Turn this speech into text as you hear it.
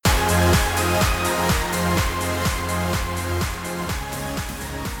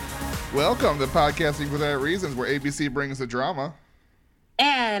Welcome to Podcasting for That Reasons, where ABC brings the drama.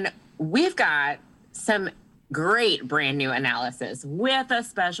 And we've got some great brand new analysis with a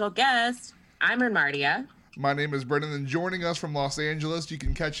special guest. I'm Mardia. My name is Brendan, and joining us from Los Angeles, you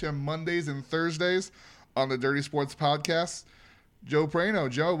can catch him Mondays and Thursdays on the Dirty Sports Podcast, Joe Praino.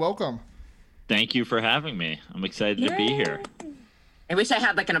 Joe, welcome. Thank you for having me. I'm excited to be here. I wish I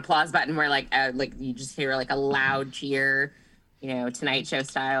had like an applause button where like you just hear like a loud cheer, Tonight Show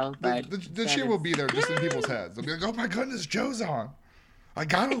style. But the cheer will be there just in people's heads. They'll be like, "Oh my goodness, Joe's on! I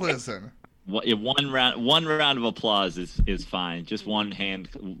gotta listen." One round of applause is fine. Just one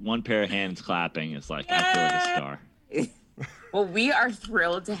pair of hands clapping is like, I feel like a star. Well, we are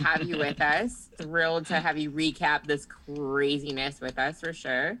thrilled to have you with us. Thrilled to have you recap this craziness with us for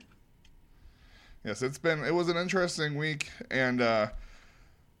sure. Yes, it was an interesting week, and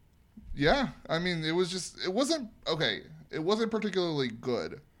yeah, I mean, it wasn't particularly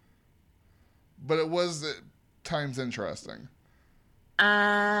good, but it was at times interesting.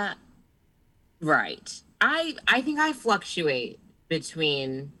 Right. I think I fluctuate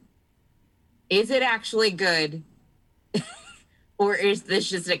between, is it actually good or is this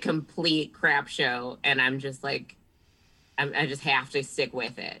just a complete crap show and I'm just like, I just have to stick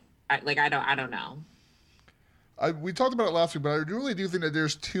with it. I don't know. We talked about it last week, but I really do think that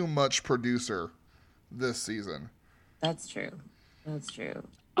there's too much producer this season. That's true.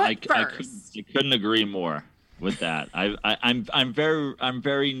 But I couldn't agree more with that. I'm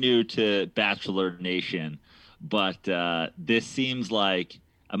very new to Bachelor Nation, but this seems like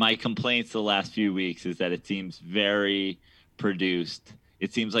my complaints the last few weeks is that it seems very produced.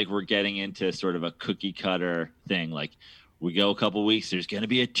 It seems like we're getting into sort of a cookie cutter thing. Like we go a couple weeks, there's going to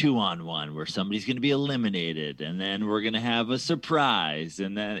be a 2-on-1 where somebody's going to be eliminated, and then we're going to have a surprise,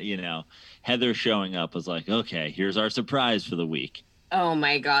 and then Heather showing up was like, okay, here's our surprise for the week. Oh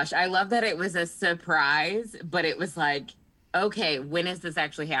my gosh. I love that it was a surprise, but it was like, okay, when is this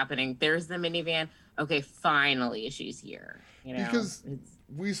actually happening? There's the minivan. Okay, finally she's here. Because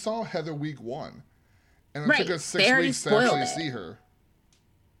we saw Heather week 1, and it right. took us 6 weeks to actually see her.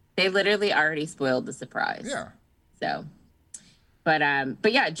 They literally already spoiled the surprise. Yeah. So, but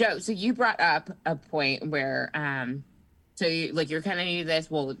yeah, Joe, so you brought up a point where, you're kind of new to this.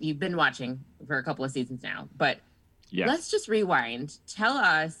 Well, you've been watching for a couple of seasons now, but yeah. Let's just rewind. Tell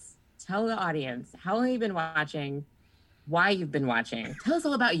the audience how long you've been watching, why you've been watching. Tell us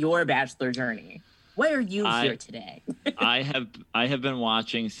all about your Bachelor journey. Why are you here today? I have been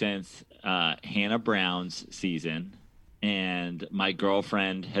watching since Hannah Brown's season, and my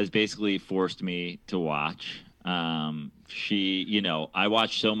girlfriend has basically forced me to watch. I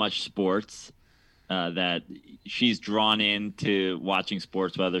watch so much sports that she's drawn into watching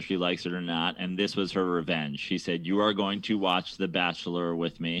sports whether she likes it or not, and this was her revenge. She said, you are going to watch The Bachelor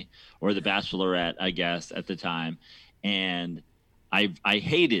with me, or The Bachelorette, I guess, at the time, and I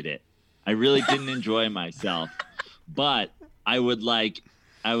hated it. I really didn't enjoy myself, but I would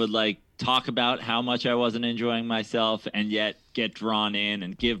talk about how much I wasn't enjoying myself and yet get drawn in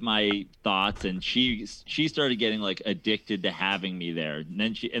and give my thoughts, and she started getting like addicted to having me there,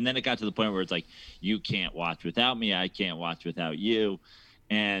 and then it got to the point where it's like, you can't watch without me, I can't watch without you,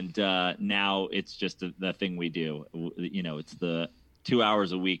 and now it's just the thing we do. It's the 2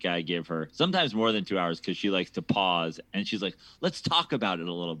 hours a week I give her, sometimes more than 2 hours, because she likes to pause and she's like, let's talk about it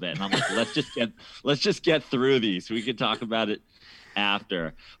a little bit, and I'm like, let's just get through these, we can talk about it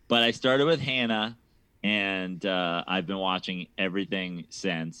after. But I started with Hannah, and I've been watching everything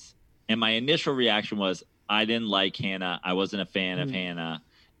since. And my initial reaction was, I didn't like Hannah. I wasn't a fan of Hannah.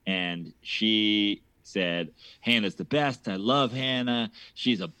 And she said, Hannah's the best. I love Hannah.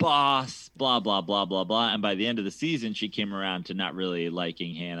 She's a boss, blah, blah, blah, blah, blah. And by the end of the season, she came around to not really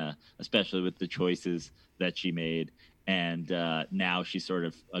liking Hannah, especially with the choices that she made. And now she sort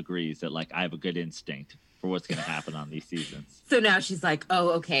of agrees that, like, I have a good instinct for what's going to happen on these seasons. So now she's like,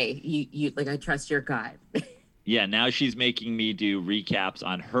 oh, okay, you I trust your gut. Yeah, now she's making me do recaps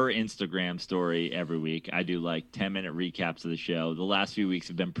on her Instagram story every week. I do like 10-minute recaps of the show. The last few weeks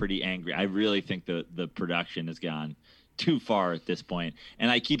have been pretty angry. I really think the production has gone too far at this point. And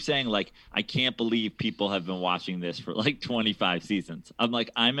I keep saying, like, I can't believe people have been watching this for like 25 seasons. I'm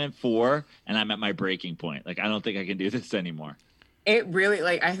like, I'm at 4 and I'm at my breaking point. Like, I don't think I can do this anymore. It really,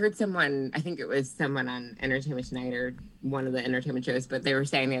 I heard someone, I think it was someone on Entertainment Tonight or one of the entertainment shows, but they were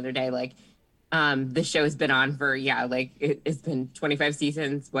saying the other day, like, the show has been on for, it's been 25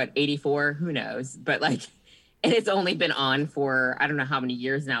 seasons, 84, who knows? But, like, and it's only been on for, I don't know how many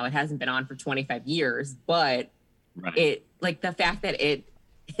years now. It hasn't been on for 25 years, but right. The fact that it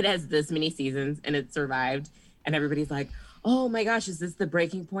has this many seasons and it survived, and everybody's like, oh my gosh, is this the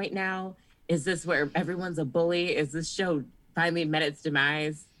breaking point now? Is this where everyone's a bully? Is this show finally met its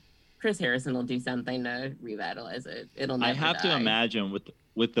demise? Chris Harrison will do something to revitalize it. It'll never I have die. to imagine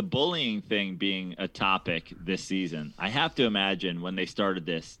with the bullying thing being a topic this season, I have to imagine when they started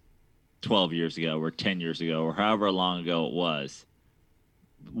this 12 years ago or 10 years ago or however long ago it was,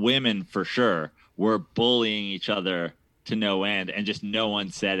 women for sure were bullying each other to no end and just no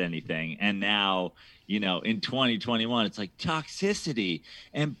one said anything. And now, in 2021, it's like toxicity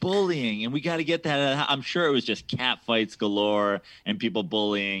and bullying, and we got to get that. I'm sure it was just cat fights galore and people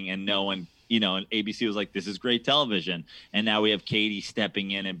bullying, and no one, and ABC was like, this is great television. And now we have Katie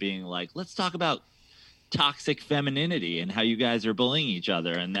stepping in and being like, let's talk about toxic femininity and how you guys are bullying each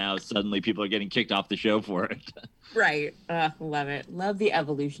other. And now suddenly people are getting kicked off the show for it. Right. Love it. Love the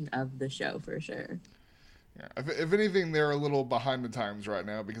evolution of the show for sure. Yeah. If anything, they're a little behind the times right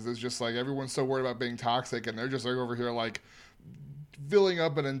now because it's just like everyone's so worried about being toxic, and they're just like over here like filling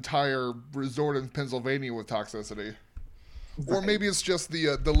up an entire resort in Pennsylvania with toxicity. Right. Or maybe it's just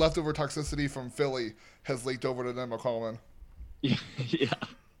the leftover toxicity from Philly has leaked over to Emma Coleman. Yeah.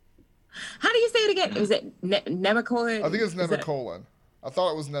 How do you say it again? Is it Nemacolin? I think it's Nemacolin. I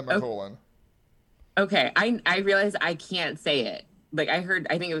thought it was Nemacolin. Okay, I realized I can't say it. Like I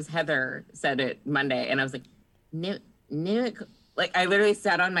think it was Heather said it Monday, and I was like, like I literally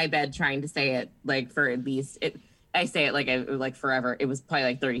sat on my bed trying to say it like for at least it. I say it like forever. It was probably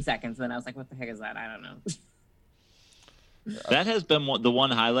like 30 seconds, and then I was like, what the heck is that? I don't know. That has been the one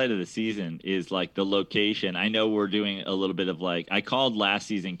highlight of the season is like the location. I know we're doing a little bit of like I called last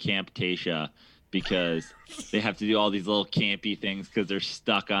season Camp Tasha because they have to do all these little campy things because they're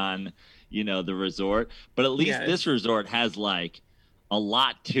stuck on the resort. But at least this resort has like a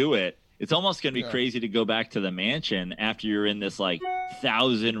lot to it. It's almost going to be crazy to go back to the mansion after you're in this like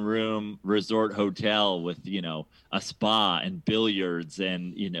 1,000-room resort hotel with, a spa and billiards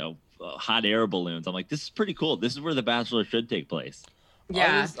and, hot air balloons. I'm like, this is pretty cool. This is where The Bachelor should take place.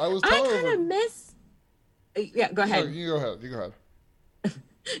 Yeah. I kind of miss. Yeah, go ahead. No, you go ahead.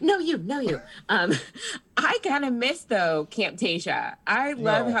 No, you. I kind of miss though Camp Tasha. I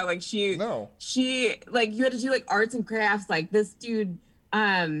love how like she like you had to do like arts and crafts. Like this dude,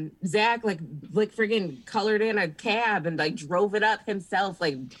 Zach, like friggin' colored in a cab and like drove it up himself,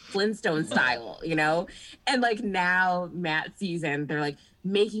 like Flintstone style, And like now Matt season, they're like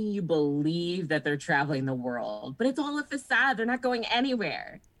making you believe that they're traveling the world, but it's all a facade. They're not going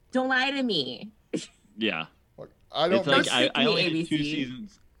anywhere. Don't lie to me. Yeah. I don't. It's like I only had 2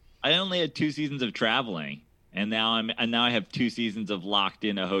 seasons. I only had 2 seasons of traveling, and now I have 2 seasons of locked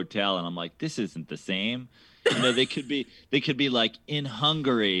in a hotel, and I'm like, this isn't the same. They could be like in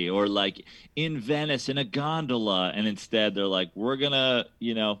Hungary or like in Venice in a gondola, and instead they're like, we're gonna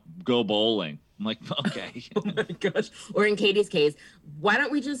go bowling. I'm like, okay. Oh my gosh. Or in Katie's case, why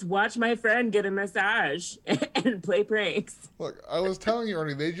don't we just watch my friend get a massage and play pranks? Look, I was telling you,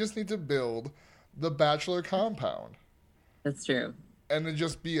 Ernie, they just need to build the Bachelor compound. That's true. And to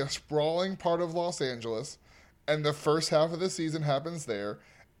just be a sprawling part of Los Angeles, and the first half of the season happens there,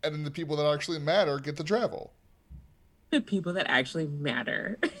 and then the people that actually matter get to travel. The people that actually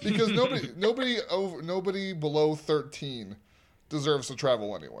matter. Because nobody below 13 deserves to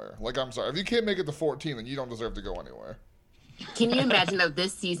travel anywhere. Like, I'm sorry, if you can't make it to 14, then you don't deserve to go anywhere. Can you imagine though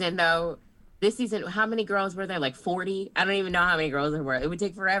this season, how many girls were there? Like 40? I don't even know how many girls there were. It would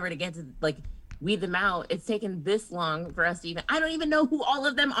take forever to get to like weed them out. It's taken this long for us to I don't even know who all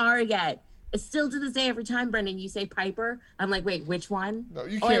of them are yet. It's still to this day, every time, Brendan, you say Piper, I'm like, wait, which one? No,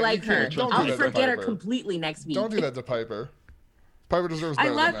 you can't. I like her. I'll forget her Piper completely next week. Don't do that to Piper. Piper deserves better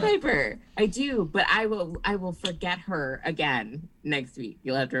I love than that. Piper. I do, but I will forget her again next week.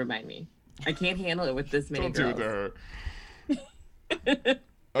 You'll have to remind me. I can't handle it with this many girls. Don't do it to her.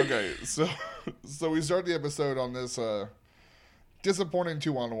 Okay, so we start the episode on this disappointing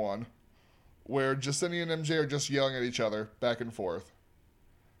 2-on-1 where Jasenia and MJ are just yelling at each other back and forth.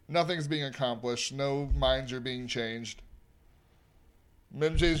 Nothing's being accomplished. No minds are being changed.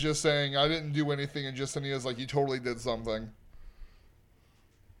 MJ's just saying, I didn't do anything, and Jasenia's like, you totally did something.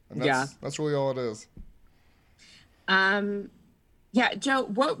 And that's really all it is. Yeah, Joe,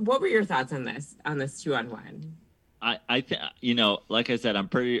 what were your thoughts on this 2-on-1? I think, like I said, I'm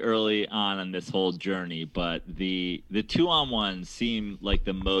pretty early on this whole journey, but the 2-on-1 seem like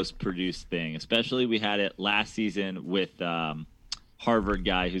the most produced thing. Especially we had it last season with Harvard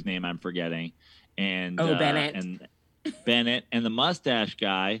guy whose name I'm forgetting, and Bennett and the mustache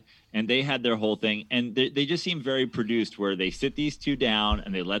guy, and they had their whole thing, and they just seem very produced. Where they sit these two down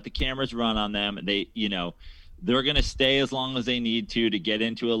and they let the cameras run on them, and they're gonna stay as long as they need to get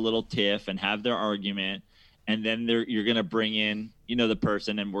into a little tiff and have their argument. and then you're gonna bring in, the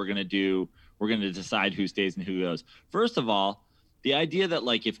person, and we're gonna decide who stays and who goes. First of all, the idea that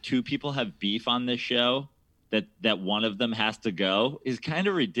like if two people have beef on this show, that one of them has to go is kind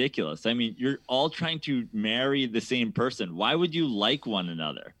of ridiculous. I mean, you're all trying to marry the same person. Why would you like one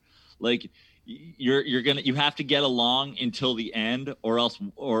another? Like you have to get along until the end, or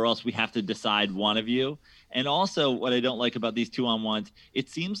else we have to decide one of you. And also, what I don't like about these 2-on-1s, it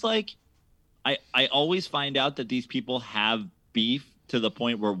seems like I always find out that these people have beef to the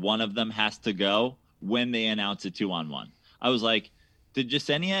point where one of them has to go when they announce a 2-on-1. I was like, did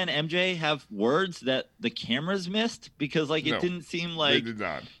Jasenia and MJ have words that the cameras missed? Because like it didn't seem like they did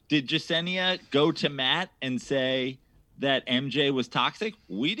not. Did Jasenia go to Matt and say that MJ was toxic?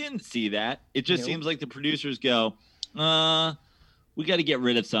 We didn't see that. It just seems like the producers go, we got to get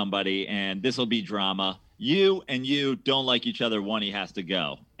rid of somebody, and this will be drama. You and you don't like each other. One, he has to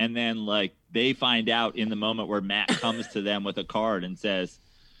go. And then like they find out in the moment where Matt comes to them with a card and says,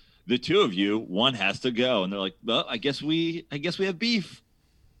 the two of you, one has to go. And they're like, well, I guess we have beef.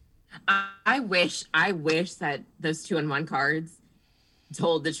 I wish that those 2-on-1 cards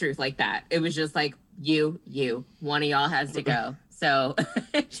told the truth like that. It was just like, you, one of y'all has to go. So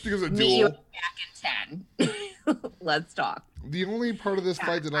meet you back in 10. Let's talk. The only part of this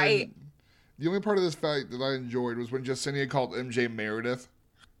fight that I enjoyed was when Jasenia called MJ Meredith.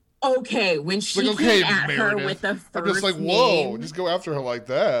 Okay, when she came at her with the first I'm just like, whoa, just go after her like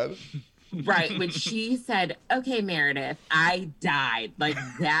that. Right, when she said, okay, Meredith, I died. Like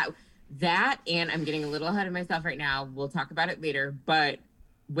that, and I'm getting a little ahead of myself right now. We'll talk about it later. But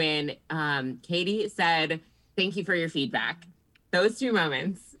when Katie said, thank you for your feedback, those two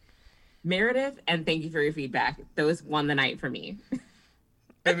moments, Meredith and thank you for your feedback, those won the night for me.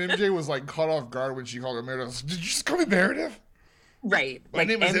 And MJ was like caught off guard when she called her Meredith. Did you just call me Meredith? Right. My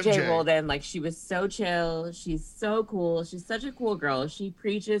name is MJ rolled in like she was so chill. She's so cool. She's such a cool girl. She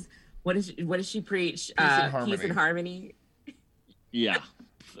preaches. What does she preach? Peace and harmony. Yeah.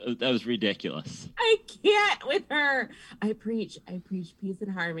 That was ridiculous. I can't with her. I preach peace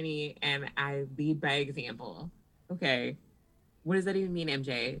and harmony, and I lead by example. Okay. What does that even mean,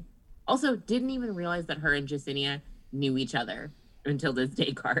 MJ? Also, didn't even realize that her and Jasenia knew each other until this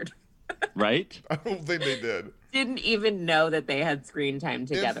day card. Right? I don't think they did. Didn't even know that they had screen time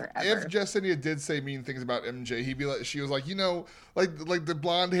together ever. If Jasenia did say mean things about MJ, he'd be like, she was like, like the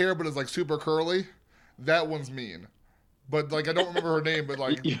blonde hair, but it's like super curly. That one's mean. But like I don't remember her name, but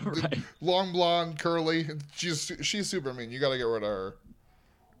like right. Long blonde, curly. She's super mean. You got to get rid of her.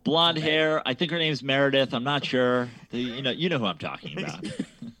 Blonde hair. I think her name's Meredith. I'm not sure. You know who I'm talking about.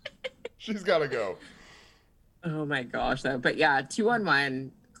 She's got to go. Oh my gosh, though. But yeah,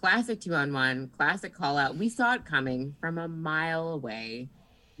 2-on-1. Classic 2-on-1, classic call out. We saw it coming from a mile away.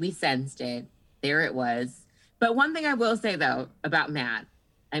 We sensed it. There it was. But one thing I will say, though, about Matt,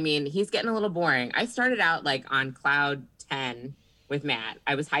 I mean, he's getting a little boring. I started out like on cloud 10 with Matt.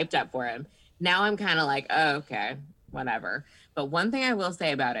 I was hyped up for him. Now I'm kind of like, oh, okay, whatever. But one thing I will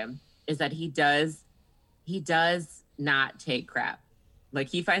say about him is that he does not take crap. Like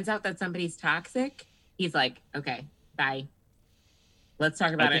he finds out that somebody's toxic. He's like, okay, bye. Let's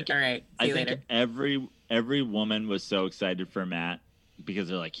talk about it. All right. See you later. Every woman was so excited for Matt because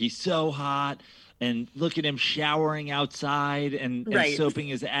they're like, he's so hot, and look at him showering outside and soaping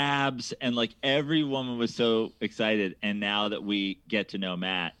his abs, and like every woman was so excited. And now that we get to know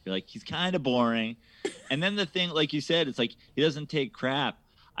Matt, you're like, he's kind of boring. And then the thing, like you said, it's like he doesn't take crap.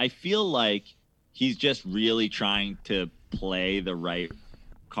 I feel like he's just really trying to play the right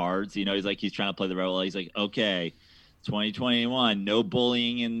cards. He's trying to play the right role. He's like, okay, 2021, no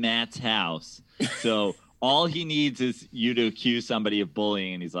bullying in Matt's house. So all he needs is you to accuse somebody of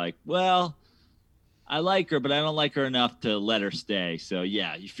bullying. And he's like, well, I like her, but I don't like her enough to let her stay. So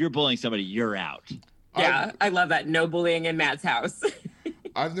yeah, if you're bullying somebody, you're out. Yeah, I love that. No bullying in Matt's house.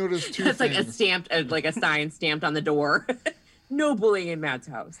 I've noticed two That's things. like a sign stamped on the door. No bullying in Matt's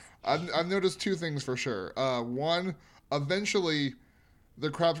house. I've noticed two things for sure. One, eventually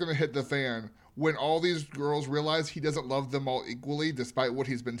the crap's going to hit the fan when all these girls realize he doesn't love them all equally, despite what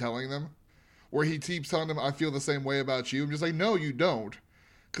he's been telling them. Where he keeps telling them, I feel the same way about you. I'm just like, no, you don't.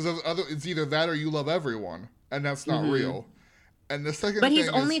 Because it's either that or you love everyone. And that's not real. And the second thing But he's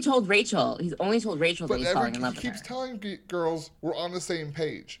only told Rachel. He's only told Rachel that he's falling in love with her. He keeps telling girls we're on the same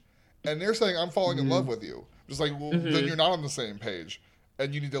page. And they're saying, I'm falling in love with you. Just like, well, then you're not on the same page.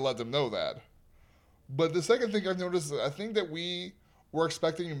 And you need to let them know that. But the second thing I've noticed is I think that we're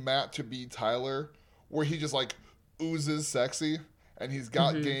expecting Matt to be Tyler, where he just like oozes sexy and he's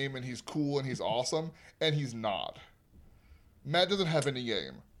got game and he's cool and he's awesome, and he's not. Matt doesn't have any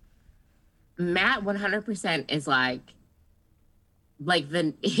game. Matt 100% is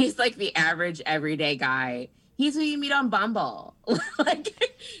he's like the average everyday guy. He's who you meet on Bumble.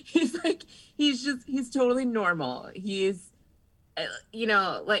 He's totally normal. He's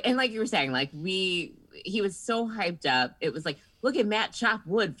like you were saying, he was so hyped up. It was like, look at Matt chop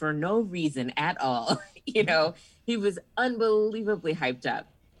wood for no reason at all. He was unbelievably hyped up.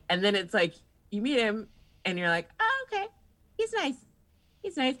 And then it's like, you meet him and you're like, oh, okay, he's nice.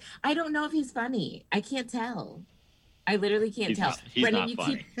 He's nice. I don't know if he's funny. I can't tell. I literally can't tell. He's Brendan, not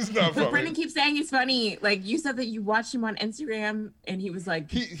funny. He's not funny. But Brendan keeps saying he's funny. Like, you said that you watched him on Instagram and he was like,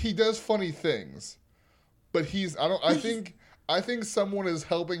 he does funny things, but I think someone is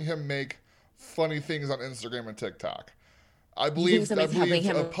helping him make funny things on Instagram and TikTok. I believe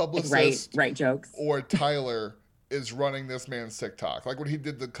a publicist write jokes, or Tyler is running this man's TikTok. Like when he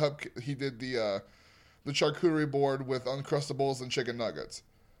did the charcuterie board with Uncrustables and chicken nuggets.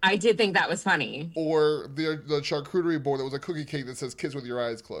 I did think that was funny. Or the charcuterie board that was a cookie cake that says "Kids with your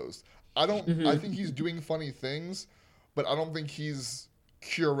eyes closed." I think he's doing funny things, but I don't think he's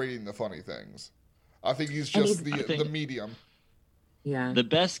curating the funny things. I think he's just the medium. Yeah. The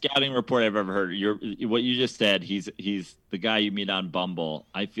best scouting report I've ever heard. What you just said. He's the guy you meet on Bumble.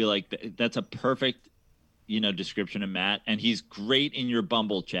 I feel like that's a perfect, description of Matt. And he's great in your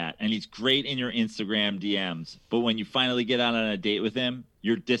Bumble chat, and he's great in your Instagram DMs. But when you finally get out on a date with him,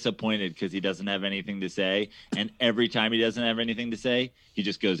 you're disappointed because he doesn't have anything to say. And every time he doesn't have anything to say, he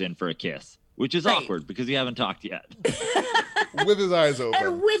just goes in for a kiss, which is awkward because you haven't talked yet. With his eyes open.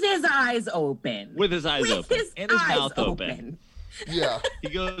 And with his eyes open. With his eyes open. And his mouth open. Yeah. He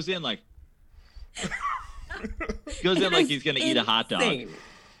goes in like he's going to eat a hot dog.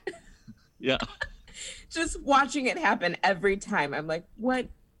 Yeah. Just watching it happen every time. I'm like, what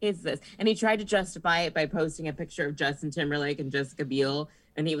is this? And he tried to justify it by posting a picture of Justin Timberlake and Jessica Biel.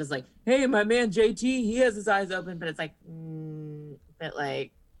 And he was like, hey, my man JT, he has his eyes open. But it's like, but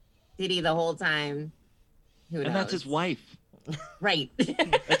like, did he the whole time? Who knows? And that's his wife. Right.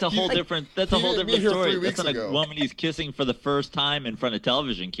 That's a whole different story. That's not a woman he's kissing for the first time in front of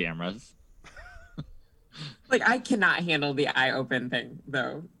television cameras. Like, I cannot handle the eye open thing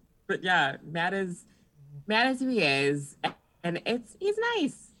though. But yeah, Matt is who he is, and he's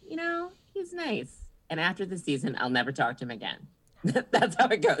nice, he's nice. And after the season, I'll never talk to him again. That's how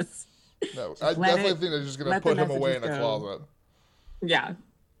it goes. No, I definitely think they're just gonna put him away in a closet. Yeah.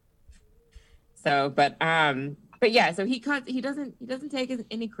 So, but yeah, so he doesn't take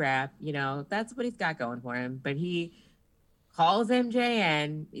any crap, that's what he's got going for him. But he calls MJ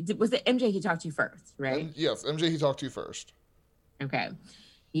in. Was it MJ he talked to first, right? Yes, MJ he talked to first. Okay.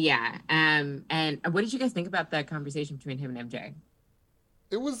 Yeah. And what did you guys think about that conversation between him and MJ?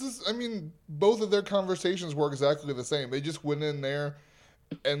 It was both of their conversations were exactly the same. They just went in there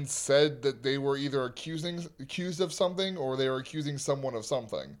and said that they were either accused of something or they were accusing someone of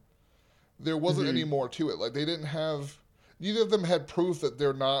something. There wasn't any more to it. Like, neither of them had proof that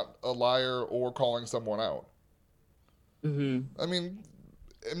they're not a liar or calling someone out. MJ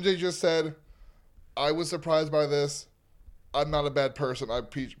just said, I was surprised by this. I'm not a bad person. I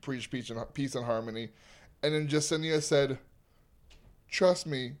preach peace and harmony. And then Jasenia said, trust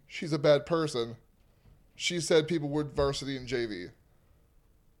me, she's a bad person. She said people were varsity and JV.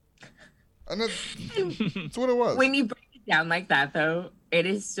 And that's what it was. When you break it down like that, though, it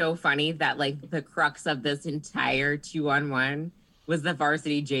is so funny that, like, the crux of this entire 2-on-1 was the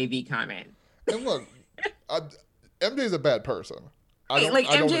varsity JV comment. And look, MJ's a bad person. I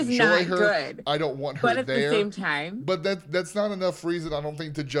don't MJ's enjoy not her. good. I don't want her there. But at there. the same time. But that's not enough reason, I don't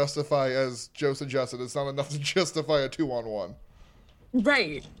think, to justify, as Joe suggested, it's not enough to justify a 2-on-1.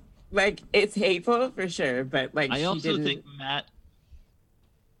 Right. Like, it's hateful for sure, but like, I also think Matt.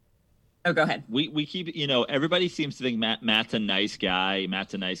 Oh, go ahead. We keep, everybody seems to think Matt's a nice guy.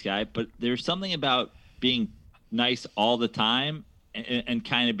 But there's something about being nice all the time and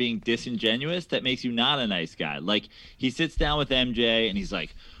kind of being disingenuous that makes you not a nice guy. Like, he sits down with MJ and he's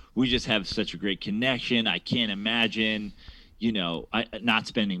like, we just have such a great connection. I can't imagine, not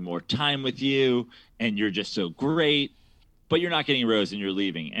spending more time with you. And you're just so great. But you're not getting a rose and you're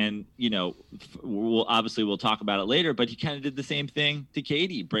leaving. And, we'll talk about it later, but he kind of did the same thing to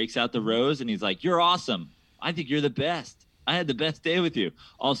Katie. Breaks out the rose and he's like, you're awesome. I think you're the best. I had the best day with you.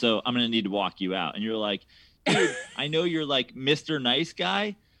 Also, I'm going to need to walk you out. And you're like, dude, I know you're like Mr. Nice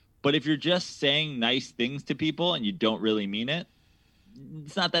Guy, but if you're just saying nice things to people and you don't really mean it,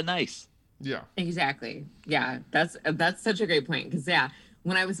 it's not that nice. Yeah. Exactly. Yeah. That's such a great point. Because,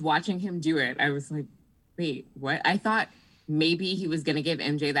 when I was watching him do it, I was like, wait, what? I thought maybe he was going to give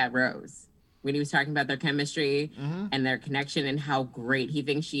MJ that rose. when he was talking about their chemistry Mm-hmm. and their connection and how great he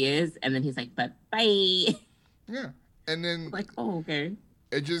thinks she is. And then he's like, but bye. Yeah. And then Like, oh, okay.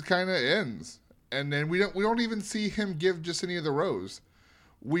 it just kind of ends. And then we don't even see him give Jasenia the rose.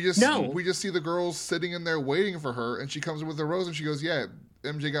 We just see the girls sitting in there waiting for her, and she comes in with the rose and she goes, "Yeah,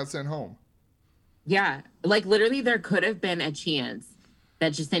 MJ got sent home." Yeah. Like, literally, there could have been a chance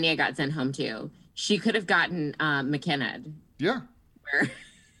that Jasenia got sent home too. She could have gotten McKenna. Yeah.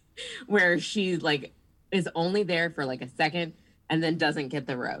 Where she like is only there for like a second and then doesn't get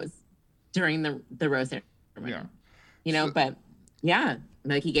the rose during the rose ceremony. Yeah. You know, but yeah,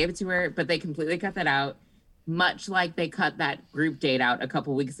 like he gave it to her, but they completely cut that out, much like they cut that group date out a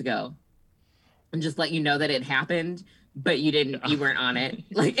couple weeks ago and just let you know that it happened, but you weren't on it.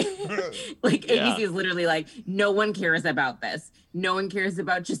 Like ABC is literally like, no one cares about this. No one cares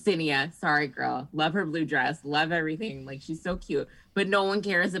about Jasenia. Sorry, girl. Love her blue dress. Love everything. Like, she's so cute, but no one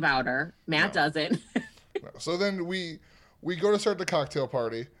cares about her. Matt doesn't. No. So then we go to start the cocktail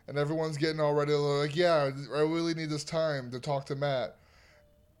party, and everyone's getting all ready. They're like, yeah, I really need this time to talk to Matt.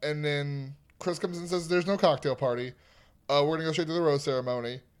 And then Chris comes in and says, there's no cocktail party. We're going to go straight to the rose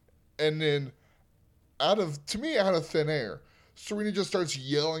ceremony. And then out of thin air, Serena just starts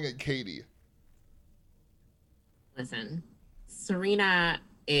yelling at Katie. Listen, Serena's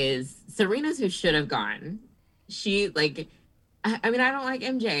who should have gone. She, like, I mean, I don't like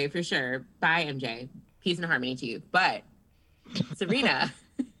MJ for sure. Bye, MJ. Peace and harmony to you. But Serena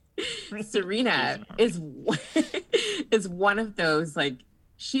is one of those, like,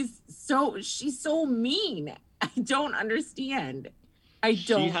 she's so mean. I don't understand.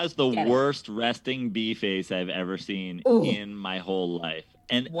 She has the worst resting bee face I've ever seen in my whole life.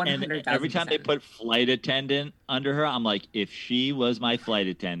 And every time they put flight attendant under her, I'm like, if she was my flight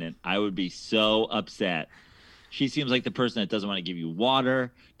attendant, I would be so upset. She seems like the person that doesn't want to give you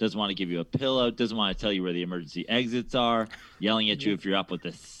water, doesn't want to give you a pillow, doesn't want to tell you where the emergency exits are, yelling at you if you're up with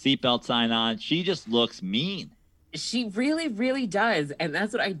the seatbelt sign on. She just looks mean. She really, really does. And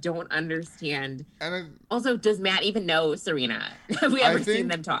that's what I don't understand. And also, does Matt even know Serena? Have we ever seen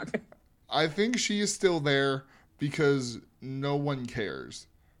them talk? I think she is still there because no one cares.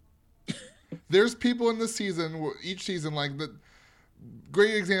 There's people in this season, each season, like the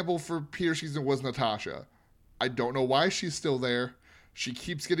great example for Peter's season was Natasha. I don't know why she's still there. She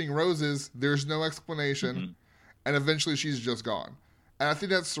keeps getting roses. There's no explanation. Mm-hmm. And eventually she's just gone. And I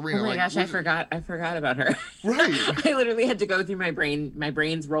think that's Serena. Oh my gosh, I forgot about her. Right. I literally had to go through my brain's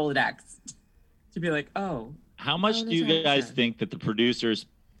Rolodex to be like, oh. How much do you guys think that the producers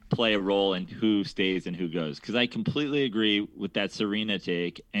play a role in who stays and who goes? Because I completely agree with that Serena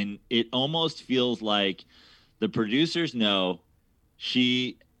take. And it almost feels like the producers know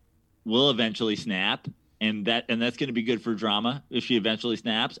she will eventually snap. And that's going to be good for drama if she eventually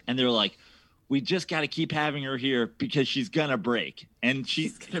snaps. And they're like, we just got to keep having her here because she's going to break. And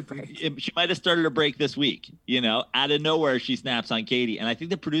she's going to break. She might have started a break this week, out of nowhere, she snaps on Katie. And I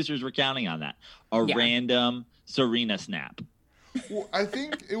think the producers were counting on that. Random Serena snap. Well, I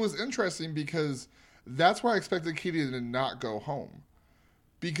think it was interesting because that's why I expected Katie to not go home.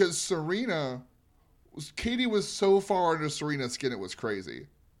 Because Katie was so far under Serena's skin, it was crazy.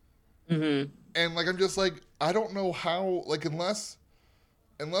 Mm-hmm. And, like, I'm just like, I don't know how, like, unless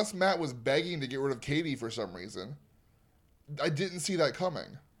Matt was begging to get rid of Katie for some reason, I didn't see that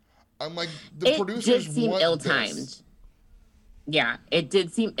coming. I'm like, the producers did seem want ill-timed. This. Yeah, it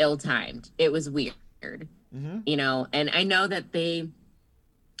did seem ill-timed. It was weird, mm-hmm. And I know that they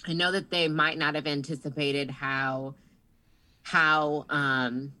might not have anticipated how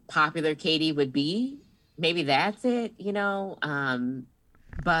popular Katie would be. Maybe that's it,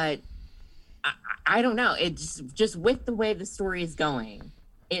 but I don't know. It's just with the way the story is going,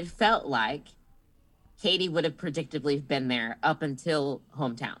 it felt like Katie would have predictably been there up until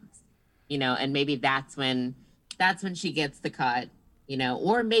hometowns, and maybe that's when she gets the cut,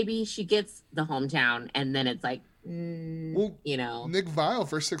 or maybe she gets the hometown and then it's like, Nick Viall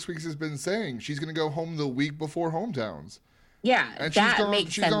for 6 weeks has been saying she's going to go home the week before hometowns. Yeah, and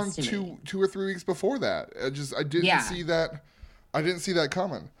makes sense to me. 2 or 3 weeks before that. I didn't see that. I didn't see that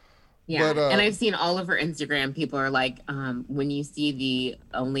coming. Yeah, and I've seen all over Instagram, people are like, when you see the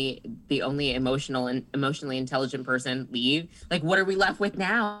only emotionally intelligent person leave, like, what are we left with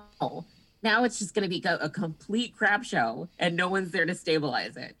now? Now it's just going to be a complete crap show, and no one's there to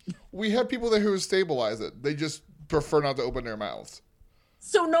stabilize it. We have people there who stabilize it. They just prefer not to open their mouths.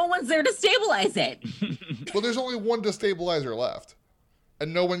 So no one's there to stabilize it. Well, there's only one destabilizer left,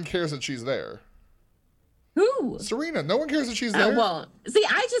 and no one cares that she's there. Who? Serena. No one cares that she's there. Well, see,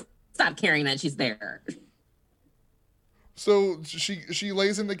 I just stopped caring that she's there. So she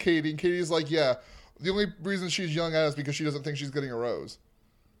lays into Katie, and Katie's like, yeah, the only reason she's yelling at us because she doesn't think she's getting a rose.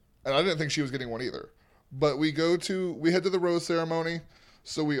 And I didn't think she was getting one either. But we head to the rose ceremony.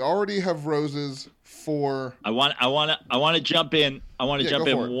 So we already have roses for. I want to jump in. I want to jump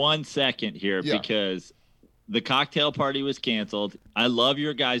in 1 second here because the cocktail party was canceled. I love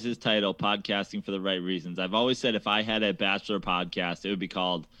your guys' title, Podcasting for the Right Reasons. I've always said if I had a Bachelor podcast, it would be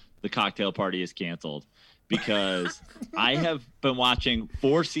called The Cocktail Party is Canceled, because I have been watching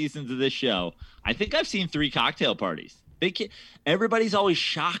 4 seasons of this show. I think I've seen 3 cocktail parties. Everybody's always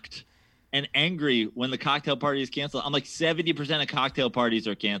shocked and angry when the cocktail party is canceled. I'm like, 70% of cocktail parties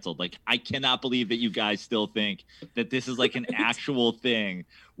are canceled. Like, I cannot believe that you guys still think that this is like an actual thing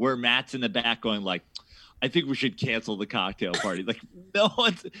where Matt's in the back going like, I think we should cancel the cocktail party. Like,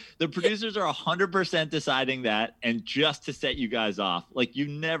 the producers are 100% deciding that, and just to set you guys off. Like, you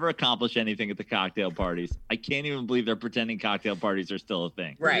never accomplish anything at the cocktail parties. I can't even believe they're pretending cocktail parties are still a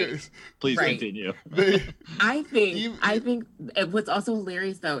thing. Right. Please continue. I think what's also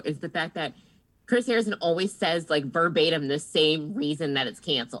hilarious though is the fact that Chris Harrison always says like verbatim the same reason that it's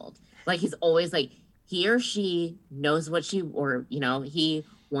canceled. Like, he's always like, he or she knows what he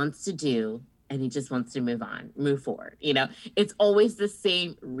wants to do, and he just wants to move forward. It's always the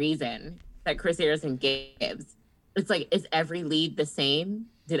same reason that Chris Harrison gives. It's like, is every lead the same?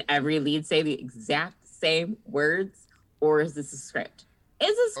 Did every lead say the exact same words? Or is this a script?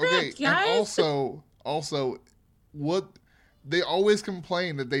 It's a script, guys. And also, what they always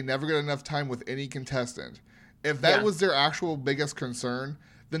complain that they never get enough time with any contestant. If that was their actual biggest concern,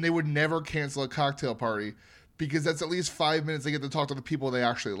 then they would never cancel a cocktail party, because that's at least 5 minutes they get to talk to the people they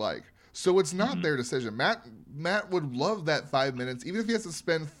actually like. So it's not their decision. Matt would love that 5 minutes. Even if he has to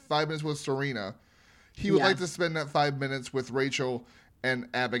spend 5 minutes with Serena, he would like to spend that 5 minutes with Rachel and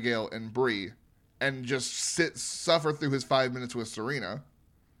Abigail and Bree and just suffer through his 5 minutes with Serena.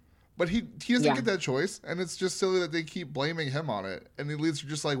 But he doesn't get that choice, and it's just silly that they keep blaming him on it. And the leads are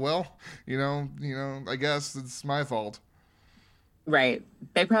just like, well, I guess it's my fault. Right.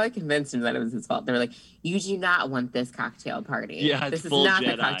 They probably convinced him that it was his fault. They were like, you do not want this cocktail party. Yeah, this is not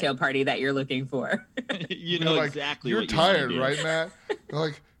the cocktail party that you're looking for. You know like, exactly you're what tired, you right, Matt? They're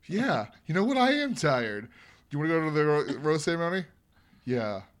like, yeah, you know what? I am tired. Do you want to go to the rose ceremony?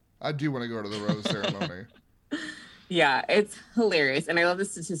 Yeah, I do want to go to the rose ceremony. Yeah, it's hilarious. And I love the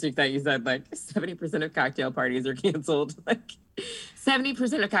statistic that you said, like 70% of cocktail parties are canceled. Like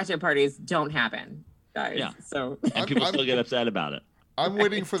 70% of cocktail parties don't happen, guys. Yeah. So and people still get upset about it. I'm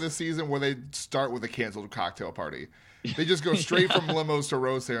waiting for the season where they start with a canceled cocktail party. They just go straight from limos to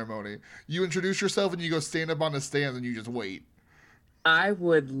rose ceremony. You introduce yourself and you go stand up on the stands and you just wait. I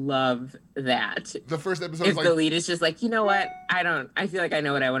would love that. The first episode if the lead is just like, you know what? I feel like I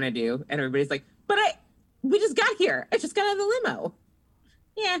know what I want to do. And everybody's like, but we just got here. I just got out of the limo.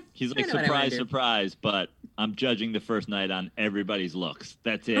 Yeah. He's like, surprise, but I'm judging the first night on everybody's looks.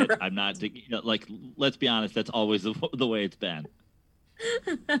 That's it. Right. I'm not, like, let's be honest, that's always the way it's been.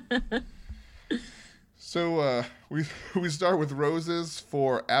 So we start with roses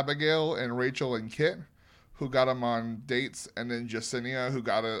for Abigail and Rachel and Kit, who got them on dates, and then Jacinia, who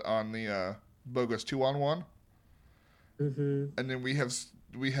got it on the bogus 2-on-1. Mm-hmm. And then we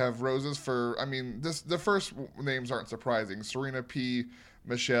have roses for, the first names aren't surprising. Serena P,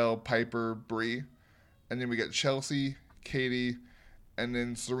 Michelle, Piper, Bree. And then we get Chelsea, Katie, and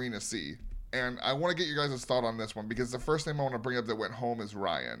then Serena C. And I want to get your guys' thought on this one, because the first name I want to bring up that went home is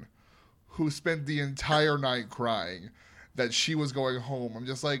Ryan, who spent the entire night crying that she was going home. I'm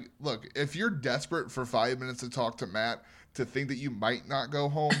just like, look, if you're desperate for 5 minutes to talk to Matt, to think that you might not go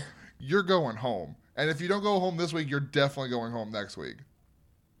home, you're going home. And if you don't go home this week, you're definitely going home next week.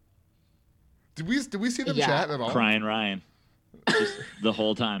 Did we see them chat at all? Crying Ryan, just the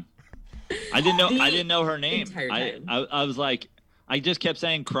whole time. I didn't know her name. I was like, I just kept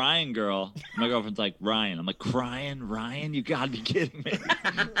saying crying girl. My girlfriend's like, Ryan. I'm like, crying Ryan? You gotta be kidding me.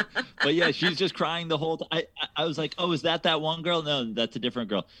 But yeah, she's just crying the whole time. I was like, oh, is that one girl? No, that's a different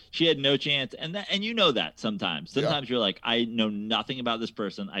girl. She had no chance. And you know that sometimes. Sometimes you're like, I know nothing about this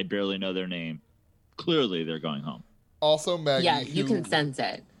person. I barely know their name. Clearly they're going home. Also, Maggie. Yeah, you can sense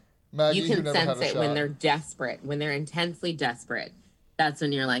it. Maggie, you can sense it when they're desperate, when they're intensely desperate. That's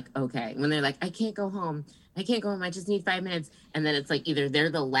when you're like, okay. When they're like, I can't go home. I just need 5 minutes. And then it's like either they're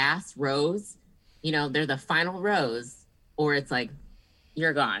the last rose, they're the final rose, or it's like,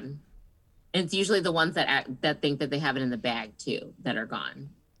 you're gone. And it's usually the ones that think that they have it in the bag too, that are gone.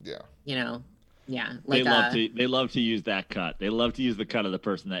 Yeah. Yeah, They like love to use that cut. They love to use the cut of the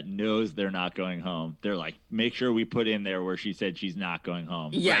person that knows they're not going home. They're like, make sure we put in there where she said she's not going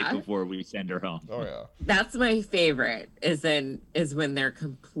home right before we send her home. Oh yeah. That's my favorite is when they're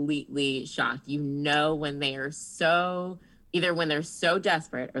completely shocked. You know, when they are either when they're so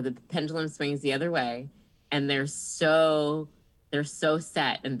desperate or the pendulum swings the other way and they're so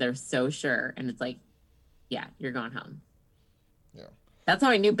set and they're so sure, and it's like, yeah, you're going home. Yeah. That's how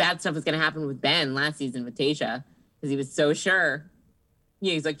I knew bad stuff was going to happen with Ben last season with Tasha, because he was so sure.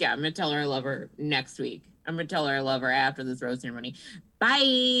 Yeah, he's like, yeah, I'm going to tell her I love her next week. I'm going to tell her I love her after this rose ceremony.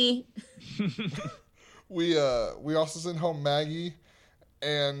 Bye. We also sent home Maggie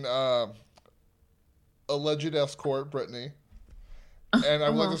and alleged escort Brittany. And I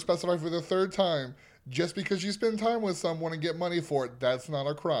would like to specify for the third time, just because you spend time with someone and get money for it, that's not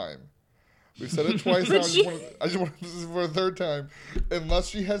a crime. We've said it twice now. I just want this is for a third time. Unless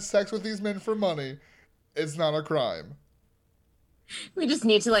she has sex with these men for money, it's not a crime. We just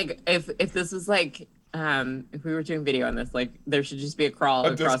need to, like, if this was like, if we were doing video on this, like, there should just be a crawl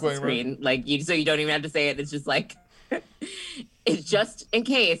across the screen, like, so you don't even have to say it. It's just like, it's just in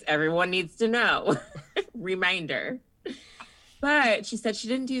case everyone needs to know. Reminder. But she said she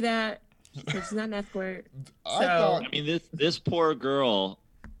didn't do that. She said she's not an escort. I mean, this poor girl.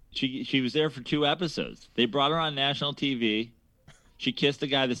 She was there for 2 episodes. They brought her on national TV. She kissed a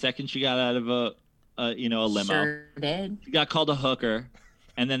guy the second she got out of a limo. Sure did. She got called a hooker,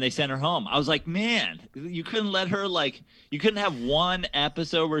 and then they sent her home. I was like, man, you couldn't let her, like, you couldn't have one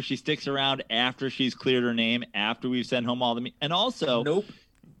episode where she sticks around after she's cleared her name, after we've sent home all the and also, nope.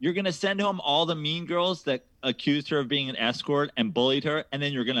 You're gonna send home all the mean girls that accused her of being an escort and bullied her, and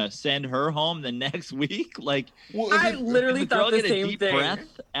then you're gonna send her home the next week. Like, I literally thought the same thing.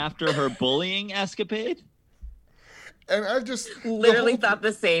 Breath after her bullying escapade. And I just literally thought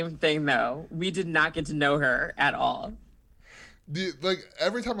the same thing. Though we did not get to know her at all. Like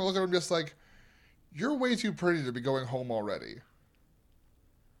every time I look at her, I'm just like, you're way too pretty to be going home already.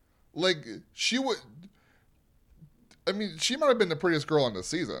 Like she would. I mean, she might have been the prettiest girl on the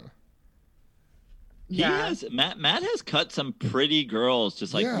season. Yeah. Matt has cut some pretty girls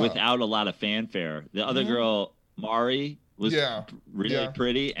just like without a lot of fanfare. The other girl, Mari, was really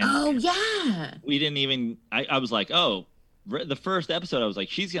pretty. And we didn't even. I was like, oh, the first episode, I was like,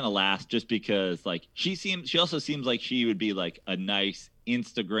 she's gonna last just because like she also seems like she would be like a nice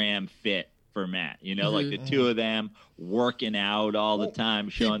Instagram fit for Matt. You know, like the two of them working out all the time,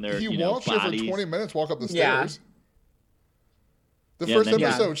 showing their watched bodies. her for 20 minutes walk up the stairs. The first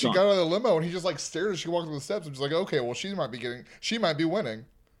episode, she got out of the limo and he just like stared as she walked up the steps and just like, okay, well, she might be winning.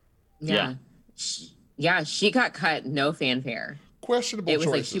 Yeah. She got cut, no fanfare. Questionable choices. It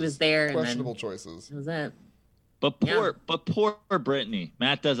was like she was there. Questionable choices. That was it. But poor Brittany.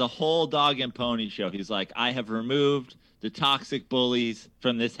 Matt does a whole dog and pony show. He's like, I have removed the toxic bullies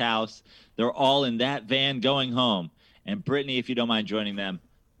from this house. They're all in that van going home. And Brittany, if you don't mind joining them,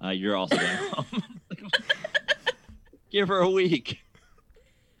 you're also going home. Give her a week.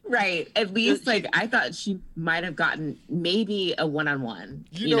 Right. At least, like, I thought she might have gotten maybe a one-on-one.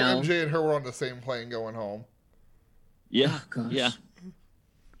 You know, MJ and her were on the same plane going home. Yeah. Oh, gosh. Yeah.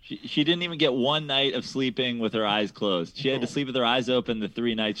 She didn't even get one night of sleeping with her eyes closed. She had to sleep with her eyes open the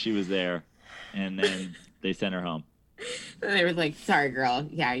 3 nights she was there, and then they sent her home. And they were like, sorry, girl.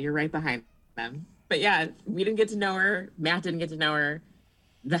 Yeah, you're right behind them. But yeah, we didn't get to know her. Matt didn't get to know her.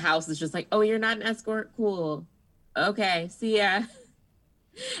 The house is just like, oh, you're not an escort? Cool. Okay, see ya.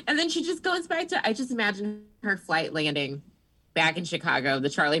 And then she just goes back to, I just imagine her flight landing back in Chicago. The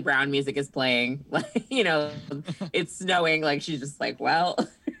Charlie Brown music is playing. Like, it's snowing. Like, she's just like, well,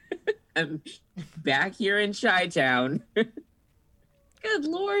 I'm back here in Chi-Town. Good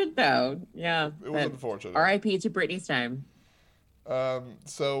Lord, though. Yeah. It was unfortunate. R.I.P. to Britney's time.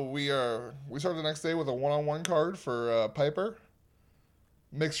 So we started the next day with a one-on-one card for Piper.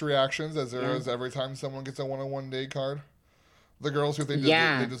 Mixed reactions as there is every time someone gets a one-on-one day card. The girls who think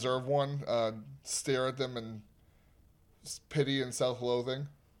they deserve one stare at them in pity and self-loathing.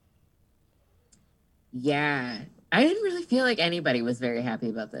 Yeah. I didn't really feel like anybody was very happy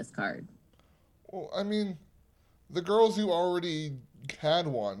about this card. Well, I mean, the girls who already had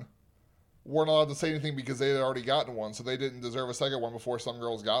one weren't allowed to say anything because they had already gotten one, so they didn't deserve a second one before some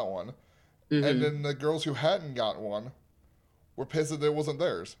girls got one. Mm-hmm. And then the girls who hadn't got one were pissed that it wasn't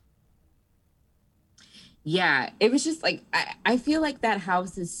theirs. Yeah, it was just like, I feel like that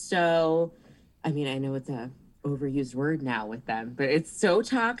house is so, I mean, I know it's a overused word now with them, but it's so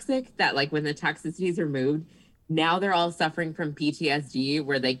toxic that like when the toxicity is removed, now they're all suffering from PTSD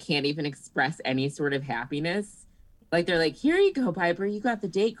where they can't even express any sort of happiness. Like they're like, here you go, Piper, you got the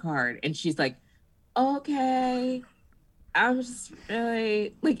date card. And she's like, okay. I was just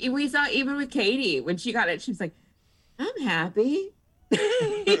really like we saw even with Katie when she got it, she was like, I'm happy.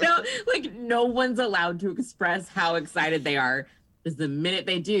 Like no one's allowed to express how excited they are. Because the minute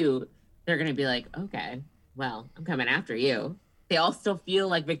they do, they're gonna be like, okay, well, I'm coming after you. They all still feel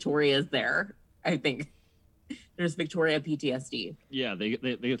like Victoria's there. I think there's Victoria PTSD. Yeah,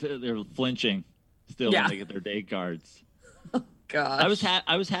 they're flinching still when they get their date cards. Gosh.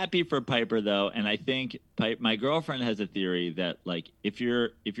 I was happy for Piper though, and I think my girlfriend has a theory that like if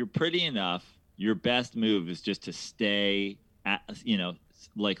you're pretty enough, your best move is just to stay at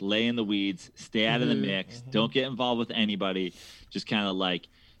like lay in the weeds, stay out of the mix, don't get involved with anybody, just kind of like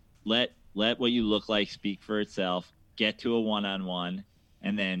let what you look like speak for itself, get to a one-on-one,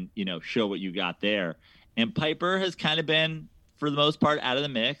 and then show what you got there. And Piper has kind of been for the most part out of the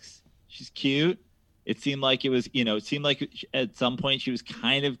mix. She's cute. It seemed like at some point she was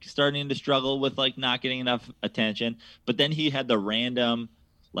kind of starting to struggle with like not getting enough attention. But then he had the random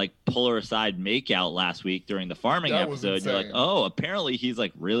like pull her aside makeout last week during the farming episode. You're like, oh, apparently he's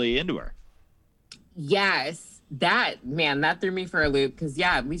like really into her. Yes, that threw me for a loop because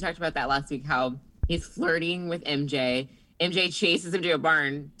we talked about that last week. How he's flirting with MJ. MJ chases him to a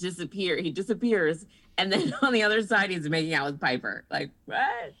barn, he disappears, and then on the other side he's making out with Piper. Like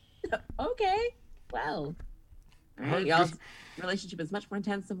what? Okay. Well, all right, y'all's relationship is much more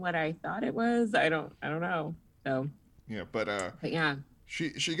intense than what I thought it was. I don't know. So yeah, but yeah,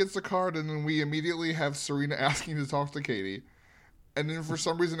 she gets the card, and then we immediately have Serena asking to talk to Katie, and then for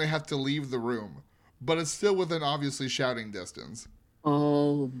some reason they have to leave the room, but it's still within obviously shouting distance.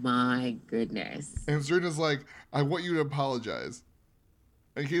 Oh my goodness! And Serena's like, "I want you to apologize,"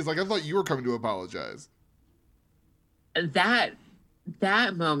 and Katie's like, "I thought you were coming to apologize." That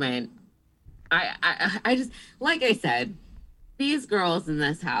moment. I just, like I said, these girls in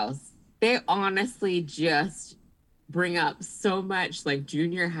this house, they honestly just bring up so much like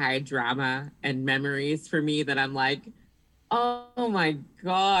junior high drama and memories for me that I'm like, oh my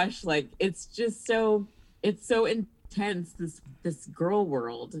gosh, like it's so intense, this girl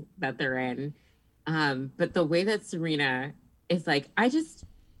world that they're in. But the way that Serena is like, I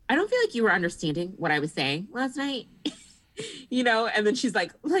don't feel like you were understanding what I was saying last night. And then she's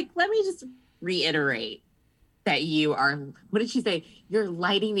like, let me just reiterate that you are, what did she say? You're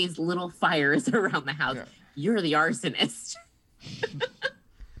lighting these little fires around the house. Yeah. You're the arsonist.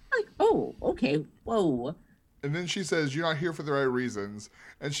 Like, oh, okay, whoa. And then she says, you're not here for the right reasons.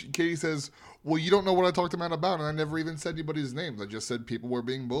 And Katie says, well, you don't know what I talked to Matt about, and I never even said anybody's names. I just said people were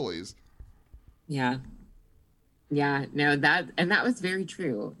being bullies. Yeah. Yeah, no, that was very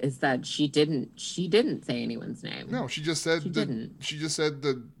true. Is that she didn't say anyone's name. No, she just said she just said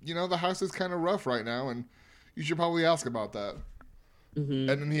that the house is kind of rough right now, and you should probably ask about that. Mm-hmm.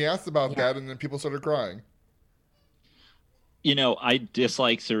 And then he asked about that, and then people started crying. I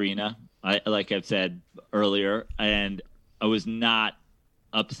dislike Serena. Like I've said earlier, and I was not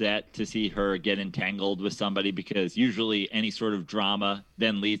upset to see her get entangled with somebody because usually any sort of drama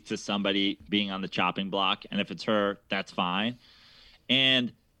then leads to somebody being on the chopping block. And if it's her, that's fine.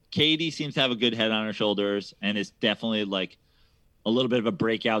 And Katie seems to have a good head on her shoulders and is definitely like a little bit of a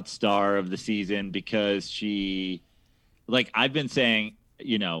breakout star of the season because she, like I've been saying,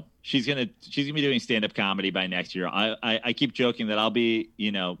 she's gonna be doing stand-up comedy by next year. I keep joking that I'll be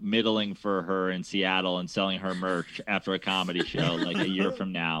middling for her in Seattle and selling her merch after a comedy show like a year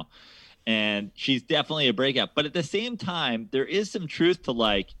from now, and she's definitely a breakout. But at the same time, there is some truth to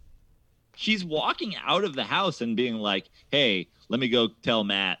like she's walking out of the house and being like, hey, let me go tell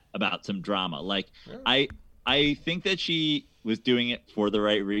Matt about some drama. Like I think that she was doing it for the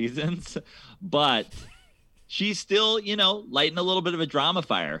right reasons, but she's still, lighting a little bit of a drama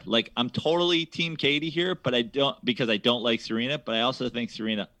fire. Like, I'm totally team Katie here, but because I don't like Serena, but I also think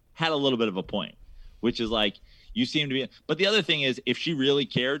Serena had a little bit of a point, which is like, you seem to be, but the other thing is if she really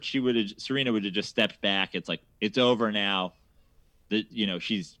cared, Serena would have just stepped back. It's like, it's over now that,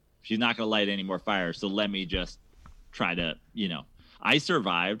 she's not going to light any more fires. So let me just try to, I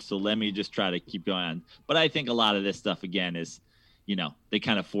survived. So let me just try to keep going on. But I think a lot of this stuff again is, they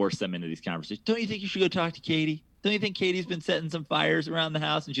kind of force them into these conversations. Don't you think you should go talk to Katie? Don't you think Katie's been setting some fires around the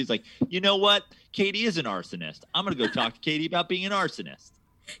house? And she's like, you know what? Katie is an arsonist. I'm going to go talk to Katie about being an arsonist.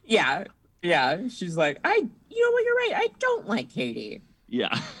 Yeah. Yeah. She's like, you know what? You're right. I don't like Katie.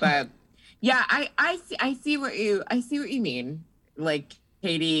 Yeah. But yeah, I see what you mean. Like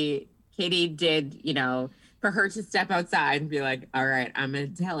Katie did, for her to step outside and be like, all right, I'm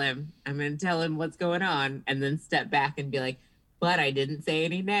going to tell him what's going on. And then step back and be like, but I didn't say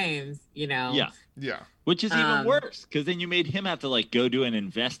any names, you know? Yeah. Yeah. Which is even worse, because then you made him have to like go do an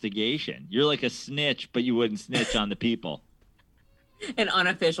investigation. You're like a snitch, but you wouldn't snitch on the people. An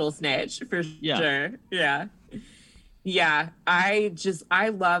unofficial snitch for sure. Yeah. Yeah. I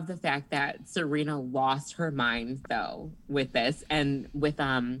love the fact that Serena lost her mind though with this, and with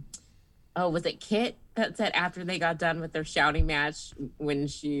was it Kit that said after they got done with their shouting match when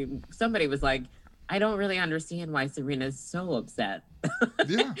somebody was like, I don't really understand why Serena's so upset.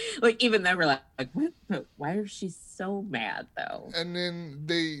 Yeah. Like, even though we're like, what? But why is she so mad though? And then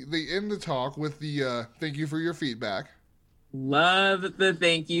they end the talk with the thank you for your feedback. Love the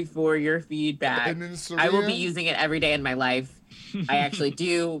thank you for your feedback. And then Serena, I will be using it every day in my life. I actually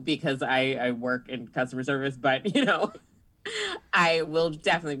do, because I work in customer service, but you know, I will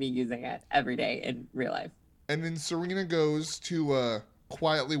definitely be using it every day in real life. And then Serena goes to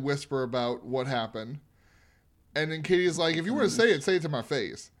quietly whisper about what happened. And then Katie's like, if you were to say it to my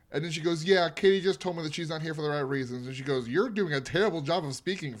face. And then she goes, yeah, Katie just told me that she's not here for the right reasons. And she goes, you're doing a terrible job of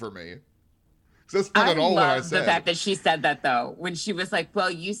speaking for me. That's not at all what I said. The fact that she said that, though, when she was like, well,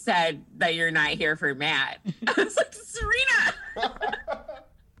 you said that you're not here for Matt. I was like, Serena!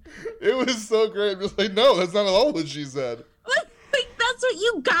 It was so great. Just like, no, that's not at all what she said. Like, that's what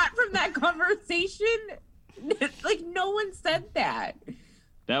you got from that conversation? Like, no one said that.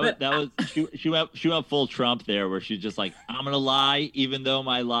 That was she went full Trump there, where she's just like, I'm gonna lie, even though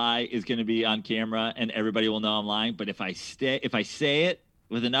my lie is gonna be on camera and everybody will know I'm lying. But if I say it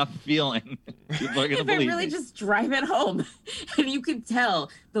with enough feeling, people are gonna believe I really me. just drive it home. And you could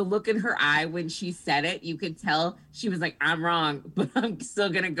tell the look in her eye when she said it. You could tell she was like, I'm wrong, but I'm still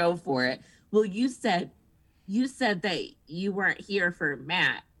gonna go for it. Well, you said that you weren't here for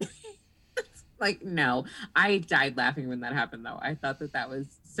Matt. Like, no. I died laughing when that happened, though. I thought that was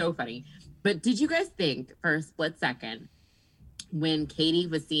so funny. But did you guys think for a split second, when Katie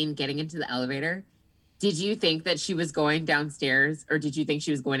was seen getting into the elevator, did you think that she was going downstairs, or did you think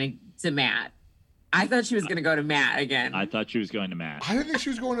she was going to Matt? I thought she was going to go to Matt again. I thought she was going to Matt. I didn't think she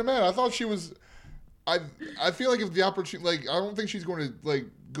was going to Matt. I thought she was. I feel like if the opportunity, like, I don't think she's going to like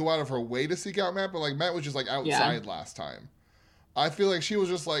go out of her way to seek out Matt, but like Matt was just like outside last time. I feel like she was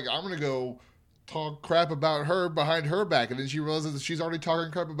just like, I'm going to go talk crap about her behind her back, and then she realizes that she's already talking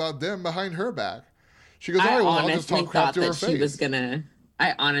crap about them behind her back. She goes, all right, well, I'll just talk crap to her face.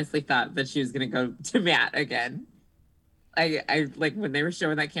 I honestly thought that she was gonna go to Matt again. I like, when they were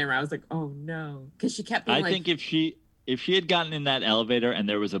showing that camera, I was like, oh no, because she kept being I think if she had gotten in that elevator and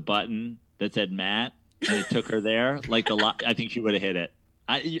there was a button that said Matt and it took her there, like I think she would have hit it.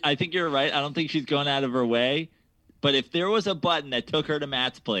 I think you're right. I don't think she's going out of her way, but if there was a button that took her to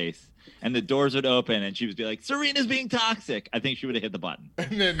Matt's place and the doors would open and she would be like, Serena's being toxic, I think she would have hit the button.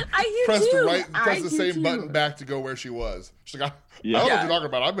 And then press the same button back to go where she was. She's like, I don't know what you're talking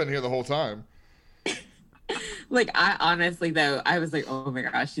about. I've been here the whole time. Like, I honestly, though, I was like, oh my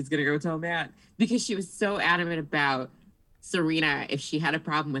gosh, she's going to go tell Matt. Because she was so adamant about Serena, if she had a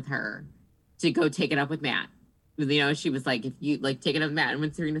problem with her, to go take it up with Matt. You know, she was like, if you, like, take it up with Matt. And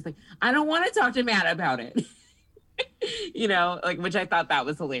when Serena's like, I don't want to talk to Matt about it. You know, like, which I thought that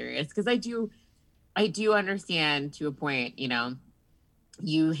was hilarious, because I do understand to a point, you know,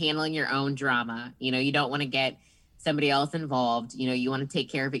 you handling your own drama, you know, you don't want to get somebody else involved, you know, you want to take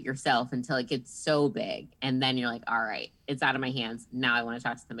care of it yourself until it gets so big, and then you're like, all right, it's out of my hands, now I want to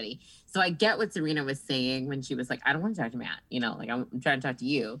talk to somebody. So I get what Serena was saying when she was like, I don't want to talk to Matt, you know, like, I'm trying to talk to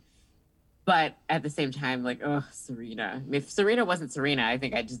you. But at the same time, like, oh, Serena. If Serena wasn't Serena, I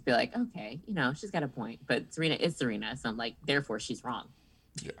think I'd just be like, okay, you know, she's got a point. But Serena is Serena, so I'm like, therefore, she's wrong.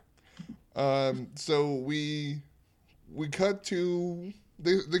 Yeah. So we cut to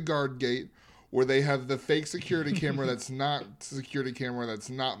the guard gate, where they have the fake security camera that's not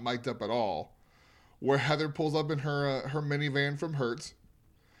mic'd up at all. Where Heather pulls up in her minivan from Hertz.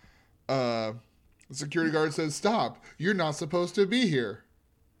 The security guard says, "Stop! You're not supposed to be here."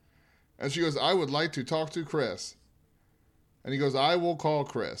 And she goes, I would like to talk to Chris. And he goes, I will call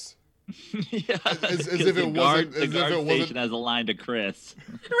Chris. Yeah, as if it wasn't. The guard station has a line to Chris.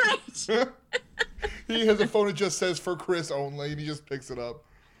 Right. He has a phone that just says for Chris only, and he just picks it up.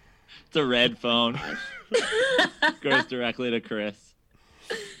 It's a red phone. Goes directly to Chris.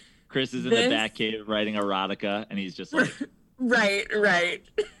 Chris is in the back cave writing erotica, and he's just like... Right.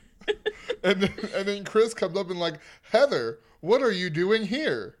 And then Chris comes up and like, Heather, what are you doing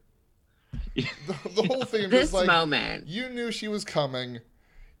here? The whole thing is just like, moment. You knew she was coming.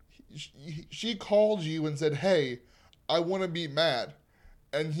 She called you and said, hey, I want to meet Matt.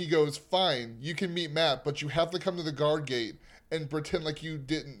 And he goes, fine, you can meet Matt, but you have to come to the guard gate and pretend like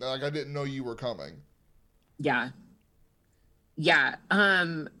I didn't know you were coming. Yeah. Yeah.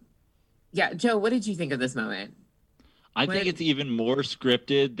 Yeah, Joe, what did you think of this moment? I think it's even more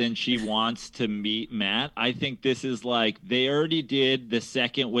scripted than she wants to meet Matt. I think this is like they already did the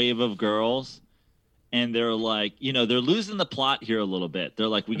second wave of girls, and they're like, they're losing the plot here a little bit. They're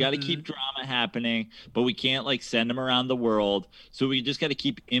like, we got to keep drama happening, but we can't like send them around the world. So we just got to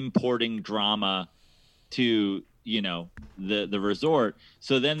keep importing drama to, the resort.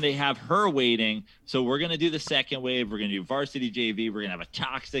 So then they have her waiting. So we're going to do the second wave. We're going to do varsity JV. We're going to have a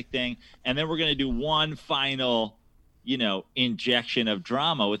toxic thing. And then we're going to do one final, injection of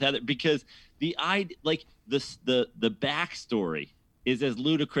drama with Heather, because the backstory is as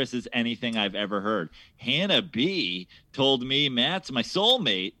ludicrous as anything I've ever heard. Hannah B told me Matt's my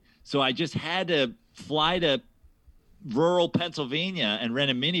soulmate, so I just had to fly to rural Pennsylvania and rent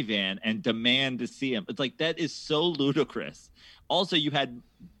a minivan and demand to see him. It's like, that is so ludicrous. Also, you had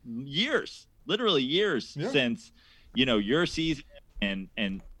literally years since, your season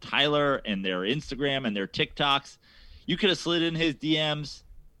and Tyler and their Instagram and their TikToks. You could have slid in his DMs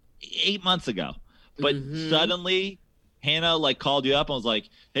 8 months ago, but suddenly Hannah like called you up and was like,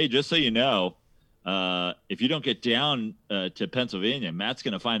 hey, just so you know, if you don't get down to Pennsylvania, Matt's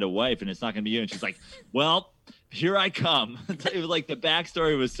going to find a wife and it's not going to be you. And she's like, well, here I come. It was like the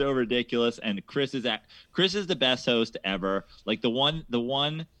backstory was so ridiculous. And Chris is the best host ever. Like the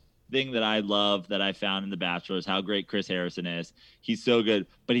one thing that I love that I found in The Bachelor is how great Chris Harrison is. He's so good,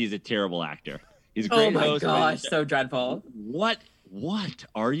 but he's a terrible actor. He's a great host. Oh my gosh, so dreadful. What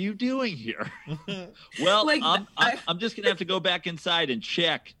are you doing here? Well, like, I'm just going to have to go back inside and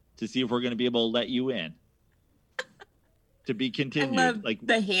check to see if we're going to be able to let you in. To be continued. I love like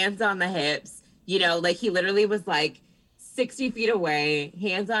the hands on the hips. Like he literally was like 60 feet away,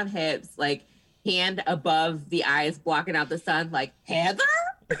 hands on hips, like hand above the eyes, blocking out the sun, like, Heather?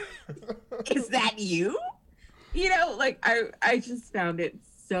 Is that you? Like I just found it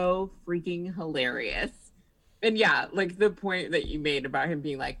so freaking hilarious. And yeah, like the point that you made about him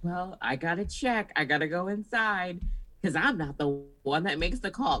being like, well, I gotta check, I gotta go inside because I'm not the one that makes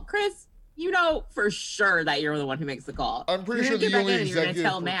the call. Chris, for sure that you're the one who makes the call. I'm pretty sure the only executive. You're gonna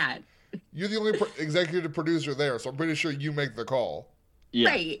tell Matt. You're the only executive producer there, so I'm pretty sure you make the call. Yeah.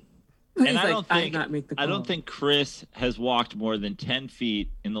 Right. And I don't think Chris has walked more than 10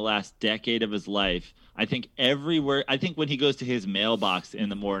 feet in the last decade of his life. I think when he goes to his mailbox in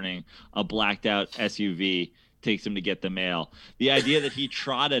the morning, a blacked out SUV takes him to get the mail. The idea that he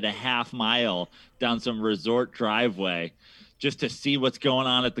trotted a half mile down some resort driveway just to see what's going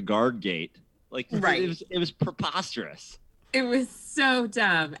on at the guard gate. Like, right. It was preposterous. It was so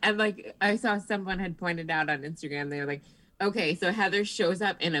dumb. And like, I saw someone had pointed out on Instagram, they were like, okay, so Heather shows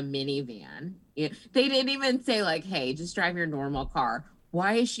up in a minivan. They didn't even say like, hey, just drive your normal car.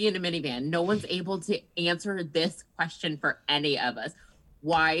 Why is she in a minivan? No one's able to answer this question for any of us.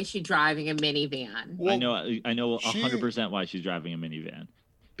 Why is she driving a minivan? Well, I know 100% why she's driving a minivan.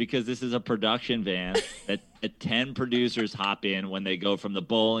 Because this is a production van that 10 producers hop in when they go from the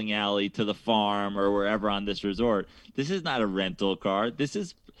bowling alley to the farm or wherever on this resort. This is not a rental car. This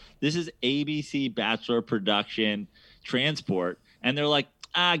is ABC Bachelor production transport. And they're like,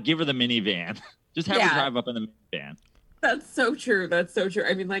 give her the minivan. Just have her drive up in the minivan. That's so true. That's so true.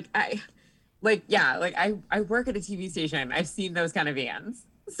 I mean, I work at a TV station. I've seen those kind of vans.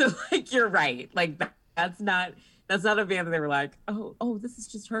 So like, you're right. Like that's not a van that they were like, oh, this is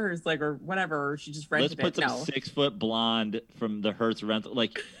just hers, like, or whatever. Or she just rented it. Let's put some 6-foot blonde from the Hertz rental.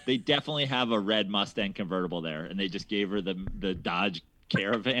 Like, they definitely have a red Mustang convertible there, and they just gave her the Dodge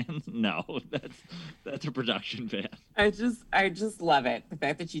Caravan. No, that's a production van. I just love it. The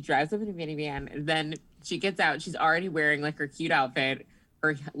fact that she drives up in a minivan, and then she gets out. She's already wearing like her cute outfit,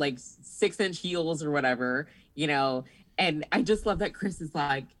 her like 6-inch heels or whatever, And I just love that Chris is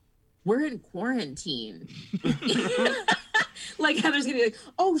like, we're in quarantine. Like Heather's gonna be like,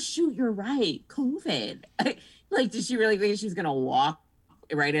 oh shoot, you're right, COVID. Like, did she really think she's gonna walk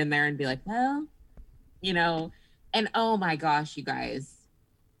right in there and be like, well, And oh my gosh, you guys,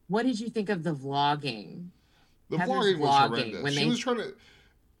 what did you think of the vlogging? The vlogging was horrendous. She was trying to.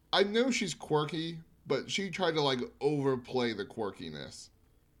 I know she's quirky, but she tried to like overplay the quirkiness.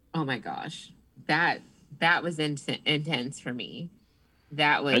 Oh my gosh, that was intense for me.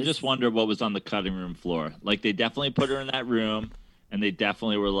 I just wonder what was on the cutting room floor. Like, they definitely put her in that room, and they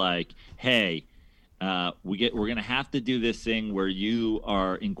definitely were like, "Hey, we're gonna have to do this thing where you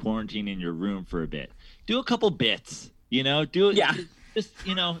are in quarantine in your room for a bit. Do a couple bits, do it. Yeah. Just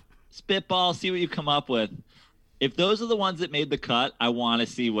spitball, see what you come up with." if those are the ones that made the cut, I want to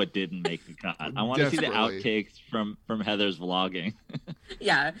see what didn't make the cut. I want to see the outtakes from Heather's vlogging.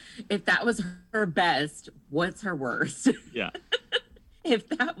 Yeah. If that was her best, what's her worst? Yeah. If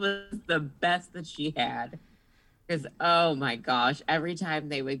that was the best that she had. Because, oh my gosh, every time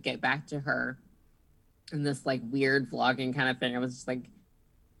they would get back to her in this like weird vlogging kind of thing, I was just like,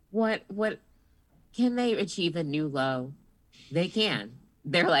 what can they achieve a new low? They can.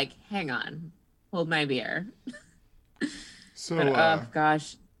 They're like, hang on, hold my beer. So, but, oh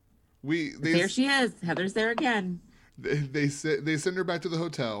gosh, there she is. Heather's there again. They send her back to the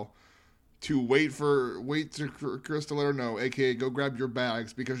hotel to wait for Chris to let her know, aka go grab your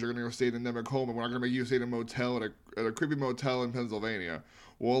bags because you're gonna go stay in a Nemec home and we're not gonna make you stay in a motel at a creepy motel in Pennsylvania.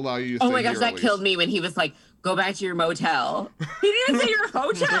 We'll allow you to stay. Oh my gosh, that killed me when he was like, go back to your motel. He didn't even say your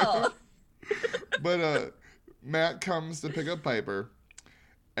hotel. But Matt comes to pick up Piper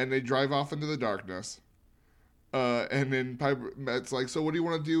and they drive off into the darkness. And then Matt's like, so what do you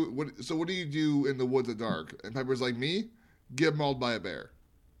want to do? What do you do in the woods at dark? And Piper's like, me? Get mauled by a bear.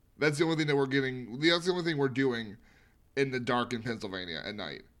 That's the only thing that we're getting. That's the only thing we're doing in the dark in Pennsylvania at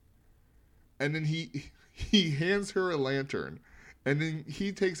night. And then he hands her a lantern, and then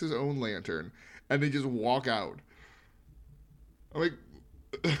he takes his own lantern, and they just walk out. I'm like,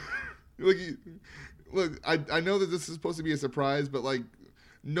 look, I know that this is supposed to be a surprise, but like,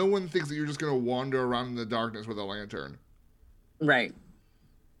 no one thinks that you're just gonna wander around in the darkness with a lantern. Right.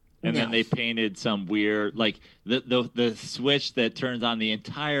 And then they painted some weird, like the switch that turns on the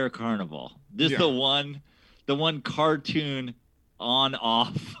entire carnival. This the one cartoon on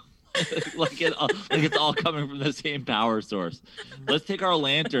off, like it's all coming from the same power source. Let's take our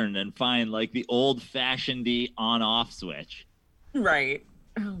lantern and find like the old fashioned on off switch. Right.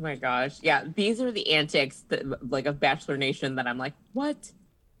 Oh my gosh. Yeah, these are the antics that, like, of Bachelor Nation that I'm like, what?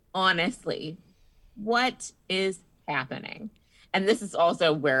 Honestly, what is happening? And this is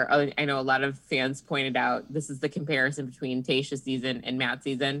also where I know a lot of fans pointed out this is the comparison between Tayshia's season and Matt's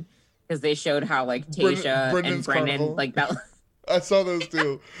season, because they showed how like Tayshia and Brendan Carnival. like that. I saw those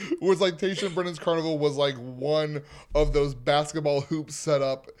too. It was like Tayshia and Brendan's carnival was like one of those basketball hoops set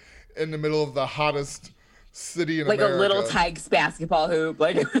up in the middle of the hottest city in like America. A little Tykes basketball hoop.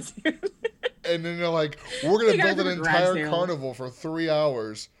 Like it was. And then they're like, we're going to build an entire carnival for 3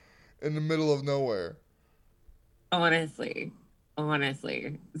 hours in the middle of nowhere. Honestly.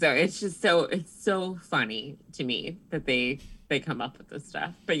 So it's so funny to me that they come up with this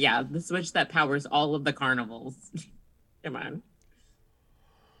stuff. But yeah, the switch that powers all of the carnivals. Come on.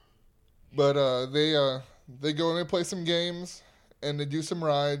 But they go and they play some games and they do some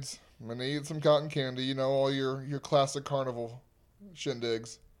rides and they eat some cotton candy, you know, all your classic carnival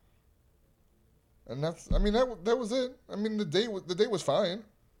shindigs. And that was it. I mean, the date was fine.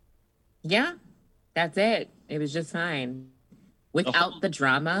 Yeah. That's it. It was just fine. Without the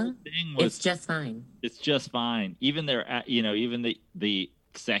drama, it's just fine. It's just fine. Even even the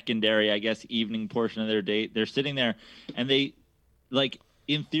secondary, I guess, evening portion of their date, they're sitting there and they, like,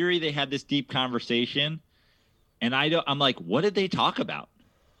 in theory, they had this deep conversation. And I'm like, what did they talk about?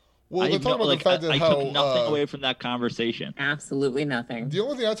 Well, they're talking about the fact that I took nothing away from that conversation. Absolutely nothing. The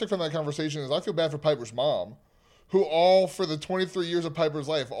only thing I took from that conversation is I feel bad for Piper's mom, who for the 23 years of Piper's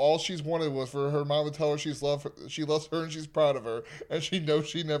life, all she's wanted was for her mom to tell her she loves her and she's proud of her, and she knows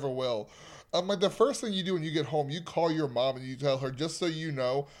she never will. I'm like, the first thing you do when you get home, you call your mom and you tell her, just so you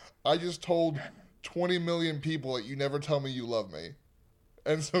know, I just told 20 million people that you never tell me you love me.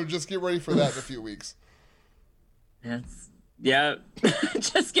 And so just get ready for that in a few weeks. Yeah.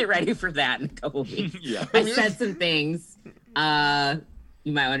 Just get ready for that in a couple weeks. Yeah. I said some things.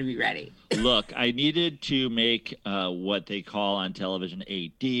 You might want to be ready. Look, I needed to make what they call on television a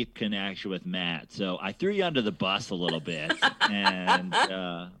deep connection with Matt. So I threw you under the bus a little bit.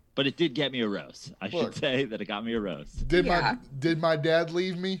 But it did get me a rose. I should say that it got me a rose. Did my dad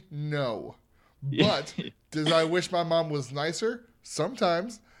leave me? No. But did I wish my mom was nicer?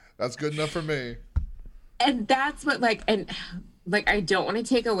 Sometimes. That's good enough for me. And that's what, I don't want to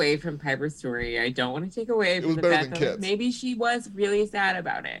take away from Piper's story. I don't want to take away from the fact that maybe she was really sad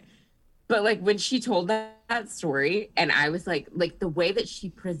about it. But, like, when she told that story, and I was like, the way that she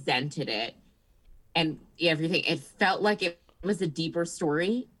presented it and everything, it felt like it was a deeper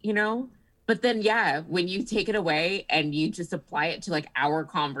story, you know? But then, yeah, when you take it away and you just apply it to, like, our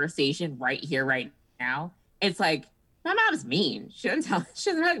conversation right here, right now, it's like, my mom's mean. She doesn't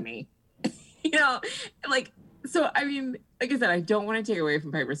hug me. You know, like, so, I mean, like I said, I don't want to take away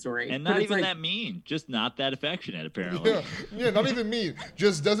from Piper's story. And not even that mean, just not that affectionate, apparently. Yeah, not even mean.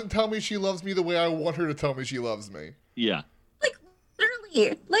 Just doesn't tell me she loves me the way I want her to tell me she loves me. Yeah. Like,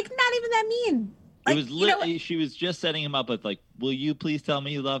 literally, like, not even that mean. It Like, was you know what? literally, she was just setting him up with like, will you please tell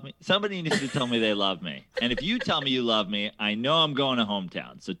me you love me? Somebody needs to tell me they love me. And if you tell me you love me, I know I'm going to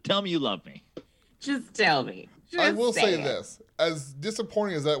hometown. So tell me you love me. Just tell me. Just I will say it. this. As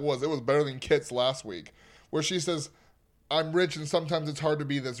disappointing as that was, it was better than Kit's last week, where she says, I'm rich and sometimes it's hard to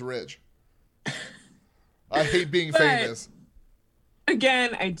be this rich. I hate being famous.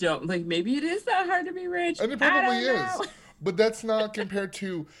 Again, I don't like. Maybe it is that hard to be rich. And it I probably don't is. know. But that's not compared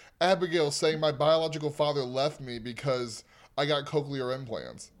to Abigail saying my biological father left me because I got cochlear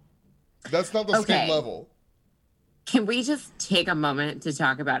implants. That's not the same level. Can we just take a moment to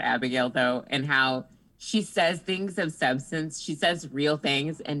talk about Abigail, though, and how she says things of substance? She says real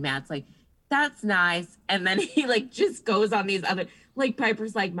things, and Matt's like, that's nice. And then he, like, just goes on these other, like,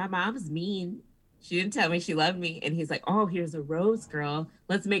 Piper's like, my mom's mean. She didn't tell me she loved me. And he's like, oh, here's a rose, girl.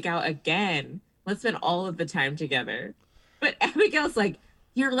 Let's make out again. Let's spend all of the time together. But Abigail's like,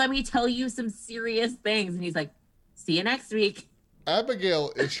 here, let me tell you some serious things. And he's like, see you next week.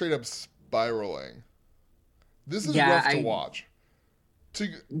 Abigail is straight up spiraling. This is rough to watch.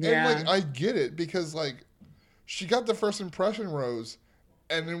 And like, I get it because like she got the first impression rose,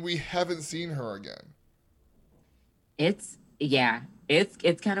 and then we haven't seen her again. It's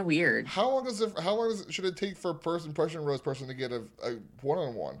kind of weird. How long should it take for a first impression rose person to get a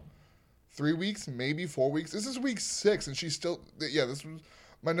one-on-one? 3 weeks, maybe 4 weeks. This is week 6, and she's still. Yeah, this was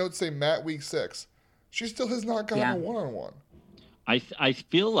my notes say Matt week 6. She still has not gotten a one-on-one. I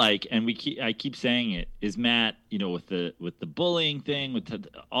feel like, and I keep saying it, is Matt, with the bullying thing, with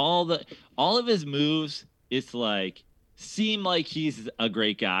all of his moves, it's like seem like he's a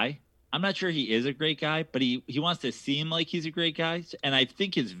great guy. I'm not sure he is a great guy, but he wants to seem like he's a great guy. And I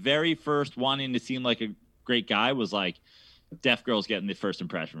think his very first wanting to seem like a great guy was like, deaf girl's getting the first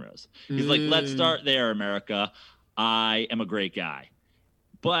impression rose. He's like, let's start there, America. I am a great guy.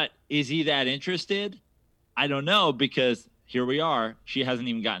 But is he that interested? I don't know, because here we are. She hasn't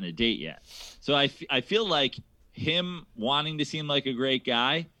even gotten a date yet. So I feel like him wanting to seem like a great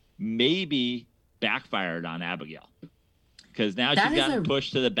guy maybe backfired on Abigail. Because now she's gotten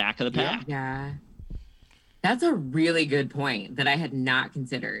pushed to the back of the pack. Yeah. That's a really good point that I had not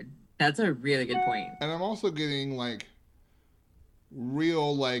considered. That's a really good point. And I'm also getting like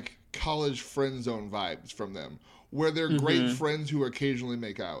real like college friend zone vibes from them, where they're great friends who occasionally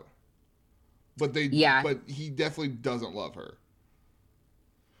make out. But but he definitely doesn't love her.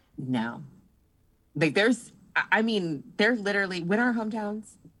 No. Like they're literally, when are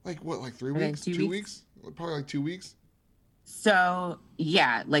hometowns? Like what, like 3 weeks? 2 weeks? Probably like 2 weeks. So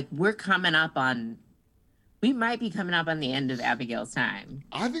yeah, like we might be coming up on the end of Abigail's time.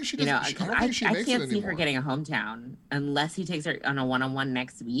 I think she doesn't. I can't see her getting a hometown unless he takes her on a one-on-one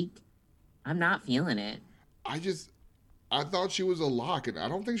next week. I'm not feeling it. I thought she was a lock, and I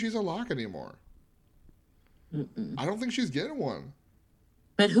don't think she's a lock anymore. I don't think she's getting one.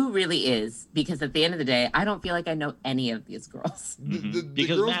 But who really is? Because at the end of the day, I don't feel like I know any of these girls.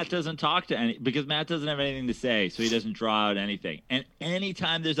 Because Matt doesn't talk to because Matt doesn't have anything to say, so he doesn't draw out anything. And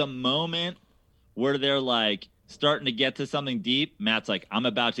anytime there's a moment where they're like starting to get to something deep, Matt's like, I'm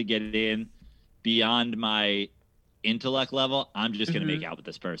about to get it in beyond my intellect level. I'm just going to make out with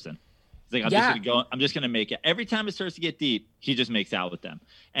this person. He's like, I'm just going to make it. Every time it starts to get deep, he just makes out with them.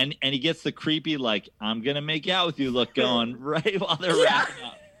 And he gets the creepy, like, I'm going to make out with you look going right while they're wrapping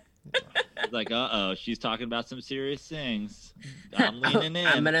up. He's like, uh-oh, she's talking about some serious things. I'm leaning in.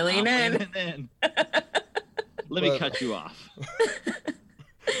 I'm going to lean in. Let me cut you off.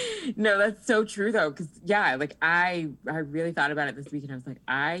 No, that's so true though, because I really thought about it this week, and I was like,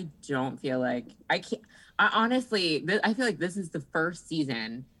 I don't feel like I feel like this is the first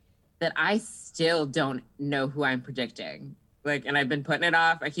season that I still don't know who I'm predicting. Like, and I've been putting it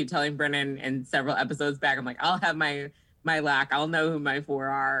off. I keep telling Brennan in several episodes back, I'm like, I'll have my lock. I'll know who my 4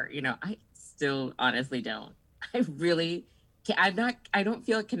 are. I still honestly don't. I don't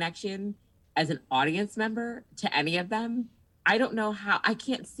feel a connection as an audience member to any of them. I don't know how. I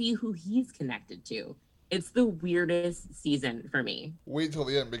can't see who he's connected to. It's the weirdest season for me. Wait till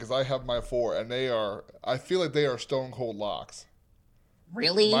the end, because I have my 4, and I feel like they are stone cold locks.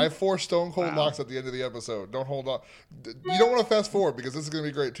 Really? My 4 stone cold locks at the end of the episode. Don't hold on. You don't want to fast forward, because this is going to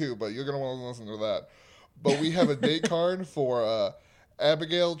be great too, but you're going to want to listen to that. But we have a date card for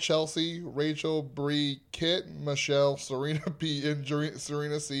Abigail, Chelsea, Rachel, Bree, Kit, Michelle, Serena P, and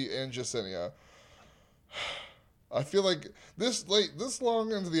Serena C, and Jasenia. I feel like this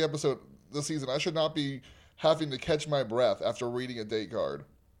long into the episode, this season, I should not be having to catch my breath after reading a date card.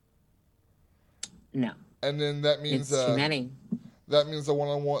 No. And then that means it's too many. That means the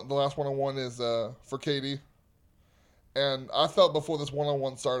last one-on-one is for Katie, And I felt before this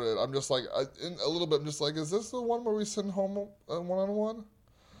one-on-one started, I'm just like, a little bit, I'm just like, is this the one where we send home one-on-one?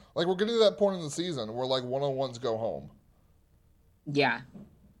 Like, we're getting to that point in the season where, like, one-on-ones go home. Yeah.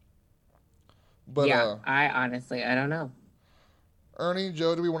 But, yeah, I don't know. Ernie,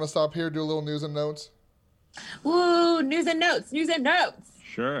 Joe, do we want to stop here, do a little news and notes? Woo, news and notes.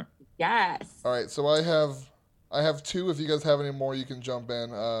 Sure. Yes. All right, so I have two. If you guys have any more, you can jump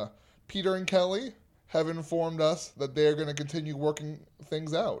in. Peter and Kelly have informed us that they are going to continue working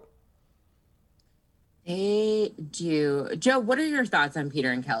things out. They do. Joe, what are your thoughts on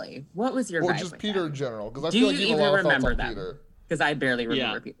Peter and Kelly? What was your vibe just with Peter them? in general? Because I Do feel like you you have a even lot of thoughts remember on them? Peter. Because I barely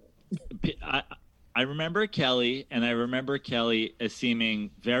remember Peter. I remember Kelly, and I remember Kelly as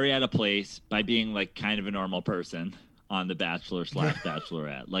seeming very out of place by being like kind of a normal person on The Bachelor /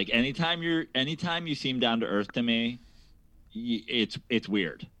 Bachelorette. Like anytime you seem down to earth to me, it's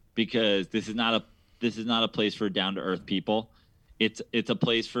weird because this is not a place for down to earth people. It's a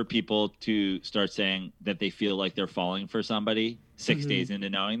place for people to start saying that they feel like they're falling for somebody 6 days into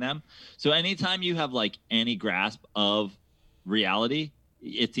knowing them. So anytime you have like any grasp of reality,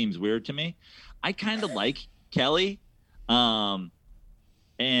 it seems weird to me. I kind of like Kelly, and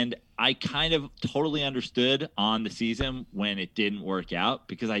I kind of totally understood on the season when it didn't work out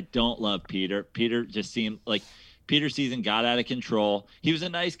because I don't love Peter. Peter just seemed like Peter's season got out of control. He was a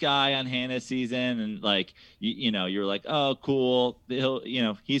nice guy on Hannah's season, and like you know, you're like, oh, cool.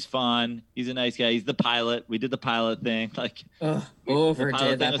 He's fun. He's a nice guy. He's the pilot. We did the pilot thing. Like,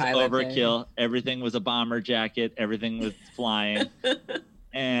 overdid that pilot overkill. thing. Everything was a bomber jacket. Everything was flying.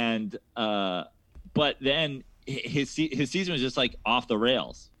 And but then his season was just like off the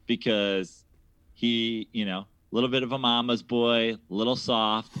rails because he, a little bit of a mama's boy, little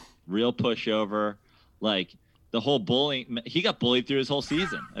soft, real pushover, like the whole bullying. He got bullied through his whole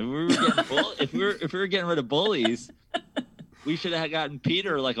season. If we were getting rid of bullies, we should have gotten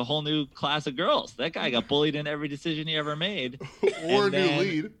Peter like a whole new class of girls. That guy got bullied in every decision he ever made. Or a new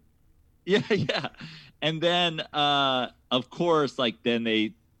lead. Yeah. And then, of course, like then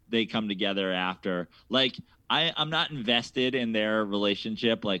they come together after. Like I'm not invested in their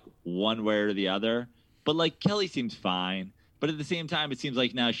relationship, like one way or the other. But like Kelly seems fine. But at the same time, it seems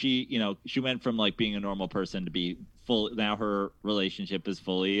like now she went from like being a normal person to be full. Now her relationship is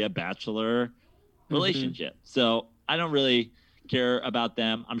fully a bachelor relationship. So I don't really care about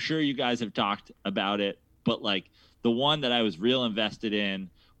them. I'm sure you guys have talked about it, but like the one that I was real invested in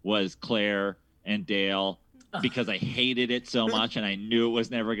was Claire and Dale because I hated it so much and I knew it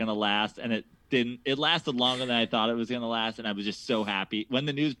was never going to last, and it didn't. It lasted longer than I thought it was going to last, and I was just so happy when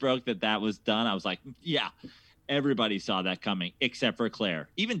the news broke that was done. I was like, yeah, everybody saw that coming except for Claire.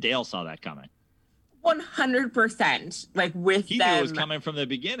 Even Dale saw that coming. 100%. Like he knew it was coming from the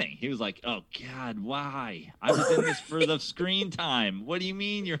beginning. He was like, oh God, why? I was in this for the screen time. What do you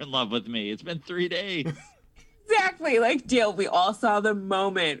mean you're in love with me? It's been 3 days. Exactly. Like Dale, we all saw the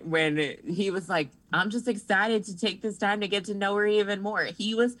moment when he was like, I'm just excited to take this time to get to know her even more.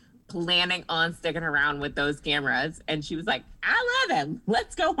 He was planning on sticking around with those cameras, and she was like, I love him.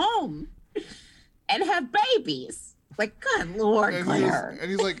 Let's go home and have babies. Like, good Lord, and Claire.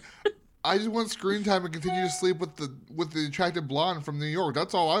 He's like, I just want screen time and continue to sleep with the attractive blonde from New York.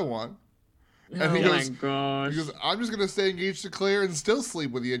 That's all I want. And he goes, gosh. He goes, I'm just going to stay engaged to Claire and still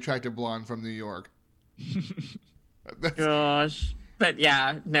sleep with the attractive blonde from New York. Gosh. But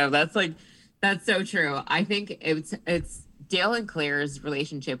yeah, no, that's so true. I think it's Dale and Claire's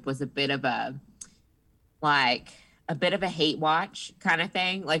relationship was a bit of a hate watch kind of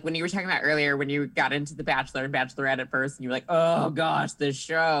thing. Like when you were talking about earlier, when you got into The Bachelor and Bachelorette at first, and you were like, oh gosh, this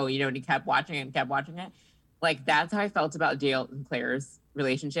show, and you kept watching it. Like that's how I felt about Dale and Claire's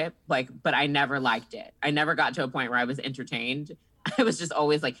relationship. Like, but I never liked it. I never got to a point where I was entertained. I was just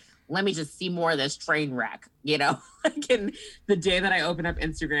always like, let me just see more of this train wreck, Like in the day that I opened up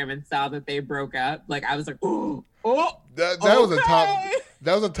Instagram and saw that they broke up, like I was like, oh, that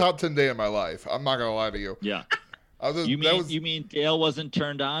was a top 10 day of my life. I'm not gonna lie to you. Yeah. You mean Dale wasn't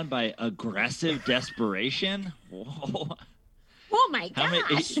turned on by aggressive desperation? Whoa. Oh my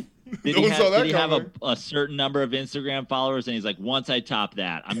gosh. Did he have a certain number of Instagram followers? And he's like, once I top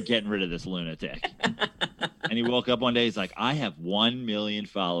that, I'm getting rid of this lunatic. And he woke up one day, he's like, I have 1 million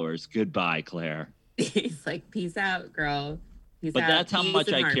followers. Goodbye, Claire. He's like, peace out, girl. But that's how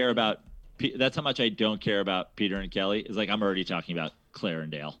much I care about. That's how much I don't care about Peter and Kelly. Is like, I'm already talking about Claire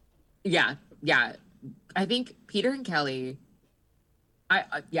and Dale. Yeah. I think Peter and Kelly,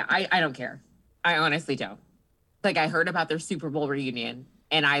 I don't care. I honestly don't. Like I heard about their Super Bowl reunion,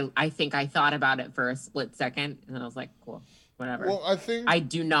 and I think I thought about it for a split second, and then I was like, cool, whatever. Well, I think I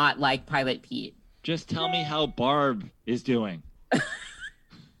do not like Pilot Pete. Just tell me how Barb is doing.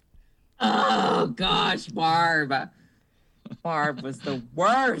 Oh gosh, Barb. Barb was the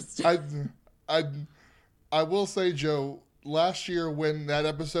worst. I will say, Joe, last year when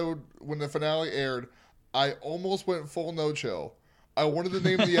the finale aired, I almost went full no chill. I wanted to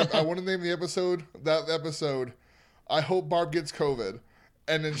name the episode. I hope Barb gets COVID,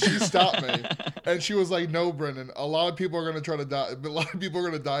 and then she stopped me, and she was like, "No, Brendan. A lot of people are going to try to die. A lot of people are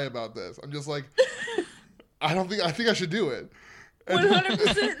going to die about this." I'm just like, I think I should do it.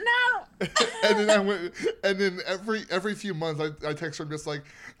 100% no. And then every few months I text her, I'm just like,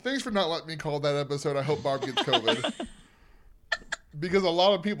 "Thanks for not letting me call that episode. I hope Barb gets COVID," because a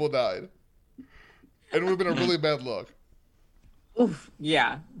lot of people died, and it would have been a really bad look. Oof,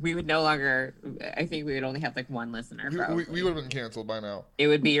 yeah, we would no longer. I think we would only have like one listener. We would have been canceled by now. It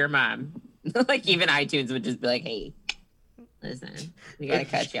would be your mom. Like even iTunes would just be like, "Hey, listen, we gotta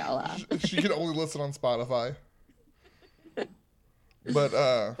cut y'all off." She can only listen on Spotify. But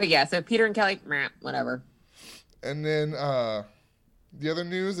yeah, so Peter and Kelly, whatever. And then the other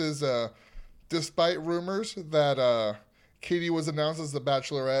news is, despite rumors that Katie was announced as the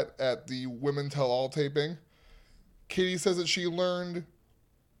Bachelorette at the Women Tell All taping, Katie says that she learned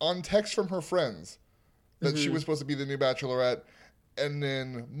on text from her friends that she was supposed to be the new Bachelorette, and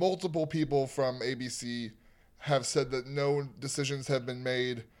then multiple people from ABC have said that no decisions have been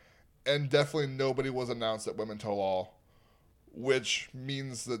made, and definitely nobody was announced at Women Tell All, which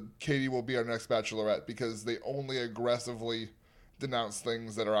means that Katie will be our next Bachelorette because they only aggressively denounce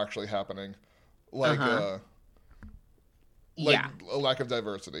things that are actually happening, like a lack of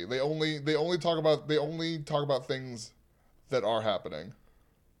diversity. They only talk about things that are happening.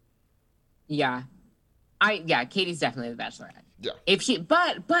 Yeah, Katie's definitely the Bachelorette. Yeah. If she,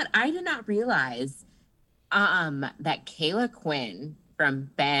 but I did not realize, that Kayla Quinn from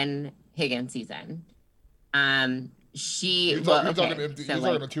Ben Higgins season, you're talking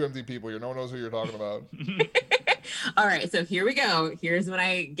to two empty people here. No one knows who you're talking about. All right, so here we go. Here's when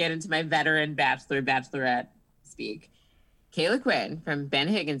I get into my veteran Bachelorette speak. Kayla Quinn from Ben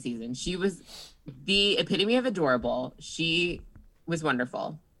Higgins season. She was the epitome of adorable. She was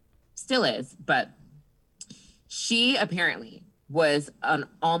wonderful. Still is, but she apparently was an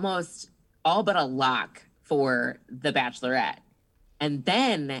almost all but a lock for the Bachelorette. And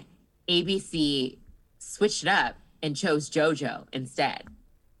then ABC switched it up and chose JoJo instead.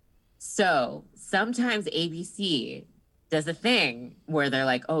 So sometimes ABC does a thing where they're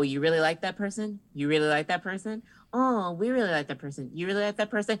like, "Oh, you really like that person? You really like that person? Oh, we really like that person. You really like that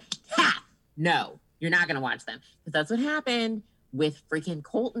person? Ha! No, you're not going to watch them." Because that's what happened with freaking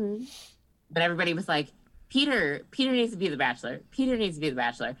Colton. But everybody was like, Peter needs to be the Bachelor. Peter needs to be the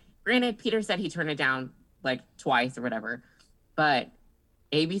Bachelor. Granted, Peter said he turned it down like twice or whatever. But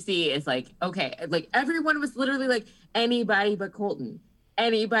ABC is like, okay, like everyone was literally like, anybody but Colton.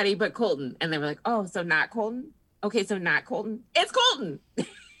 Anybody but Colton. And they were like, oh, so not Colton? Okay, so not Colton. It's Colton.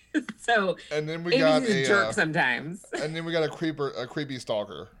 So and then we got a jerk sometimes. And then we got a creepy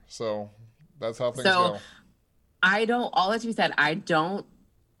stalker. So that's how things go. All that you said, I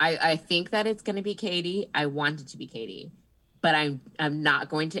think that it's gonna be Katie. I want it to be Katie. But I'm not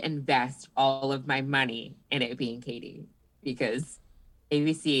going to invest all of my money in it being Katie, because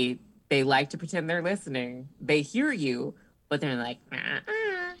ABC, they like to pretend they're listening. They hear you, but they're like,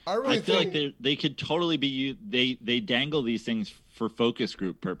 I feel like they could totally be they dangle these things for focus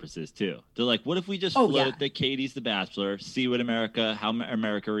group purposes too. They're like, what if we just float that Katie's the Bachelor, see how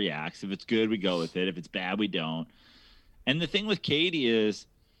America reacts. If it's good, we go with it. If it's bad, we don't. And the thing with Katie is,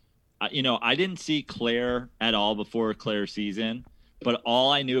 I didn't see Claire at all before Claire's season, but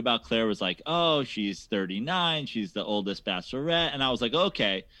all I knew about Claire was like, oh, she's 39, she's the oldest Bachelorette, and I was like,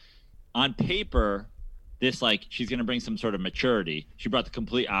 okay, on paper, this, like, she's going to bring some sort of maturity. She brought the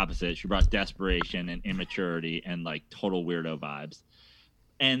complete opposite. She brought desperation and immaturity and, like, total weirdo vibes.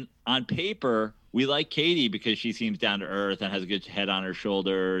 And on paper, we like Katie because she seems down to earth and has a good head on her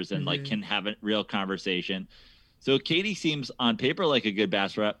shoulders and, like, can have a real conversation. So Katie seems on paper like a good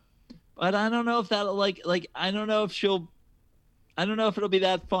Bachelorette, but I don't know if that'll, I don't know if it'll be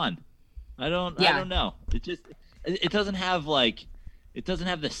that fun. I don't know. It doesn't have, like, it doesn't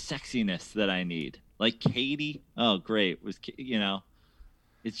have the sexiness that I need. Like Katie, oh great,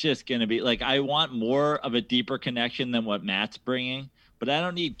 it's just gonna be like, I want more of a deeper connection than what Matt's bringing, but I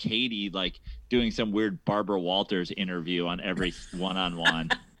don't need Katie like doing some weird Barbara Walters interview on every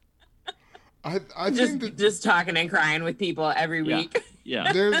one-on-one. I think just talking and crying with people every week.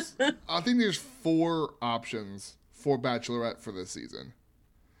 Yeah. I think there's 4 options for Bachelorette for this season.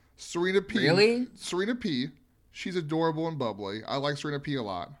 Serena P. Really? Serena P. She's adorable and bubbly. I like Serena P a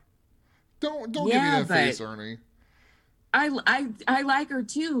lot. Don't give me Yeah, that face, Ernie. I like her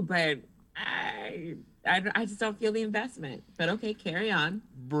too, but I just don't feel the investment. But okay, carry on.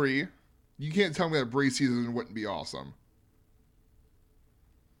 Brie, you can't tell me that Brie season wouldn't be awesome.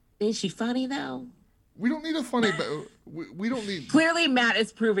 Is she funny though? We don't need a funny, but we don't need. Clearly, Matt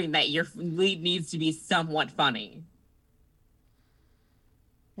is proving that your lead needs to be somewhat funny.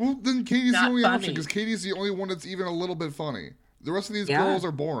 Well, then Katie's the Not only funny. option because Katie's the only one that's even a little bit funny. The rest of these Yeah. girls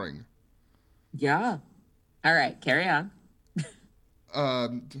are boring. Yeah. All right, carry on.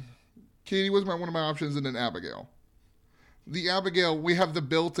 Katie was one of my options, and then Abigail. The Abigail, we have the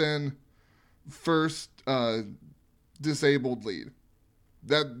built-in first disabled lead.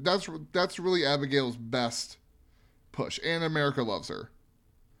 That's really Abigail's best push, and America loves her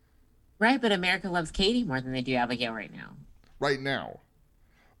Right, but America loves Katie more than they do Abigail right now. right now.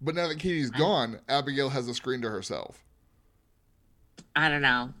 But now that Katie's gone, Abigail has a screen to herself. I don't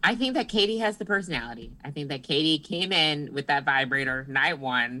know. I think that Katie has the personality. I think that Katie came in with that vibrator night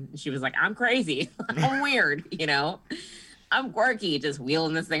one. She was like, I'm crazy. I'm weird, you know? I'm quirky, just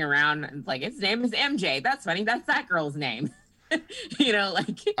wheeling this thing around. And like, its name is MJ. That's funny. That's that girl's name. You know,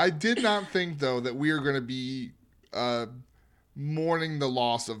 like. I did not think, though, that we are going to be mourning the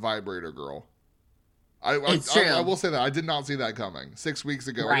loss of Vibrator Girl. It's true. I will say that. I did not see that coming. 6 weeks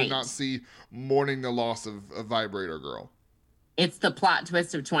ago, I Right. did not see mourning the loss of Vibrator Girl. It's the plot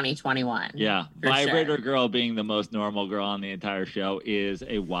twist of 2021. Yeah, for Vibrator sure. Girl being the most normal girl on the entire show is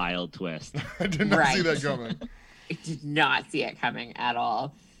a wild twist. I did not see Right. that coming. I did not see it coming at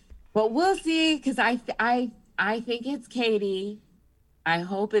all. But we'll see, because I think it's Katie. I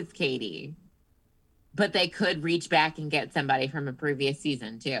hope it's Katie. But they could reach back and get somebody from a previous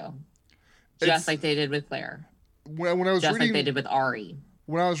season, too. Just like they did with Claire. When I was Just reading, like they did with Ari.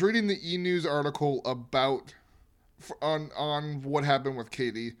 when I was reading the E! News article about on what happened with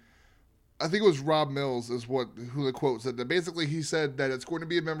Katie, I think it was Rob Mills who the quote said that basically he said that it's going to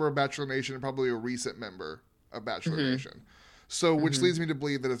be a member of Bachelor Nation and probably a recent member of Bachelor Nation. So which leads me to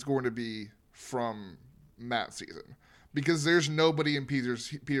believe that it's going to be from Matt's season because there's nobody in Peter's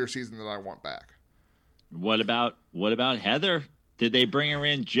season that I want back. What about Heather? Did they bring her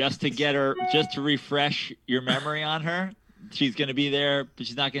in just to refresh your memory on her? She's going to be there, but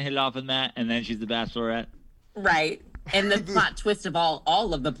she's not going to hit it off with Matt, and then she's the Bachelorette. Right. And the plot twist of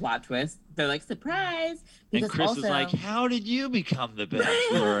all of the plot twists, they're like, surprise. And Chris also, was like, how did you become the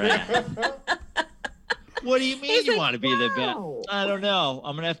Bachelorette? What do you mean He's you like, want to be the "No." I don't know.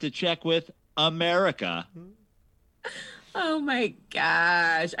 I'm going to have to check with America. oh my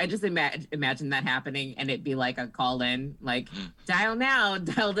gosh. I just imagine that happening and it'd be like a call in, like, dial now,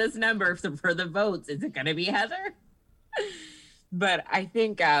 dial this number for the votes. Is it going to be Heather? But I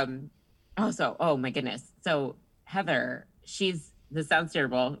think, also, oh my goodness. So Heather, this sounds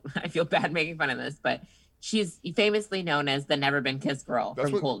terrible. I feel bad making fun of this, but she's famously known as the Never Been Kissed girl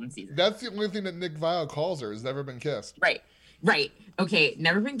from Colton season. That's the only thing that Nick Viall calls her is Never Been Kissed. Right. Okay,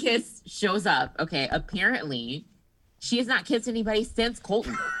 Never Been Kissed shows up. Okay, apparently she has not kissed anybody since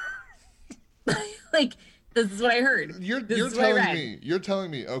Colton. Like, this is what I heard. You're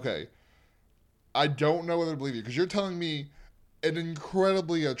telling me, okay, I don't know whether to believe you because you're telling me an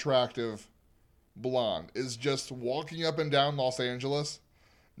incredibly attractive blonde is just walking up and down Los Angeles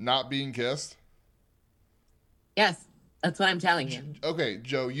not being kissed? Yes, that's what I'm telling you. Okay,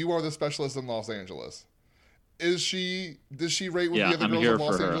 Joe, you are the specialist in Los Angeles. Does she rate with the other I'm girls here in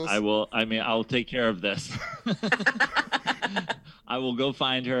Los for her. Angeles? I'll take care of this. I will go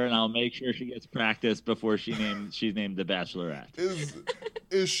find her and I'll make sure she gets practice before she's named the Bachelorette.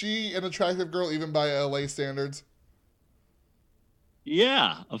 Is she an attractive girl even by LA standards?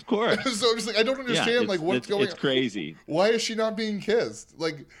 Yeah, of course. So I'm just like, I don't understand what's going on. It's crazy. Why is she not being kissed?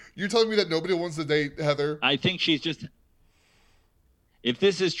 Like, you're telling me that nobody wants to date Heather? I think she's just, if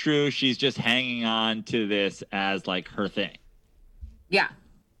this is true, she's just hanging on to this as like her thing. Yeah.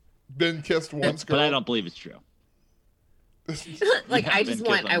 Been kissed once, girl. But I don't believe it's true. Like, Yeah, I just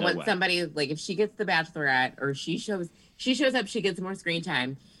been kissed want on no way. somebody, like, if she gets the Bachelorette or she shows up, she gets more screen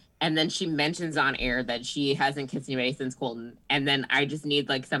time. And then she mentions on air that she hasn't kissed anybody since Colton. And then I just need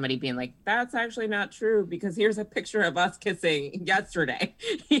like somebody being like, that's actually not true because here's a picture of us kissing yesterday.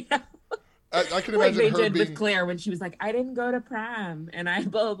 You know? I can Like imagine they her did being... with Claire when she was like, I didn't go to prom and I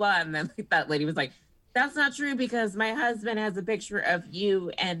blah, blah, blah. And then like, that lady was like, that's not true because my husband has a picture of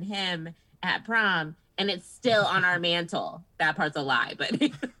you and him at prom and it's still on our mantle. That part's a lie, but...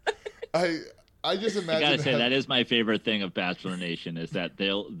 I just imagine... I gotta say, that is my favorite thing of Bachelor Nation is that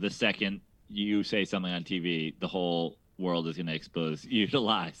the second you say something on TV, the whole world is going to expose you to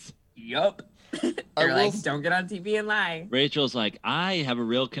lies. Yup. They're like, don't get on TV and lie. Rachel's like, I have a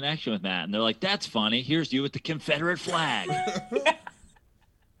real connection with Matt. And they're like, that's funny. Here's you with the Confederate flag.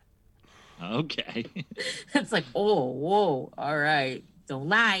 Okay. It's like, oh, whoa, all right. Don't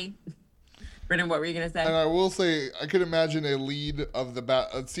lie. Brennan, what were you going to say? And I will say, I could imagine a lead of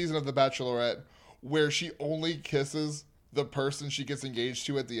a season of The Bachelorette where she only kisses the person she gets engaged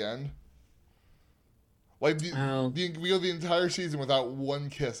to at the end. Like we go the entire season without one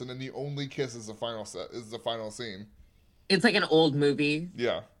kiss, and then the only kiss is the final scene. It's like an old movie.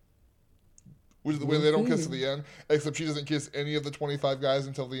 Yeah. Which is the way they don't kiss at the end, except she doesn't kiss any of the 25 guys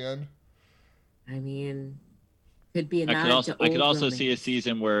until the end. I mean, could be a I could also romance. see a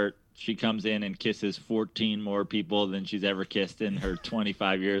season where she comes in and kisses 14 more people than she's ever kissed in her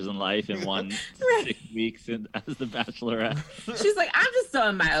 25 years in life in 6 weeks as the Bachelorette. She's like, I'm just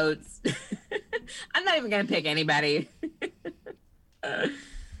sowing my oats. I'm not even going to pick anybody.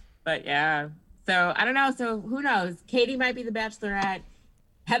 But yeah. So I don't know. So who knows? Katie might be the Bachelorette.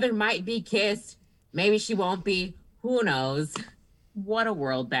 Heather might be kissed. Maybe she won't be. Who knows? What a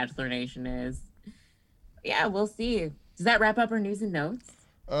world Bachelor Nation is. Yeah, we'll see. Does that wrap up our news and notes?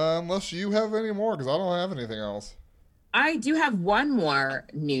 Unless you have any more, because I don't have anything else. I do have one more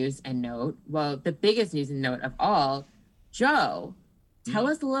news and note. Well, the biggest news and note of all. Joe, tell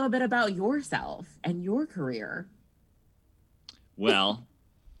us a little bit about yourself and your career. Well,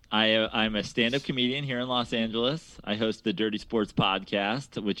 I'm a stand-up comedian here in Los Angeles. I host the Dirty Sports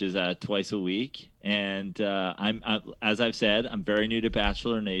podcast, which is twice a week. And I'm as I've said, I'm very new to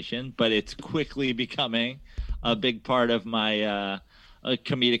Bachelor Nation, but it's quickly becoming a big part of my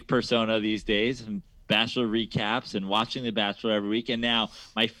comedic persona these days. And Bachelor recaps and watching The Bachelor every week. And now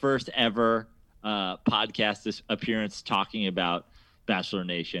my first ever podcast appearance talking about Bachelor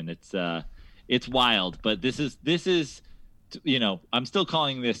Nation. It's wild, but this is. You know, I'm still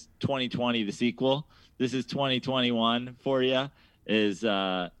calling this 2020 the sequel. This is 2021 for you.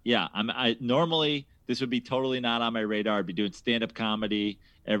 I normally this would be totally not on my radar. I'd be doing stand-up comedy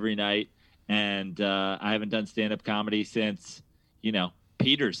every night, and I haven't done stand-up comedy since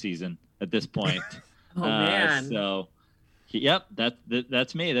Peter's season at this point. Oh man! So, yep,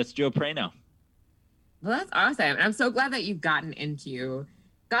 that's me. That's Joe Praino. Well, that's awesome. I'm so glad that you've gotten into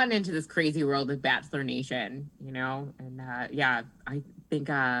this crazy world of Bachelor Nation, and I think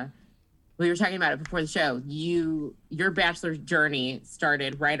we were talking about it before the show. Your Bachelor journey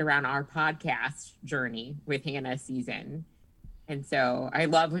started right around our podcast journey with Hannah's season, and so I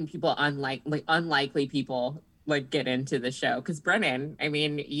love when people unlikely people get into the show. Because Brennan, I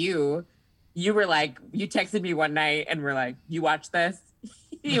mean, you were like, you texted me one night and were like, you watch this?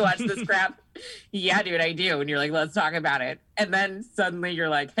 You watch this crap? Yeah, dude, I do. And you're like, let's talk about it. And then suddenly you're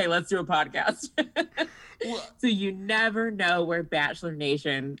like, hey, let's do a podcast. So you never know where Bachelor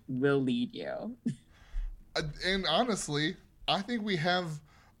Nation will lead you. And honestly, I think we have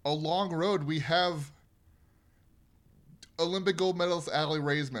a long road. We have Olympic gold medalist Allie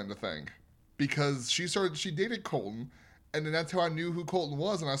Raisman to thank, because she dated Colton, and then that's how I knew who Colton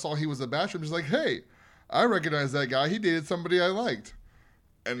was. And I saw he was a Bachelor. I'm just like, hey, I recognize that guy. He dated somebody I liked.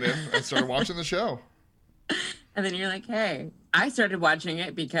 And then I started watching the show. And then you're like, hey, I started watching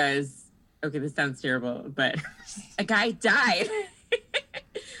it because, okay, this sounds terrible, but a guy died.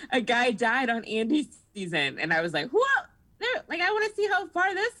 A guy died on Andy's season. And I was like, what? Like, I want to see how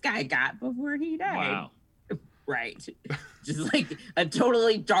far this guy got before he died. Wow. Right. Just like a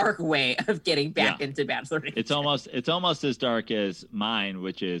totally dark way of getting back into Bachelor Nation. It's almost as dark as mine,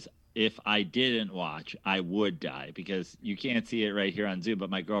 which is, if I didn't watch, I would die, because you can't see it right here on Zoom, but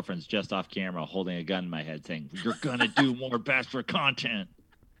my girlfriend's just off camera holding a gun in my head saying, you're going to do more Bachelor content.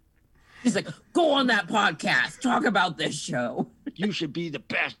 He's like, go on that podcast. Talk about this show. You should be the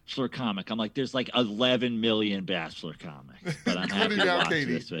Bachelor comic. I'm like, there's like 11 million Bachelor comics, but I'm happy to watch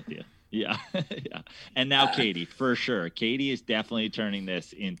this with you. Yeah. Yeah. And now Katie, for sure. Katie is definitely turning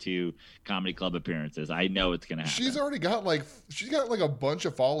this into comedy club appearances. I know it's going to happen. She's already got a bunch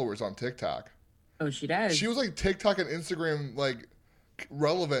of followers on TikTok. Oh, she does. She was like TikTok and Instagram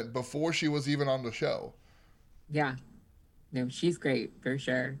relevant before she was even on the show. Yeah. No, she's great for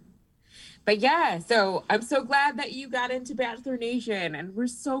sure. But yeah, so I'm so glad that you got into Bachelor Nation, and we're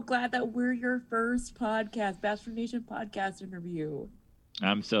so glad that we're your first podcast, Bachelor Nation podcast interview.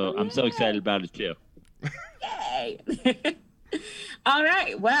 I'm so excited about it too. Yay! All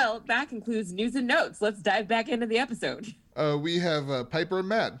right. Well, that concludes news and notes. Let's dive back into the episode. We have Piper and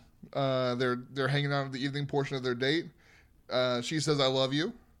Matt. They're hanging out at the evening portion of their date. She says, "I love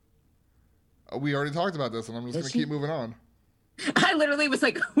you." We already talked about this, and I'm just going to keep moving on. I literally was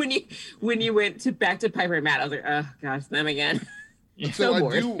like, when you went back to Piper and Matt, I was like, oh gosh, them again. So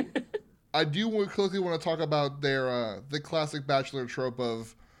bored. I do quickly want to talk about their the classic Bachelor trope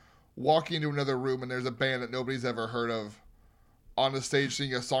of walking into another room and there's a band that nobody's ever heard of on the stage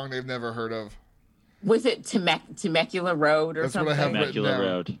singing a song they've never heard of. Was it Temecula Road or That's something? What I have Temecula written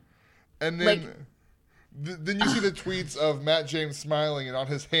down. Road. And then, then you see the tweets of Matt James smiling, and on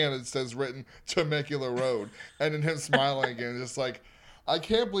his hand it says written Temecula Road, and then him smiling again, just like, I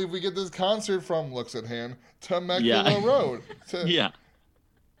can't believe we get this concert from, looks at hand, Temecula Road.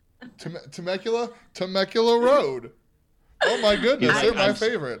 Temecula Road. Oh my goodness, they're my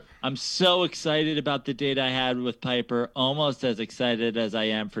favorite. I'm so excited about the date I had with Piper, almost as excited as I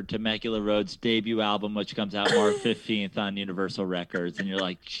am for Temecula Road's debut album, which comes out March 15th on Universal Records. And you're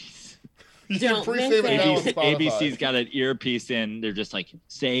like, jeez. Don't miss it. ABC's got an earpiece in. They're just like,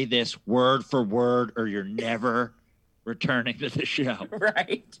 say this word for word or you're never returning to the show.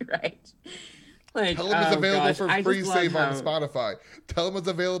 Right. Like, Tell them it's available for pre-save on Spotify. Tell them it's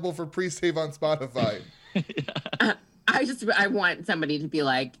available for pre-save on Spotify. I want somebody to be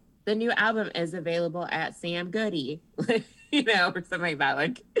like, the new album is available at Sam Goody, you know, or something like that,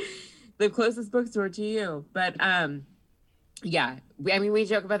 like the closest bookstore to you. But yeah, we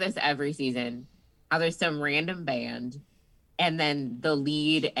joke about this every season, how there's some random band, and then the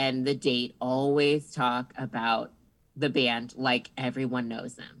lead and the date always talk about the band like everyone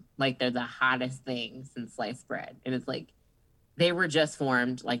knows them, like they're the hottest thing since sliced bread, and it's like they were just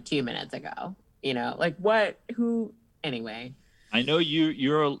formed like 2 minutes ago, you know, like what, who. Anyway, I know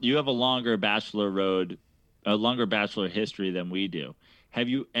you have a longer Bachelor history than we do. Have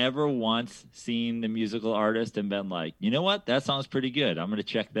you ever once seen the musical artist and been like, you know what, that song's pretty good, I'm going to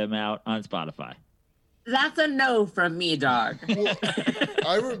check them out on Spotify? That's a no from me, dog.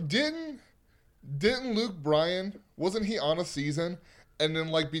 Well, didn't Luke Bryan, wasn't he on a season? And then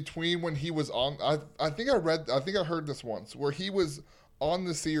like between when he was on, I think I heard this once where he was on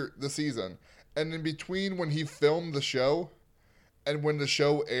the season. And in between when he filmed the show and when the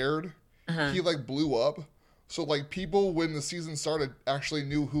show aired, he like blew up. So like people when the season started actually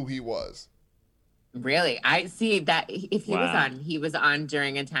knew who he was. Really? I see that if he was on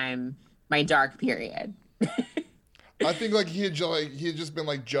during a time, my dark period. I think like he had just been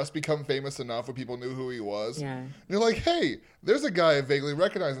like just become famous enough where people knew who he was. Yeah. And they're like, hey, there's a guy I vaguely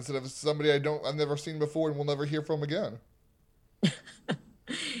recognize instead of somebody I've never seen before and will never hear from again.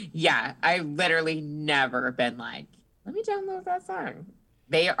 Yeah, I've literally never been like, let me download that song.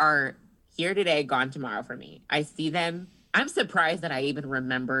 They are here today, gone tomorrow for me. I see them. I'm surprised that I even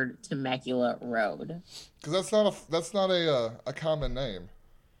remembered Temecula Road. Because that's not a common name.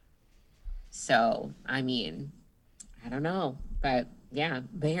 So, I mean, I don't know. But, yeah,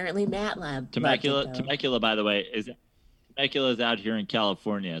 apparently Matt Lab. Temecula, by the way, is out here in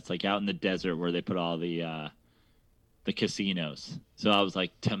California. It's like out in the desert where they put all the casinos. So I was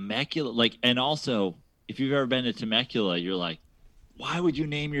like, Temecula, like, and also if you've ever been to Temecula, you're like, why would you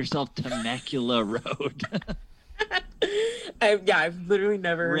name yourself Temecula Road? I've literally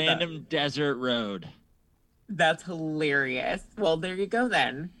never heard random desert road. That's hilarious. Well, there you go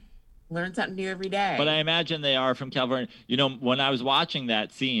then. Learn something new every day. But I imagine they are from California. You know, when I was watching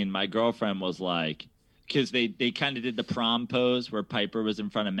that scene, my girlfriend was like, because they kind of did the prom pose where Piper was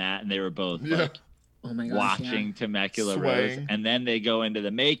in front of Matt and they were both like, oh my gosh, watching Temecula Rose, and then they go into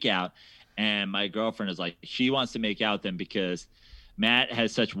the makeout, and my girlfriend is like, she wants to make out them because Matt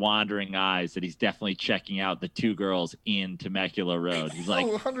has such wandering eyes that he's definitely checking out the two girls in Temecula Road. He's like,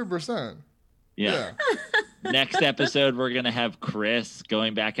 100%. Yeah. Next episode, we're gonna have Chris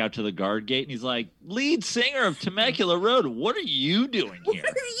going back out to the guard gate, and he's like, lead singer of Temecula Road, what are you doing here?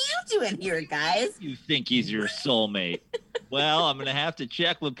 What are you doing here, guys? You think he's your soulmate? Well, I'm gonna have to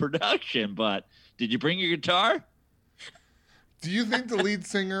check with production, but did you bring your guitar? Do you think the lead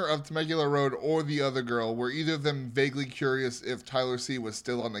singer of Temecula Road or the other girl were either of them vaguely curious if Tyler C was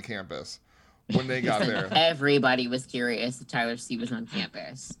still on the campus when they got there? Everybody was curious if Tyler C was on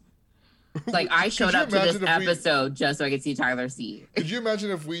campus. Like, I showed up to this episode just so I could see Tyler C. Could you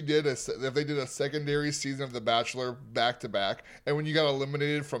imagine if they did a secondary season of The Bachelor back to back, and when you got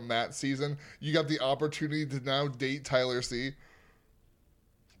eliminated from that season, you got the opportunity to now date Tyler C?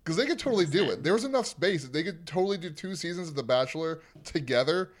 Because they could totally do it. There was enough space. They could totally do 2 seasons of The Bachelor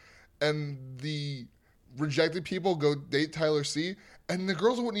together, and the rejected people go date Tyler C, and the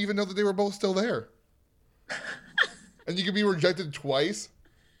girls wouldn't even know that they were both still there. And you could be rejected twice.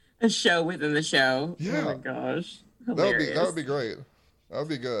 A show within the show. Yeah. Oh my gosh. That would be great. That would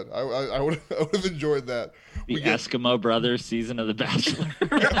be good. I would have enjoyed that. The Eskimo Brothers season of The Bachelor.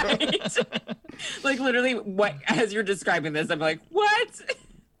 Right. Like, literally, what, as you're describing this, I'm like, what?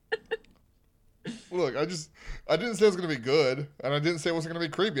 Look, I I didn't say it was going to be good, and I didn't say it wasn't going to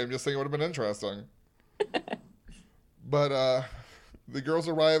be creepy. I'm just saying it would have been interesting. But the girls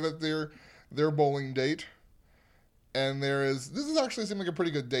arrive at their bowling date, and this is actually seemed like a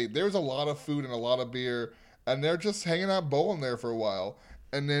pretty good date. There's a lot of food and a lot of beer, and they're just hanging out bowling there for a while.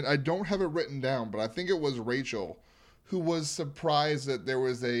 And then I don't have it written down, but I think it was Rachel who was surprised that there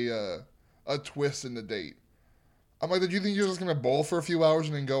was a twist in the date. I'm like, did you think you were just going to bowl for a few hours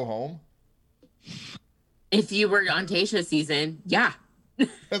and then go home? If you were on Tayshia's season, yeah.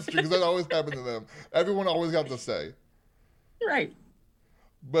 That's true, because that always happened to them. Everyone always got to say. Right.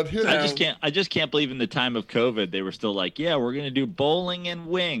 But here, I just can't believe in the time of COVID they were still like, yeah, we're gonna do bowling and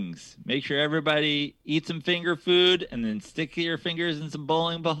wings. Make sure everybody eat some finger food and then stick your fingers in some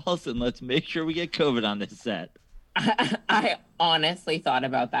bowling balls and let's make sure we get COVID on this set. I honestly thought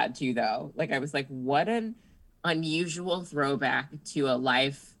about that too, though. Like I was like, what an unusual throwback to a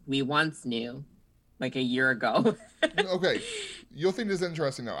life we once knew, like a year ago. Okay, you'll think this is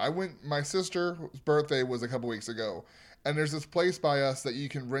interesting though. My sister's birthday was a couple weeks ago. And there's this place by us that you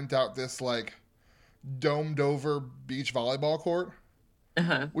can rent out this, like, domed-over beach volleyball court,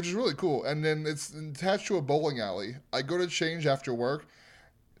 which is really cool. And then it's attached to a bowling alley. I go to change after work.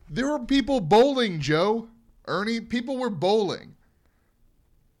 There were people bowling, Joe. Ernie, people were bowling.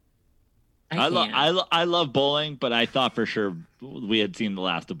 I love bowling, but I thought for sure we had seen the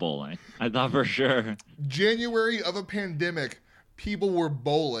last of bowling. I thought for sure. January of a pandemic, people were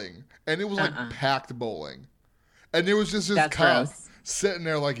bowling. And it was, like, packed bowling. And there was just this cop sitting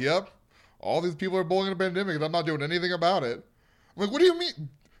there like, yep, all these people are bowling in a pandemic and I'm not doing anything about it. I'm like, what do you mean?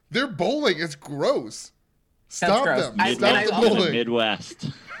 They're bowling. It's gross. Stop them. Stop the bowling. Midwest.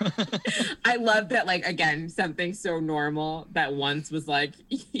 I love that, like, again, something so normal that once was like,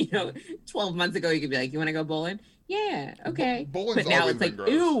 12 months ago, you could be like, you want to go bowling? Yeah, okay. Bowling's but now always it's been like, gross.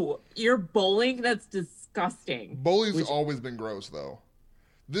 Ew, you're bowling? That's disgusting. Bowling's always been gross, though.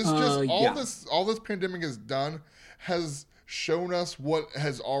 All this pandemic has done has shown us what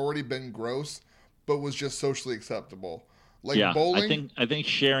has already been gross, but was just socially acceptable. Like bowling. I think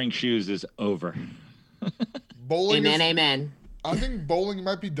sharing shoes is over. Bowling. Amen. I think bowling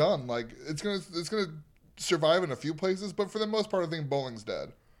might be done. Like it's gonna survive in a few places, but for the most part, I think bowling's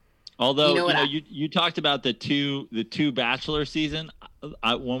dead. Although you talked about the two Bachelor season.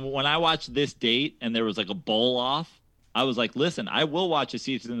 When I watched this date and there was like a bowl off. I was like, listen, I will watch a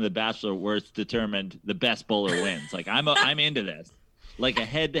season of The Bachelor where it's determined the best bowler wins. Like, I'm into this. Like a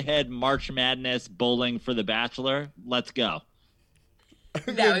head-to-head March Madness bowling for The Bachelor. Let's go.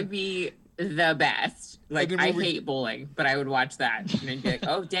 That would be the best. Like, I hate bowling, but I would watch that. And I'd be like,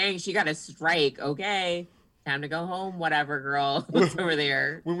 oh, dang, she got a strike. Okay, time to go home. Whatever, girl. What's over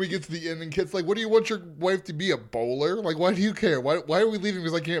there? When we get to the end and Kit's like, what do you want your wife to be, a bowler? Like, why do you care? Why are we leaving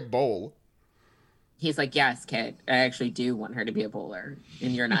because I can't bowl? He's like, yes, Kit, I actually do want her to be a bowler,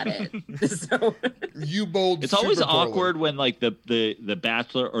 and you're not it. So you bowled. It's always awkward when like the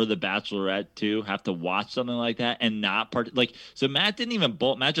Bachelor or the Bachelorette too have to watch something like that and not part. Like, so Matt didn't even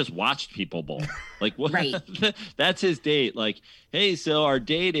bowl. Matt just watched people bowl. Like, what? Right. That's his date. Like, hey, so our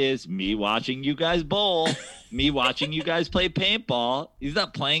date is me watching you guys bowl, me watching you guys play paintball. He's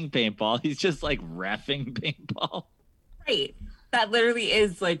not playing paintball. He's just like reffing paintball. Right. That literally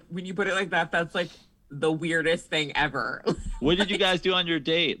is like, when you put it like that, that's like the weirdest thing ever. What did you guys do on your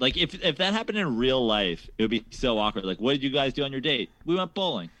date? Like, if that happened in real life, it would be so awkward. Like, what did you guys do on your date? We went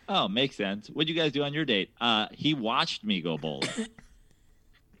bowling. Oh, makes sense. What did you guys do on your date? He watched me go bowling.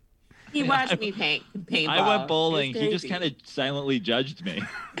 He watched me paintball. I went bowling. He just kind of silently judged me.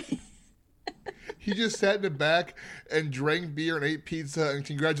 He just sat in the back and drank beer and ate pizza and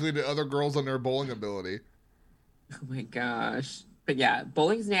congratulated other girls on their bowling ability. Oh my gosh. But yeah,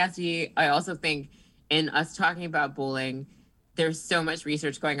 bowling's nasty. I also think in us talking about bowling, there's so much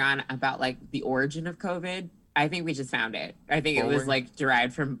research going on about like the origin of COVID. I think we just found it. I think it was like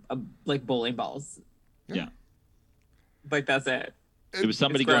derived from like bowling balls. Yeah. Like that's it. It was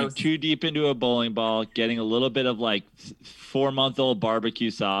somebody going too deep into a bowling ball, getting a little bit of like 4-month-old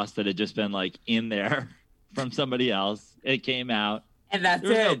barbecue sauce that had just been like in there from somebody else. It came out. And that's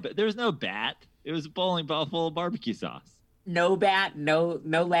There was no bat. It was a bowling ball full of barbecue sauce. No bat, no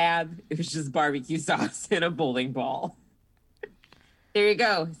lab. It was just barbecue sauce in a bowling ball. There you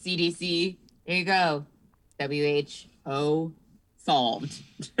go, CDC. There you go, WHO. Solved.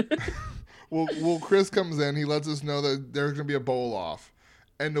 Well, Chris comes in. He lets us know that there's going to be a bowl off.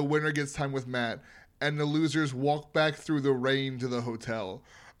 And the winner gets time with Matt. And the losers walk back through the rain to the hotel.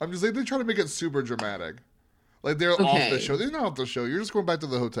 I'm just like, they're trying to make it super dramatic. Like, they're off the show. They're not off the show. You're just going back to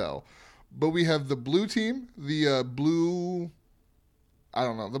the hotel. But we have the blue team, the blue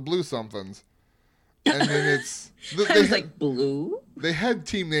somethings. And then it's I was like, blue? They had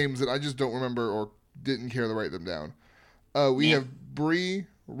team names that I just don't remember or didn't care to write them down. We have Bree,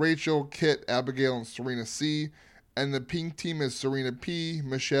 Rachel, Kit, Abigail, and Serena C. And the pink team is Serena P,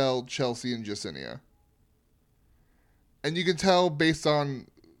 Michelle, Chelsea, and Jasenia. And you can tell based on,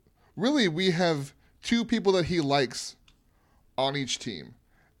 really, we have 2 people that he likes on each team.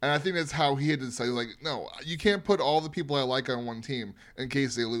 And I think that's how he had to say, like, no, you can't put all the people I like on one team in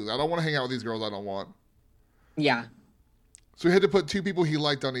case they lose. I don't want to hang out with these girls I don't want. Yeah. So he had to put 2 people he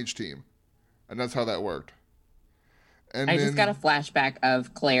liked on each team. And that's how that worked. And I just got a flashback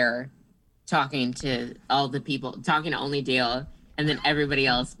of Claire talking to all the people, talking to only Dale, and then everybody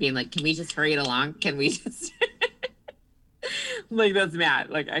else being like, can we just hurry it along? Can we just... like, that's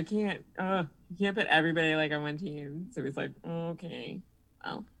Matt. Like, I can't, you can't put everybody, like, on one team. So he's like, okay,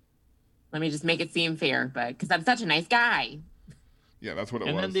 well, let me just make it seem fair, but because I'm such a nice guy. Yeah, that's what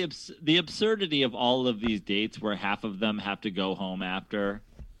it was. And then the absurdity of all of these dates where half of them have to go home after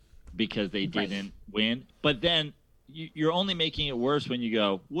because they didn't win. But then you're only making it worse when you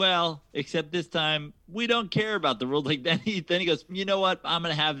go, well, except this time we don't care about the rules. Like then he goes, you know what? I'm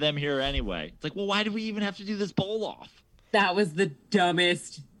going to have them here anyway. It's like, well, why do we even have to do this bowl off? That was the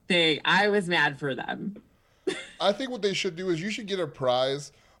dumbest thing. I was mad for them. I think what they should do is you should get a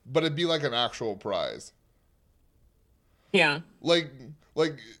prize, but it'd be like an actual prize. Yeah. Like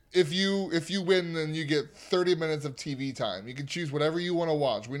if you win, then you get 30 minutes of TV time. You can choose whatever you want to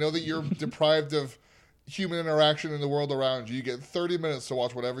watch. We know that you're deprived of human interaction in the world around you. You get 30 minutes to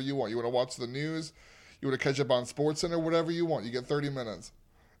watch whatever you want. You want to watch the news, you want to catch up on SportsCenter, whatever you want. You get 30 minutes,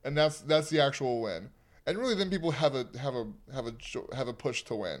 and that's the actual win. And really, then people have a push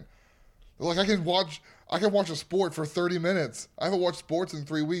to win. They're like, I can watch a sport for 30 minutes. I haven't watched sports in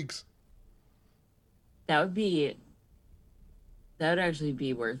 3 weeks. That would actually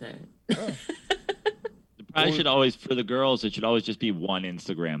be worth it. Yeah. The prize should always, for the girls, it should always just be one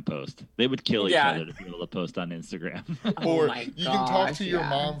Instagram post. They would kill each other to be able to post on Instagram. Or you can talk to your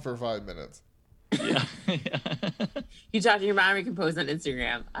mom for 5 minutes. Yeah. You talk to your mom, you can post on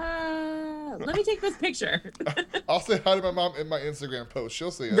Instagram. Let me take this picture. I'll say hi to my mom in my Instagram post.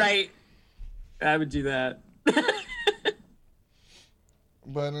 She'll see it. Right. I would do that.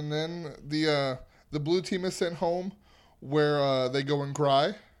 But and then the blue team is sent home, where they go and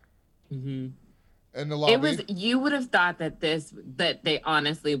cry. Mm-hmm. In the lobby. You would have thought that they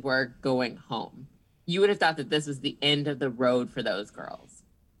honestly were going home. You would have thought that this was the end of the road for those girls.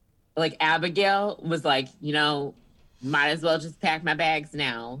 Like Abigail was like, might as well just pack my bags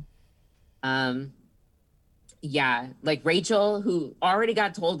now. Yeah, like Rachel, who already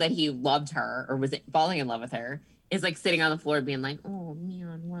got told that he loved her or was falling in love with her, is like sitting on the floor being like, oh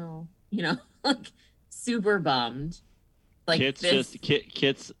man, well, like super bummed. Like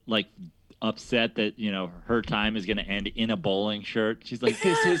Kit's like upset that her time is going to end in a bowling shirt. She's like,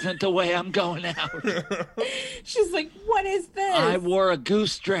 this isn't the way I'm going out. She's like, what is this? I wore a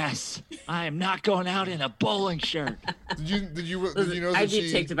goose dress. I am not going out in a bowling shirt. Did you know I'd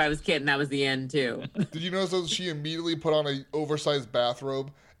be ticked if I was Kit and that was the end too. Did you notice that she immediately put on an oversized bathrobe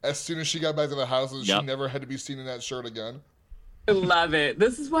as soon as she got back to the house, and she never had to be seen in that shirt again? I love it.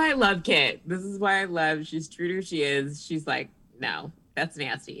 This is why I love Kit. This is why I love. She's true to who she is. She's like, no, that's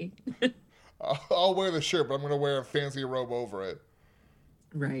nasty. I'll wear the shirt, but I'm going to wear a fancy robe over it.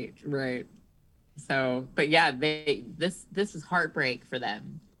 Right. So, but yeah, this was heartbreak for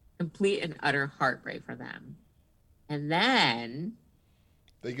them. Complete and utter heartbreak for them. And then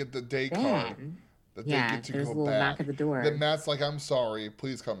they get the day card that they get to there's go a little back. knock at the door. Then Matt's like, I'm sorry,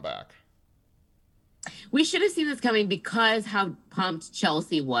 please come back. We should have seen this coming because how pumped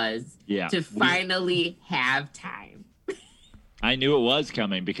Chelsea was to finally have time. I knew it was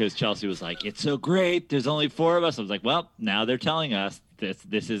coming because Chelsea was like, it's so great. There's only 4 of us. I was like, well, now they're telling us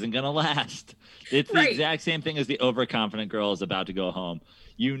this isn't going to last. It's the exact same thing as the overconfident girl is about to go home.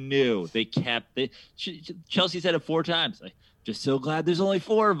 You knew. They kept it. Chelsea said it 4 times. Like, just so glad there's only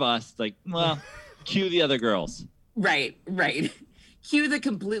 4 of us. It's like, well, cue the other girls. Right. Cue the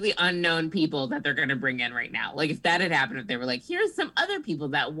completely unknown people that they're going to bring in right now. Like, if that had happened, if they were like, here's some other people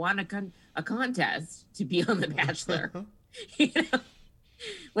that won a contest to be on The Bachelor.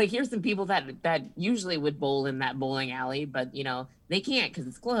 Like, here's some people that usually would bowl in that bowling alley, but, they can't because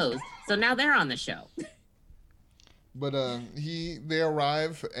it's closed. So now they're on the show. But they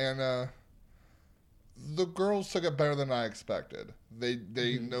arrive, and the girls took it better than I expected.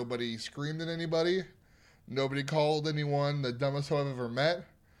 They Nobody screamed at anybody. Nobody called anyone the dumbest hoe I've ever met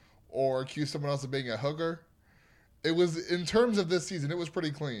or accused someone else of being a hooker. It was, in terms of this season, it was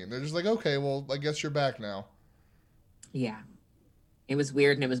pretty clean. They're just like, okay, well, I guess you're back now. Yeah. It was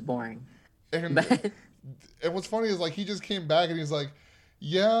weird and it was boring. And what's funny is like he just came back and he's like,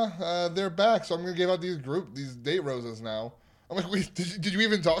 yeah, they're back, so I'm gonna give out these date roses now. I'm like, wait, did you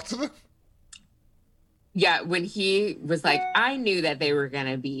even talk to them? Yeah, when he was like, I knew that they were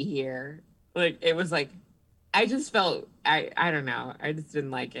gonna be here. Like it was like, I just felt I don't know, I just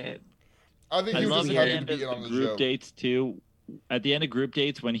didn't like it. I think he was just happy to be in on the group show. Dates too. At the end of group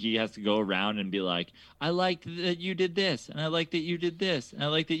dates, when he has to go around and be like, I like that you did this, and I like that you did this, and I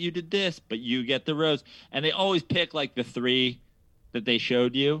like that you did this, but you get the rose. And they always pick like the 3 that they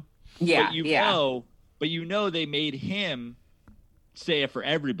showed you. Yeah, but you know they made him say it for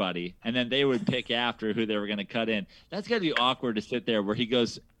everybody, and then they would pick after who they were going to cut in. That's got to be awkward to sit there where he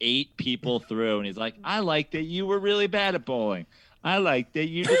goes 8 people through, and he's like, I like that you were really bad at bowling. I like that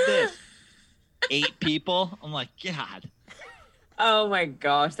you did this. 8 people? I'm like, God. Oh my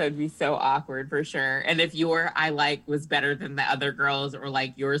gosh, that would be so awkward for sure. And if your I like was better than the other girls, or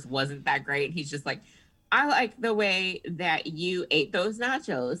like yours wasn't that great, he's just like, I like the way that you ate those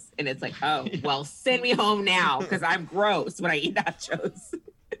nachos. And it's like, oh, well, send me home now because I'm gross when I eat nachos.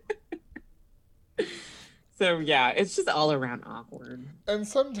 So yeah, it's just all around awkward. And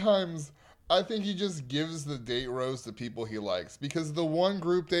sometimes I think he just gives the date rose to people he likes, because the one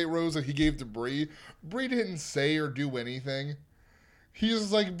group date rose that he gave to Bree didn't say or do anything. He's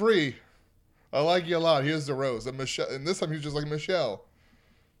just like, Bree, I like you a lot. Here's the rose. And Michelle, and this time he's just like, Michelle,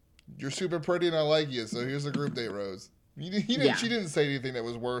 you're super pretty and I like you, so here's a group date rose. She didn't say anything that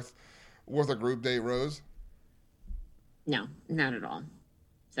was worth a group date rose. No, not at all.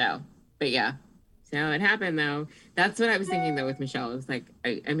 So, but yeah. So it happened though. That's what I was thinking though with Michelle. It was like,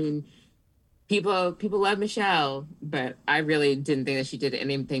 I mean, people love Michelle, but I really didn't think that she did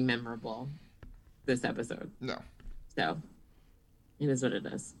anything memorable this episode. No. So it is what it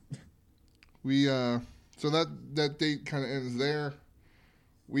is. So that date kind of ends there.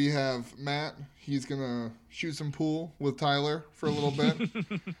 We have Matt. He's gonna shoot some pool with Tyler for a little bit,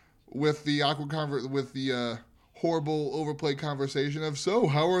 with the horrible overplayed conversation of, so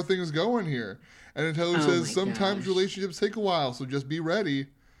how are things going here? And then Tyler says, sometimes relationships take a while, so just be ready.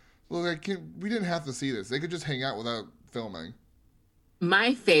 Look, we didn't have to see this. They could just hang out without filming.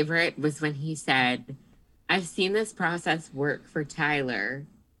 My favorite was when he said, I've seen this process work for Tyler.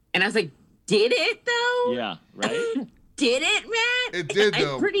 And I was like, did it though? Yeah, right? Did it, Matt? It did,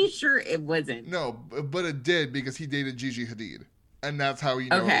 though. I'm pretty sure it wasn't. No, but it did, because he dated Gigi Hadid. And that's how you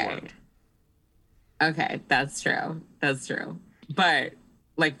know it worked. Okay, that's true. That's true. But,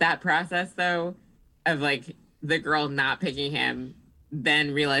 like, that process, though, of, like, the girl not picking him,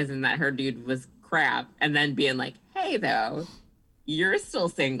 then realizing that her dude was crap, and then being like, hey, though, you're still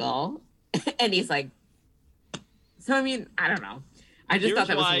single. And he's like, so, I mean, I don't know. I just thought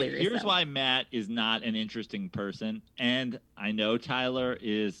that was hilarious. Here's why Matt is not an interesting person. And I know Tyler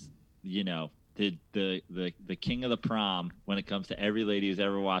is, the king of the prom when it comes to every lady who's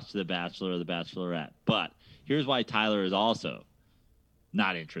ever watched The Bachelor or The Bachelorette. But here's why Tyler is also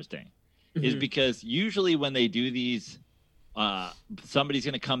not interesting. Mm-hmm. Is because usually when they do these, somebody's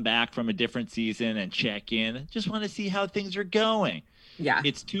going to come back from a different season and check in. Just want to see how things are going. Yeah.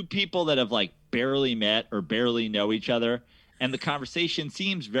 It's 2 people that have like barely met or barely know each other. And the conversation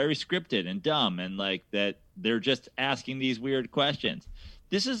seems very scripted and dumb, and like that they're just asking these weird questions.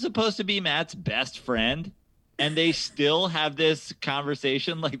 This is supposed to be Matt's best friend, and they still have this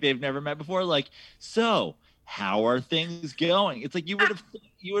conversation like they've never met before. Like, so how are things going? It's like you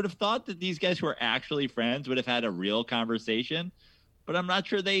would have thought that these guys who are actually friends would have had a real conversation, but I'm not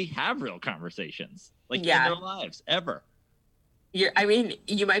sure they have real conversations in their lives ever. I mean,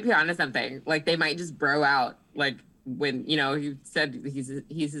 you might be onto something. Like they might just bro out. Like when he said he's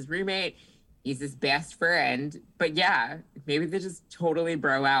his roommate. He's his best friend, but yeah, maybe they just totally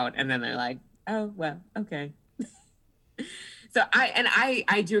bro out, and then they're like, "Oh well, okay." So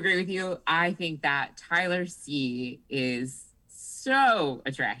I do agree with you. I think that Tyler C is so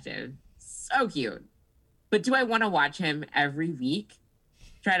attractive, so cute. But do I want to watch him every week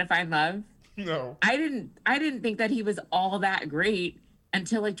try to find love? No. I didn't think that he was all that great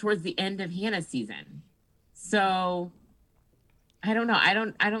until like towards the end of Hannah's season. So I don't know. I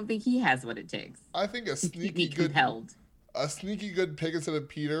don't think he has what it takes. I think a sneaky good pick instead of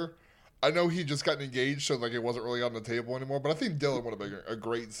Peter. I know he just got engaged, so like it wasn't really on the table anymore. But I think Dylan would have been a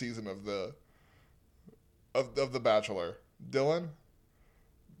great season of the Bachelor. Dylan.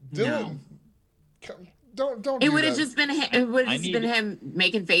 No. Don't. It would have just been him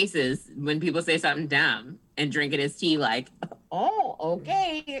making faces when people say something dumb and drinking his tea like, oh,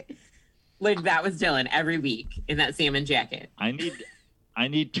 okay. Like that was Dylan every week in that salmon jacket. I I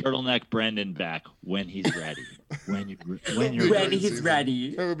need turtleneck Brendan back when he's ready. When you're When ready. he's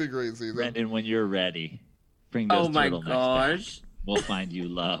ready. That would be great season. Brendan, when you're ready. Bring those Oh my turtlenecks gosh. back. We'll find you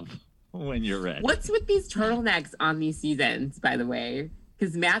love when you're ready. What's with these turtlenecks on these seasons, by the way?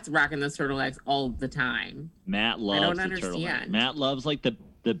 Because Matt's rocking those turtlenecks all the time. Matt loves I don't the understand. turtleneck. Matt loves like the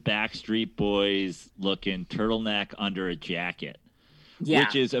Backstreet Boys looking turtleneck under a jacket. Yeah.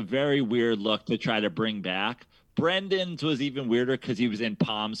 Which is a very weird look to try to bring back. Brendan's was even weirder because he was in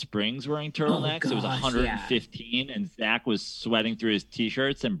Palm Springs wearing turtlenecks. It was 115, and Zach was sweating through his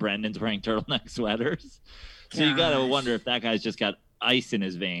t-shirts, and Brendan's wearing turtleneck sweaters. So you gotta wonder if that guy's just got ice in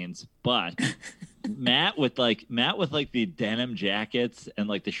his veins. But Matt with like the denim jackets and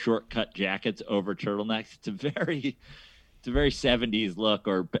like the shortcut jackets over turtlenecks. It's a very 70s look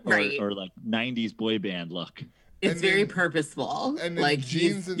or like 90s boy band look. It's very purposeful. And like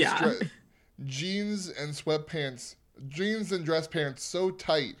jeans and jeans and sweatpants, jeans and dress pants so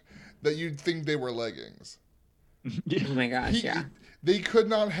tight that you'd think they were leggings. Oh my gosh, They could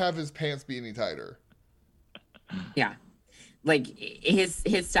not have his pants be any tighter. Yeah. Like his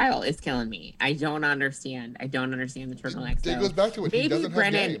style is killing me. I don't understand the turtleneck style. It goes back to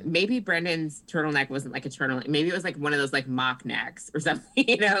it. Maybe Brendan's turtleneck wasn't like a turtleneck. Maybe it was like one of those like mock necks or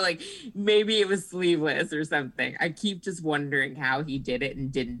something, like maybe it was sleeveless or something. I keep just wondering how he did it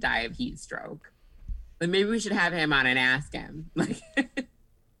and didn't die of heat stroke. Like maybe we should have him on and ask him. Like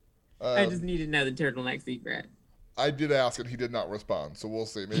I just need to know the turtleneck secret. I did ask and he did not respond, so we'll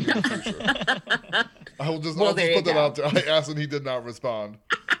see. Maybe in the future. I'll just put that out there. I asked and he did not respond.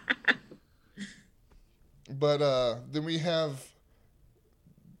 But then we have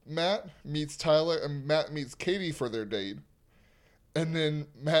Matt meets Tyler and Matt meets Katie for their date. And then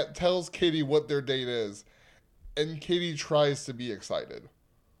Matt tells Katie what their date is. And Katie tries to be excited.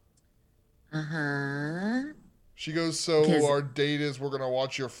 Uh-huh. She goes, so our date is we're going to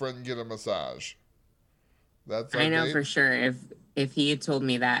watch your friend get a massage. That's our I know date? for sure. If he had told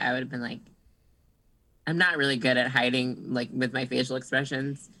me that, I would have been like, I'm not really good at hiding like with my facial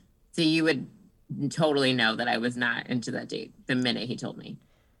expressions. So you would totally know that I was not into that date the minute he told me.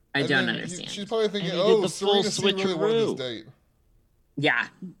 I don't understand. She's probably thinking, the Serena full really wanted this date. Yeah.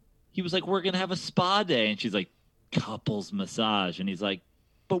 He was like, we're going to have a spa day. And she's like, couples massage. And he's like,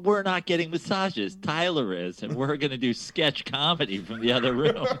 but we're not getting massages. Tyler is. And we're going to do sketch comedy from the other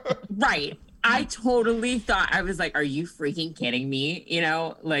room. Right. I totally thought, I was like, are you freaking kidding me?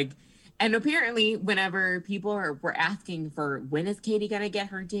 And apparently whenever people were asking for when is Katie going to get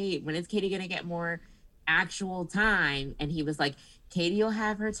her date? When is Katie going to get more actual time? And he was like, Katie will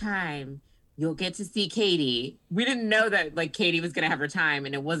have her time. You'll get to see Katie. We didn't know that like Katie was going to have her time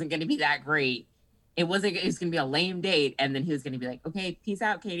and it wasn't going to be that great. It was going to be a lame date. And then he was going to be like, okay, peace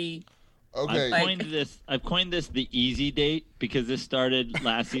out, Katie. Okay. I've coined this the easy date because this started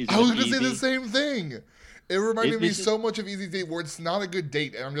last season. I was going to say the same thing. It reminded me so much of Easy Date where it's not a good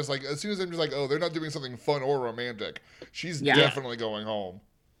date. And I'm just like, as soon as I'm just like, oh, they're not doing something fun or romantic. She's definitely going home.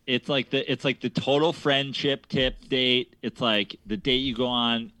 It's like the total friendship tip date. It's like the date you go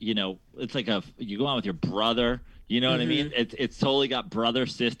on, it's like you go on with your brother. You know what I mean? It's totally got brother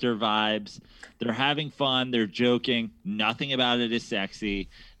sister vibes. They're having fun. They're joking. Nothing about it is sexy.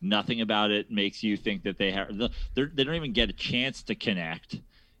 Nothing about it makes you think that they don't even get a chance to connect.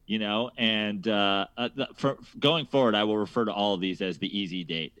 And for going forward, I will refer to all of these as the easy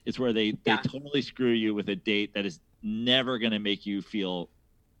date. It's where they totally screw you with a date that is never going to make you feel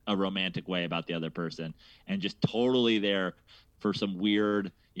a romantic way about the other person, and just totally there for some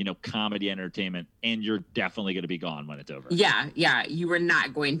weird, comedy entertainment, and you're definitely going to be gone when it's over. Yeah, you were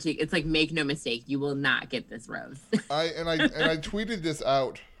not going to. It's like, make no mistake, you will not get this rose. I tweeted this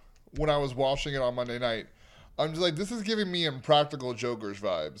out when I was watching it on Monday night. I'm just like, this is giving me Impractical Jokers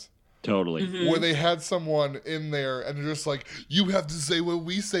vibes. Totally. Where they had someone in there and they're just like, you have to say what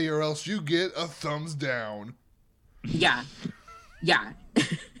we say or else you get a thumbs down. Yeah. And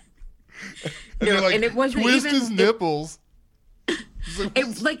they're like, and it wasn't twist even, his nipples.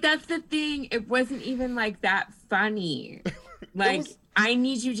 That's the thing. It wasn't even like that funny. Like, I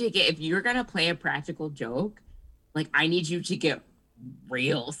need you to if you're going to play a practical joke, like, I need you to get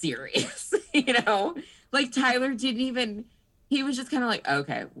real serious, Like, Tyler didn't even, he was just kind of like,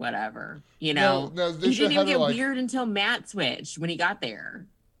 okay, whatever, No, he didn't even get weird until Matt switched when he got there.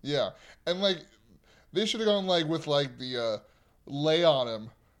 Yeah. And, like, they should have gone, like, with, like, the lay on him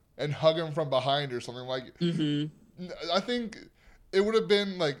and hug him from behind or something. Like, I think it would have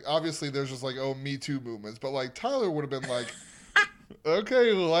been, like, obviously there's just, like, Me Too movements. But, like, Tyler would have been like,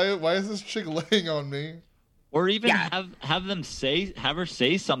 okay, why is this chick laying on me? Or even have her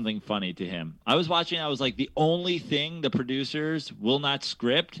say something funny to him. I was watching, I was like, the only thing the producers will not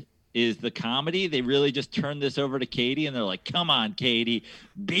script is the comedy. They really just turned this over to Katie, and they're like, come on, Katie,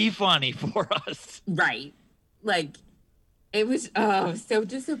 be funny for us. Right. Like, it was so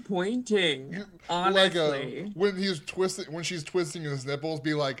disappointing. Honestly. Like when she's twisting his nipples,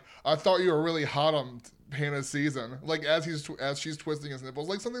 be like, I thought you were really hot on Hannah's season. Like as she's twisting his nipples,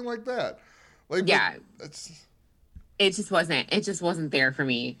 like something like that. Like, yeah. It just wasn't there for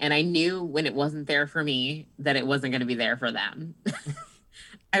me. And I knew when it wasn't there for me that it wasn't going to be there for them.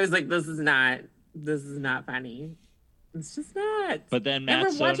 I was like, this is not funny. It's just not. But then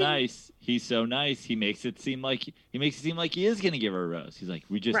Matt's nice. He's so nice. He makes it seem like he is going to give her a rose. He's like,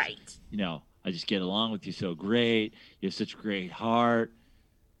 we just, I just get along with you so great. You have such a great heart.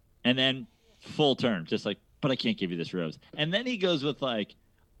 And then full turn, just like, but I can't give you this rose. And then he goes with like,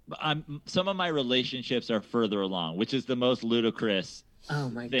 some of my relationships are further along, which is the most ludicrous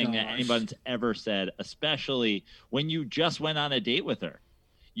thing that anybody's ever said, especially when you just went on a date with her.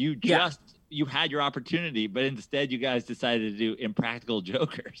 You had your opportunity, but instead you guys decided to do Impractical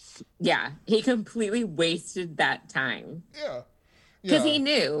Jokers. Yeah, he completely wasted that time. Yeah. Because he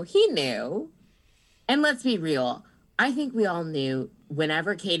knew. And let's be real. I think we all knew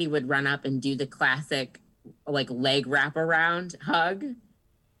whenever Katie would run up and do the classic like leg wraparound hug,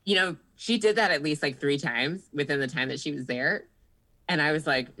 she did that at least like 3 times within the time that she was there. And I was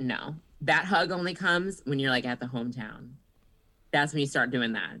like, no, that hug only comes when you're like at the hometown. That's when you start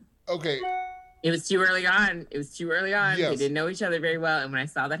doing that. Okay. It was too early on. Yes. They didn't know each other very well. And when I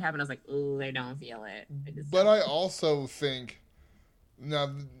saw that happen, I was like, oh, I don't feel it. I also think,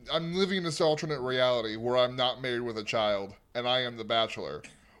 now I'm living in this alternate reality where I'm not married with a child and I am the bachelor,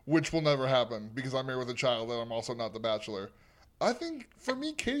 which will never happen because I'm married with a child and I'm also not the bachelor. I think for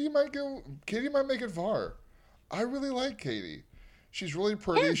me, Katie might make it far. I really like Katie. She's really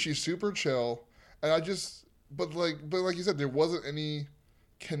pretty. Yeah. She's super chill. And but like you said, there wasn't any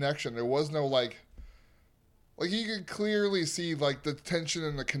connection. There was no like you could clearly see like the tension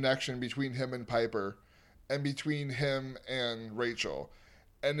and the connection between him and Piper and between him and Rachel.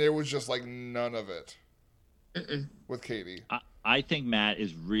 And there was just like none of it with Katie. I think Matt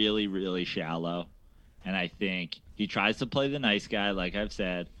is really, really shallow. And I think he tries to play the nice guy, like I've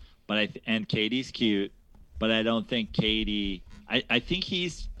said, and Katie's cute, but I don't think Katie. I think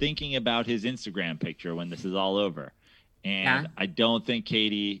he's thinking about his Instagram picture when this is all over, and I don't think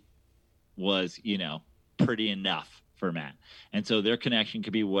Katie was, pretty enough for Matt, and so their connection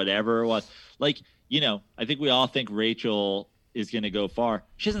could be whatever it was. Like, I think we all think Rachel is going to go far.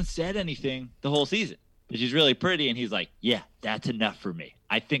 She hasn't said anything the whole season. She's really pretty, and he's like, yeah, that's enough for me.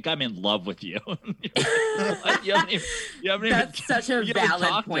 I think I'm in love with you. That's such a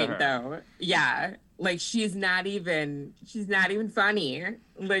valid point, though. Yeah, like she's not even funny.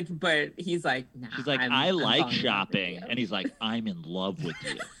 Like, but he's like, nah, she's like, I like shopping, and he's like, I'm in love with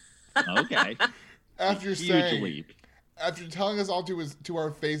you. Okay. After telling us all to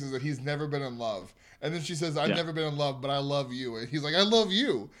our faces that he's never been in love, and then she says, I've never been in love, but I love you, and he's like, I love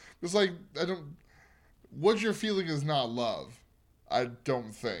you. It's like, what you're feeling is not love. I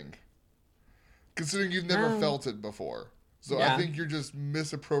don't think. Considering you've never felt it before. So I think you're just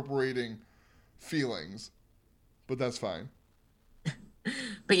misappropriating feelings. But that's fine.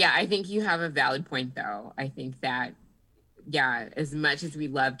 But yeah, I think you have a valid point, though. I think that, as much as we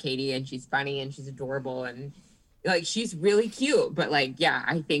love Katie and she's funny and she's adorable and, like, she's really cute. But, like,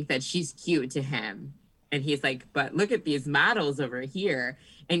 I think that she's cute to him. And he's like, but look at these models over here.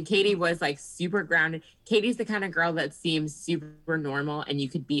 And Katie was like super grounded. Katie's the kind of girl that seems super normal and you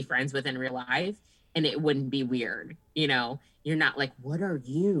could be friends with in real life and it wouldn't be weird. You're not like, what are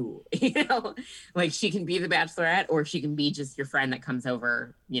you? Like she can be the bachelorette or she can be just your friend that comes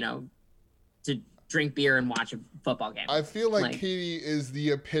over, to drink beer and watch a football game. I feel like Katie is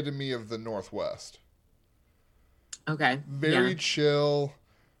the epitome of the Northwest. Okay. Very chill,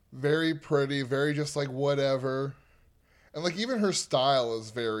 very pretty, very just like whatever. And like even her style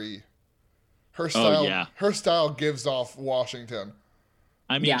is very her style gives off Washington.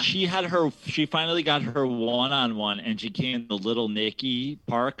 I mean, she finally got her one-on-one and she came in the little Nikki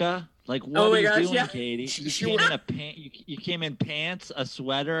parka. Like, what are you doing, Katie? You came in pants, a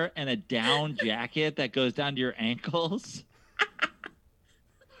sweater, and a down jacket that goes down to your ankles.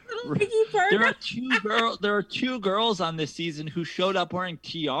 There are two girls on this season who showed up wearing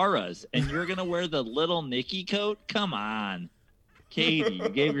tiaras, and you're gonna wear the little Nikki coat? Come on, Katie, you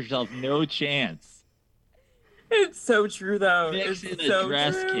gave yourself no chance. It's so true, though. Mix in a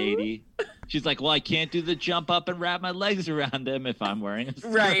dress, Katie. She's like, well, I can't do the jump up and wrap my legs around him if I'm wearing a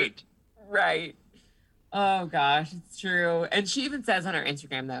skirt. Right. Oh gosh, it's true. And she even says on her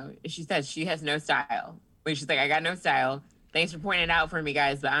Instagram though, she says she has no style. Like she's like, I got no style. Thanks for pointing it out for me,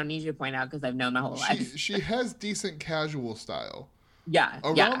 guys, but I don't need you to point out because I've known my whole life. She has decent casual style. Yeah,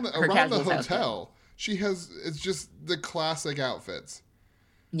 Around her the casual style's good. hotel, she has it's just the classic outfits.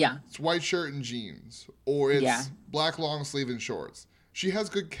 Yeah, It's white shirt and jeans, or it's Yeah. black long sleeve and shorts. She has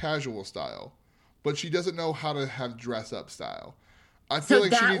good casual style, but she doesn't know how to have dress up style. I feel so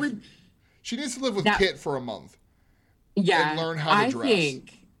like that she needs to live with that- Kit for a month. yeah, and learn how to I dress.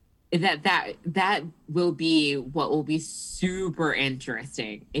 think that will be what will be super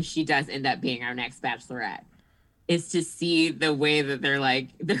interesting if she does end up being our next bachelorette, is to see the way that they're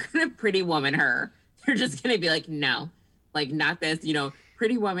gonna pretty woman her. They're just gonna be like, no, like not this,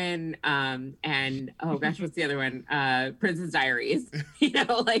 pretty woman, and oh gosh, what's the other one? Princess Diaries,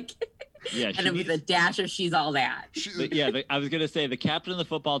 like Yeah, and with a dash of She's All That. I was gonna say the captain of the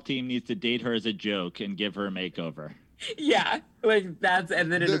football team needs to date her as a joke and give her a makeover. Yeah, like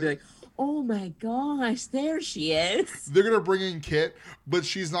and then it'll be like, oh my gosh, there she is. They're gonna bring in Kit, but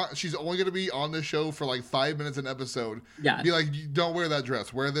she's not. She's only gonna be on the show for like 5 minutes an episode. Yeah. Be like, don't wear that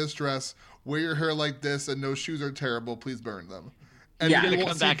dress. Wear this dress. Wear your hair like this, and those shoes are terrible. Please burn them. And Yeah. you Gonna won't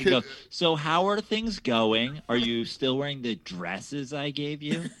come see back Kit- and go, so how are things going? Are you still wearing the dresses I gave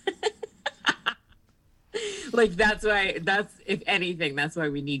you? Like if anything, that's why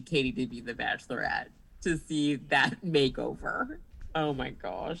we need Katie to be the bachelorette, to see that makeover. Oh my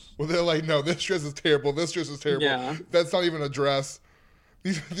gosh. Well, they're like, no, this dress is terrible. This dress is terrible. Yeah. That's not even a dress.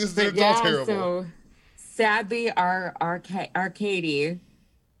 This But is all terrible. so sadly our Katie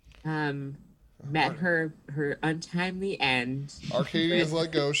met her untimely end. Arcadia is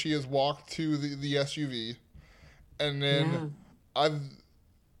let go. She has walked to the SUV, and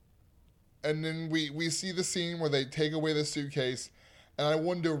then we see the scene where they take away the suitcase, and I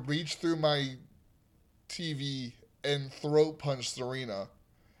wanted to reach through my TV and throat punch Serena,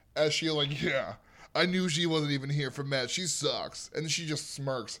 as she yeah, I knew she wasn't even here for Matt. She sucks, and she just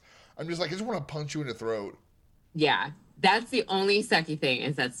smirks. I'm just like, I just want to punch you in the throat. Yeah, that's the only sucky thing,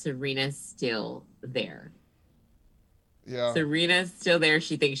 is that Serena's still there. Yeah. Serena's still there.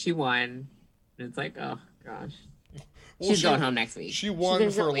 She thinks she won. And it's like, oh gosh. Well, She's going home next week. She won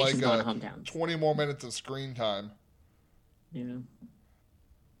There's no for way like she's going hometown. 20 more minutes of screen time. Yeah.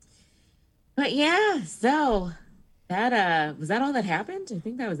 But yeah, so that was that all that happened? I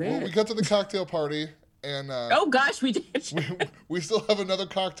think that was it. Well, we got to the cocktail party, and oh gosh, we did. we still have another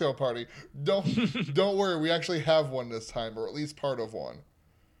cocktail party. Don't worry, we actually have one this time, or at least part of one.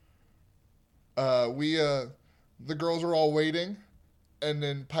 The girls are all waiting, and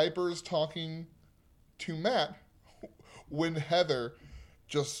then Piper's talking to Matt when Heather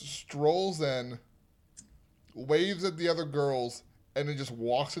just strolls in, waves at the other girls, and then just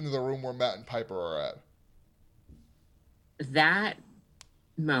walks into the room where Matt and Piper are at. That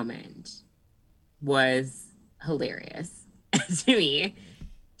moment was hilarious to me.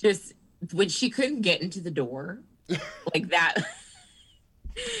 Just when she couldn't get into the door, like that.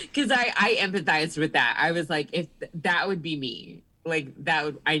 Because I empathized with that. I was like, if that would be me, like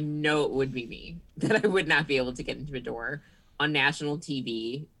I know it would be me, that I would not be able to get into a door on national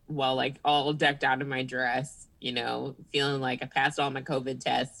TV while like all decked out in my dress, feeling like I passed all my COVID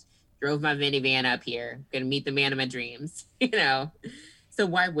tests, drove my minivan up here, gonna meet the man of my dreams, So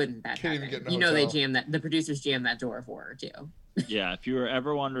why wouldn't that Can't even happen? get in a They hotel. the producers jammed that door for her too. Yeah, if you were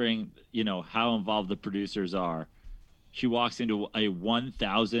ever wondering, how involved the producers are, she walks into a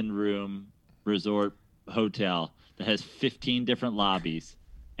 1,000 room resort hotel that has 15 different lobbies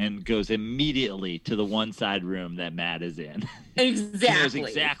and goes immediately to the one side room that Matt is in. Exactly. She knows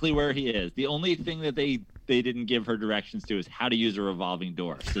exactly where he is. The only thing that they didn't give her directions to is how to use a revolving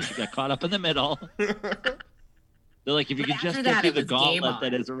door. So she got caught up in the middle. They're like, if you But could just after get that, through it the was game gauntlet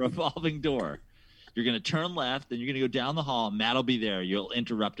that on. is a revolving door, you're going to turn left, then you're going to go down the hall. Matt will be there. You'll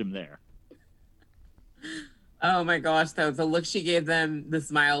interrupt him there. Oh my gosh, though, the look she gave them, the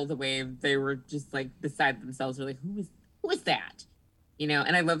smile, the wave, they were just like beside themselves. They're like, who is that?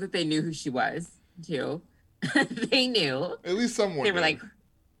 And I love that they knew who she was too. They knew. At least someone They were did. like,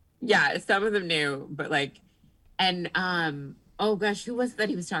 yeah, some of them knew, but like, and oh gosh, who was that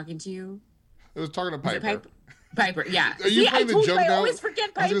he was talking to? I was talking to Was Piper. it Piper, yeah. Are you See, playing I the told joke you, I now? always forget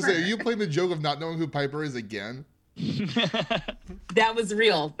I was Piper. gonna say, are you playing the joke of not knowing who Piper is again? That was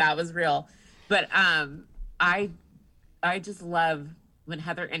real. That was real. But I just love when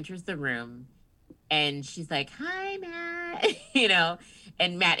Heather enters the room and she's like, "Hi, Matt,"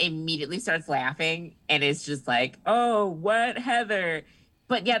 and Matt immediately starts laughing and it's just like, "Oh, what, Heather?"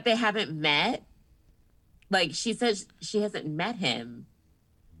 But yet they haven't met. Like she says she hasn't met him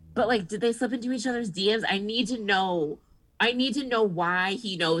But like, did they slip into each other's DMs? I need to know. I need to know why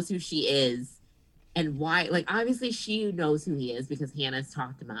he knows who she is and why. Like, obviously, she knows who he is because Hannah's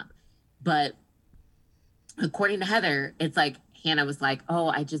talked him up. But according to Heather, it's like Hannah was like, "Oh,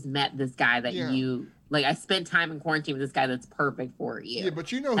 I just met this guy that you like. I spent time in quarantine with this guy that's perfect for you." Yeah,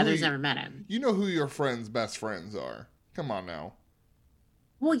 but you know Heather's never met him. You know who your friends' best friends are. Come on now.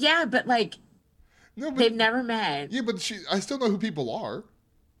 Well, yeah, but like, they've never met. Yeah, but I still know who people are.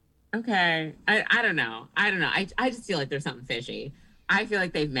 Okay, I don't know. I just feel like there's something fishy. I feel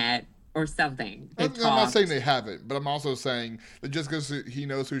like they've met or something. I'm not saying they haven't, but I'm also saying that just because he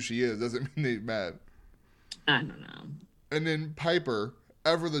knows who she is doesn't mean they've met. I don't know. And then Piper,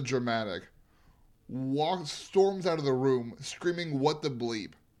 ever the dramatic, storms out of the room screaming, "What the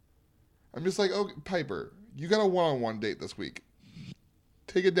bleep?" I'm just like, oh, Piper, you got a one-on-one date this week.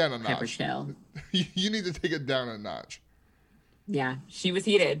 Take it down a notch. Piper chill. You need to take it down a notch. Yeah, she was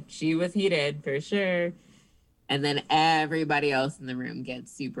heated. She was heated for sure. And then everybody else in the room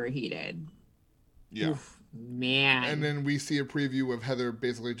gets super heated. Yeah. Oof, man. And then we see a preview of Heather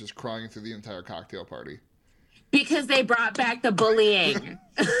basically just crying through the entire cocktail party. Because they brought back the bullying.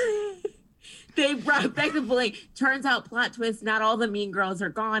 They brought back the bullying. Turns out, plot twist, not all the mean girls are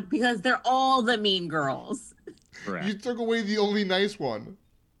gone because they're all the mean girls. Correct. You took away the only nice one.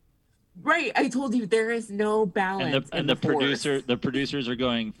 Right, I told you there is no balance. And the producers are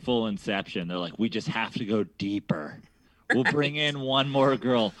going full Inception. They're like, we just have to go deeper. We'll bring in one more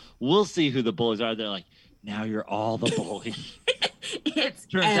girl. We'll see who the bullies are. They're like, now you're all the bully.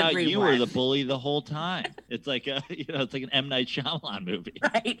 Turns out you were the bully the whole time. It's like it's like an M. Night Shyamalan movie.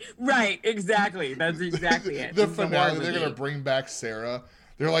 Right, exactly. That's exactly it. The finale, they're gonna bring back Sarah.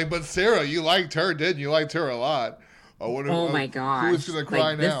 They're like, but Sarah, you liked her, didn't you? Liked her a lot. Oh my gosh. Who's gonna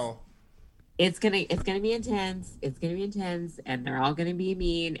cry now? It's gonna be intense. It's gonna be intense, and they're all gonna be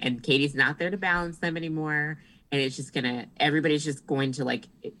mean. And Katie's not there to balance them anymore. And it's just everybody's just going to like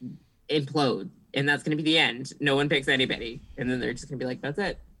implode, and that's gonna be the end. No one picks anybody, and then they're just gonna be like, "That's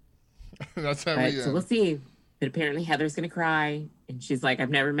it." That's how we end. So we'll see. But apparently Heather's gonna cry, and she's like,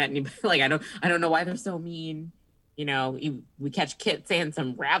 "I've never met anybody. Like I don't know why they're so mean." You know, we catch Kit saying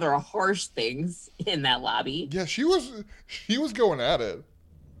some rather harsh things in that lobby. Yeah, she was going at it.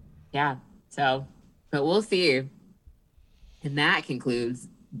 Yeah. So, but we'll see. And that concludes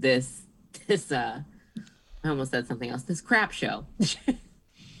this I almost said something else. This crap show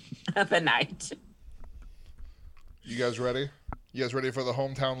of the night. You guys ready? You guys ready for the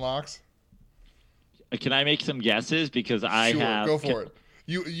hometown locks? Can I make some guesses? Because I have. Go for it.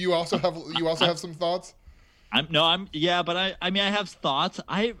 You also have some thoughts? But I have thoughts.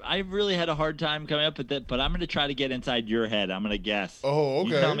 I really had a hard time coming up with that, but I'm going to try to get inside your head. I'm going to guess. Oh, okay.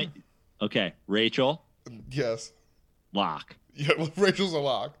 You tell me. Okay, Rachel. Yes. Lock. Yeah, well, Rachel's a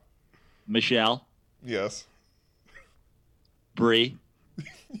lock. Michelle. Yes. Bree.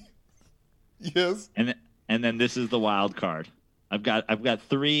 Yes. And then this is the wild card. I've got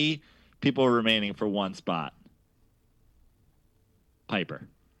 3 people remaining for one spot. Piper.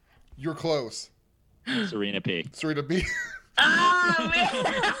 You're close. Serena P. Serena P. Oh man!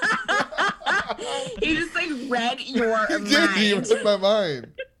 He just like read your mind. He read my mind.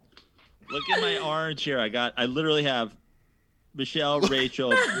 Look at my orange here. I literally have Michelle,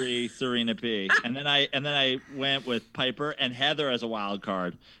 Rachel, Bree, Serena P. And then I went with Piper and Heather as a wild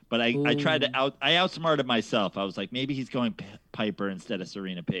card. But I tried to outsmarted myself. I was like, maybe he's going Piper instead of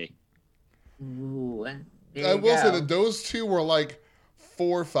Serena P. Ooh, I will say that those two were like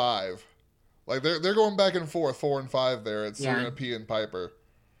 4 or 5. Like they're going back and forth 4 and 5 there. It's Serena P and Piper.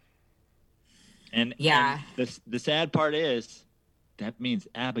 And the sad part is that means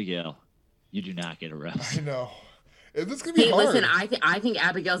Abigail, you do not get a rose. I know. This is gonna be hard. Listen, I think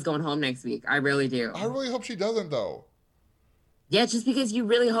Abigail's going home next week. I really do. I really hope she doesn't though. Yeah, just because you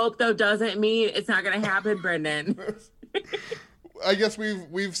really hope though doesn't mean it's not gonna happen, Brendan. I guess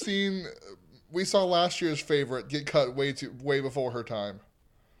we saw last year's favorite get cut way before her time.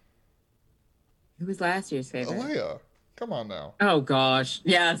 Who was last year's favorite? Alea. Come on now. Oh gosh,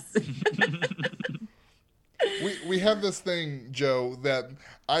 yes. We have this thing, Joe, that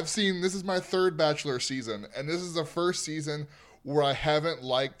I've seen. This is my 3rd Bachelor season, and this is the first season where I haven't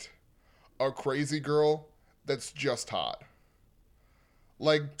liked a crazy girl that's just hot.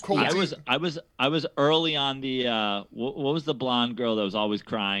 Like Colton. I was early on the what was the blonde girl that was always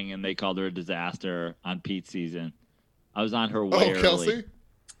crying and they called her a disaster on Pete's season? I was on her way early.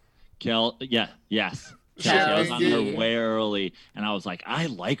 Kelsey? Yes. Kelsey, I was on her way early, and I was like, I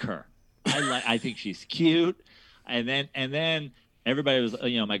like her. I think she's cute. And then everybody was,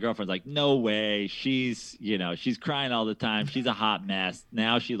 my girlfriend's like, no way. She's crying all the time. She's a hot mess.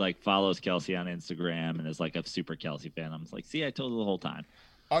 Now she like follows Kelsey on Instagram and is like a super Kelsey fan. I'm like, see, I told her the whole time.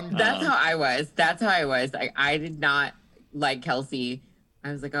 That's how I was. Like, I did not like Kelsey.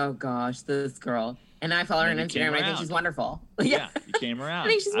 I was like, oh gosh, this girl. And I follow her on Instagram. And I think she's wonderful. Yeah, you came around. I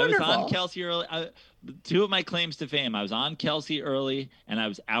think she's wonderful. I was on Kelsey early. Two of my claims to fame: I was on Kelsey early, and I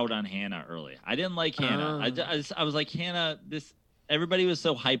was out on Hannah early. I didn't like Hannah. I was like, Hannah, this. Everybody was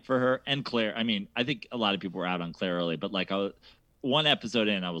so hyped for her, and Claire. I mean, I think a lot of people were out on Claire early, but like one episode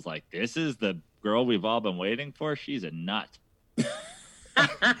in, I was like, this is the girl we've all been waiting for. She's a nut.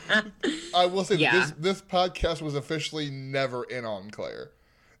 I will say this podcast was officially never in on Claire.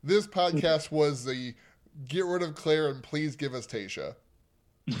 This podcast was the get rid of Claire and please give us Tayshia.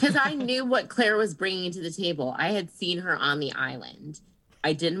 Because I knew what Claire was bringing to the table. I had seen her on the island.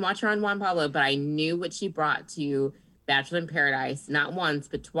 I didn't watch her on Juan Pablo, but I knew what she brought to Bachelor in Paradise, not once,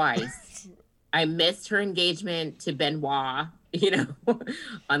 but twice. I missed her engagement to Benoit,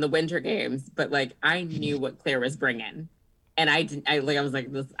 on the Winter Games, but like I knew what Claire was bringing. And I was like,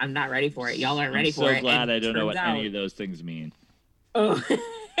 I'm not ready for it. Y'all aren't ready for it. I'm so glad I don't know what any of those things mean. Oh.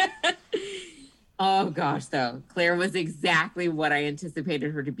 Oh gosh, though. Claire was exactly what I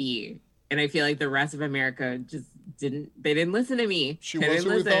anticipated her to be. And I feel like the rest of America just didn't listen to me. She was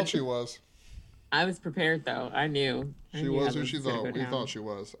who we thought she was. I was prepared though. I knew. She was who she thought we thought she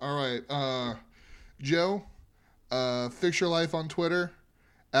was. All right. Joe, fix your life on Twitter,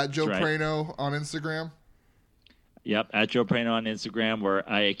 at Joe Praino on Instagram. Yep, at Joe Praino on Instagram, where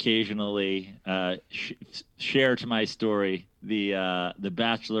I occasionally share to my story the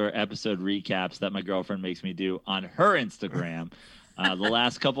Bachelor episode recaps that my girlfriend makes me do on her Instagram. The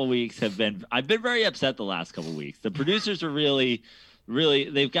last couple weeks I've been very upset the last couple weeks. The producers are really,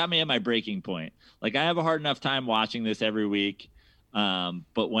 they've got me at my breaking point. Like I have a hard enough time watching this every week.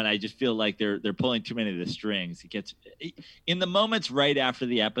 But when I just feel like they're pulling too many of the strings, it gets in the moments right after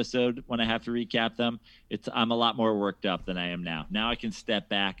the episode when I have to recap them. I'm a lot more worked up than I am now. Now I can step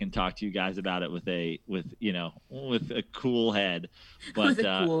back and talk to you guys about it with a cool head. But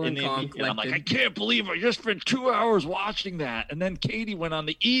cool in the immediate, I'm like, I can't believe I just spent 2 hours watching that, and then Katie went on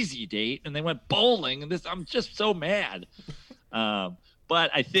the easy date and they went bowling, and I'm just so mad.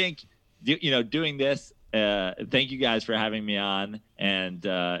 But I think doing this. Thank you guys for having me on, and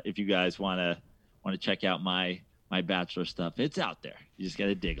if you guys want to check out my Bachelor stuff, it's out there. You just got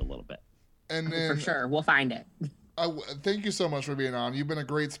to dig a little bit. And then, for sure, we'll find it. Thank you so much for being on. You've been a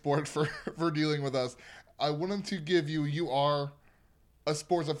great sport for dealing with us. I wanted to give you are a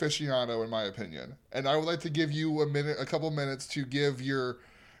sports aficionado in my opinion, and I would like to give you a couple minutes to give your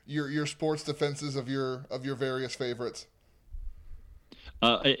sports defenses of your various favorites.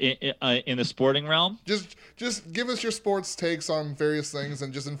 In the sporting realm, just give us your sports takes on various things,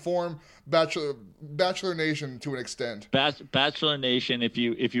 and just inform Bachelor Nation to an extent. Bachelor Nation, if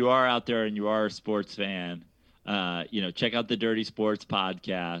you are out there and you are a sports fan, check out the Dirty Sports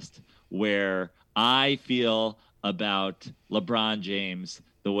podcast, where I feel about LeBron James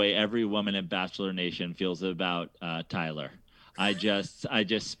the way every woman in Bachelor Nation feels about Tyler. I just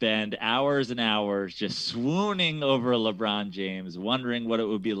spend hours and hours just swooning over LeBron James, wondering what it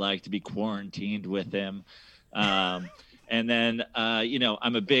would be like to be quarantined with him. And then,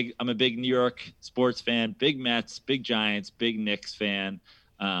 I'm a big New York sports fan, big Mets, big Giants, big Knicks fan.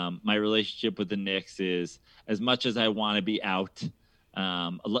 My relationship with the Knicks is, as much as I want to be out,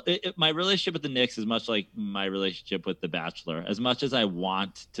 my relationship with the Knicks is much like my relationship with The Bachelor. As much as I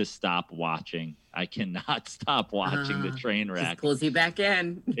want to stop watching, I cannot stop watching the train wreck. Just pulls you back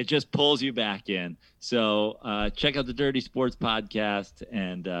in. It just pulls you back in. So check out the Dirty Sports podcast,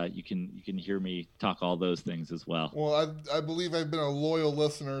 and you can hear me talk all those things as well. Well, I believe I've been a loyal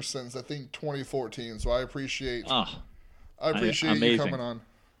listener since I think 2014. So I appreciate you coming on.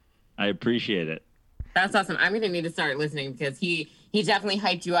 I appreciate it. That's awesome. I'm going to need to start listening, because he definitely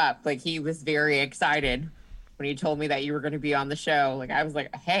hyped you up. Like, he was very excited when he told me that you were going to be on the show. Like, I was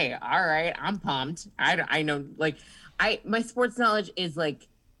like, hey, all right, I'm pumped. I know, like, my sports knowledge is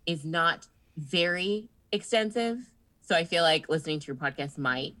not very extensive. So I feel like listening to your podcast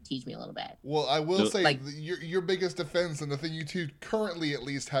might teach me a little bit. Well, I will say your biggest defense, and the thing you two currently at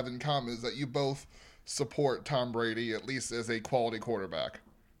least have in common, is that you both support Tom Brady, at least as a quality quarterback.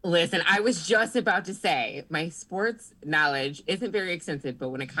 Listen, I was just about to say my sports knowledge isn't very extensive, but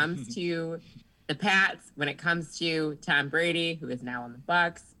when it comes to the Pats, when it comes to Tom Brady, who is now on the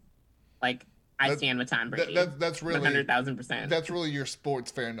Bucks, like, I stand with Tom Brady. That's really 100,000%. That's really your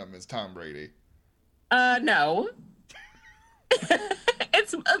sports fandom, is Tom Brady. No. It's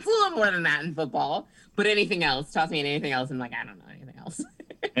it's a little more than that in football. But anything else, toss me in anything else, I'm like, I don't know anything else.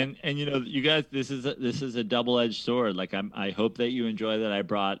 And you know, you guys, this is a double-edged sword. Like I hope that you enjoy that I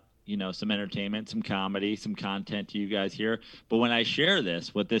brought, you know, some entertainment, some comedy, some content to you guys here. But when I share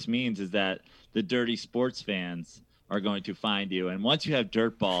this, what this means is that the dirty sports fans are going to find you, and once you have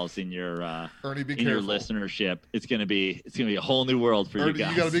dirt balls in your Ernie, be in your careful. listenership, it's gonna be a whole new world for Ernie, you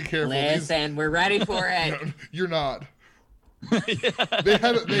guys. you gotta be careful. Listen, we're ready for it. No, you're not. They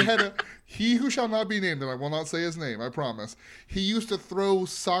had a he who shall not be named, and I will not say his name, I promise. He used to throw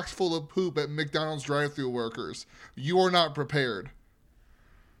socks full of poop at McDonald's drive-thru workers. You are not prepared.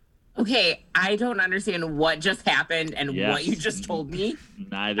 Okay, I don't understand what just happened and what you just told me.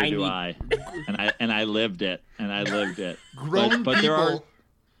 Neither do I. And I lived it. Grown but people. there are,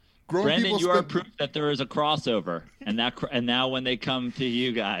 Brendan, people you are spend- proof that there is a crossover, and now when they come to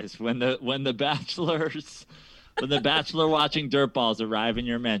you guys, when the bachelor watching dirtballs arrive in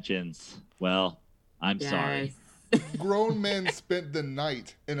your mentions, well, I'm sorry. Grown men spent the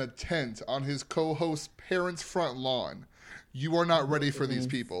night in a tent on his co-host's parents' front lawn. You are not ready for these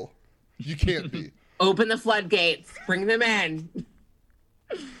people. You can't be. Open the floodgates. Bring them in.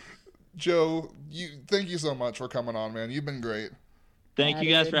 Joe, thank you so much for coming on, man. You've been great. Thank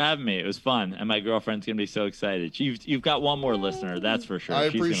you guys for having me. It was fun, and my girlfriend's gonna be so excited. You've got one more listener, that's for sure. I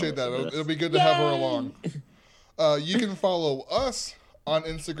She's gonna appreciate that. listen to It'll this. be good to have her along. You can follow us on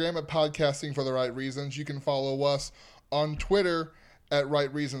Instagram at Podcasting for the Right Reasons. You can follow us on Twitter at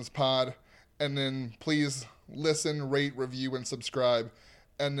Right Reasons Pod. And then please listen, rate, review, and subscribe.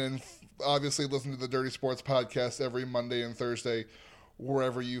 And then obviously listen to the Dirty Sports Podcast every Monday and Thursday,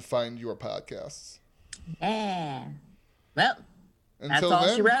 wherever you find your podcasts. Yeah. Well, Until that's all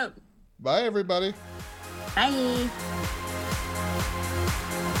then, she wrote. bye, everybody. Bye.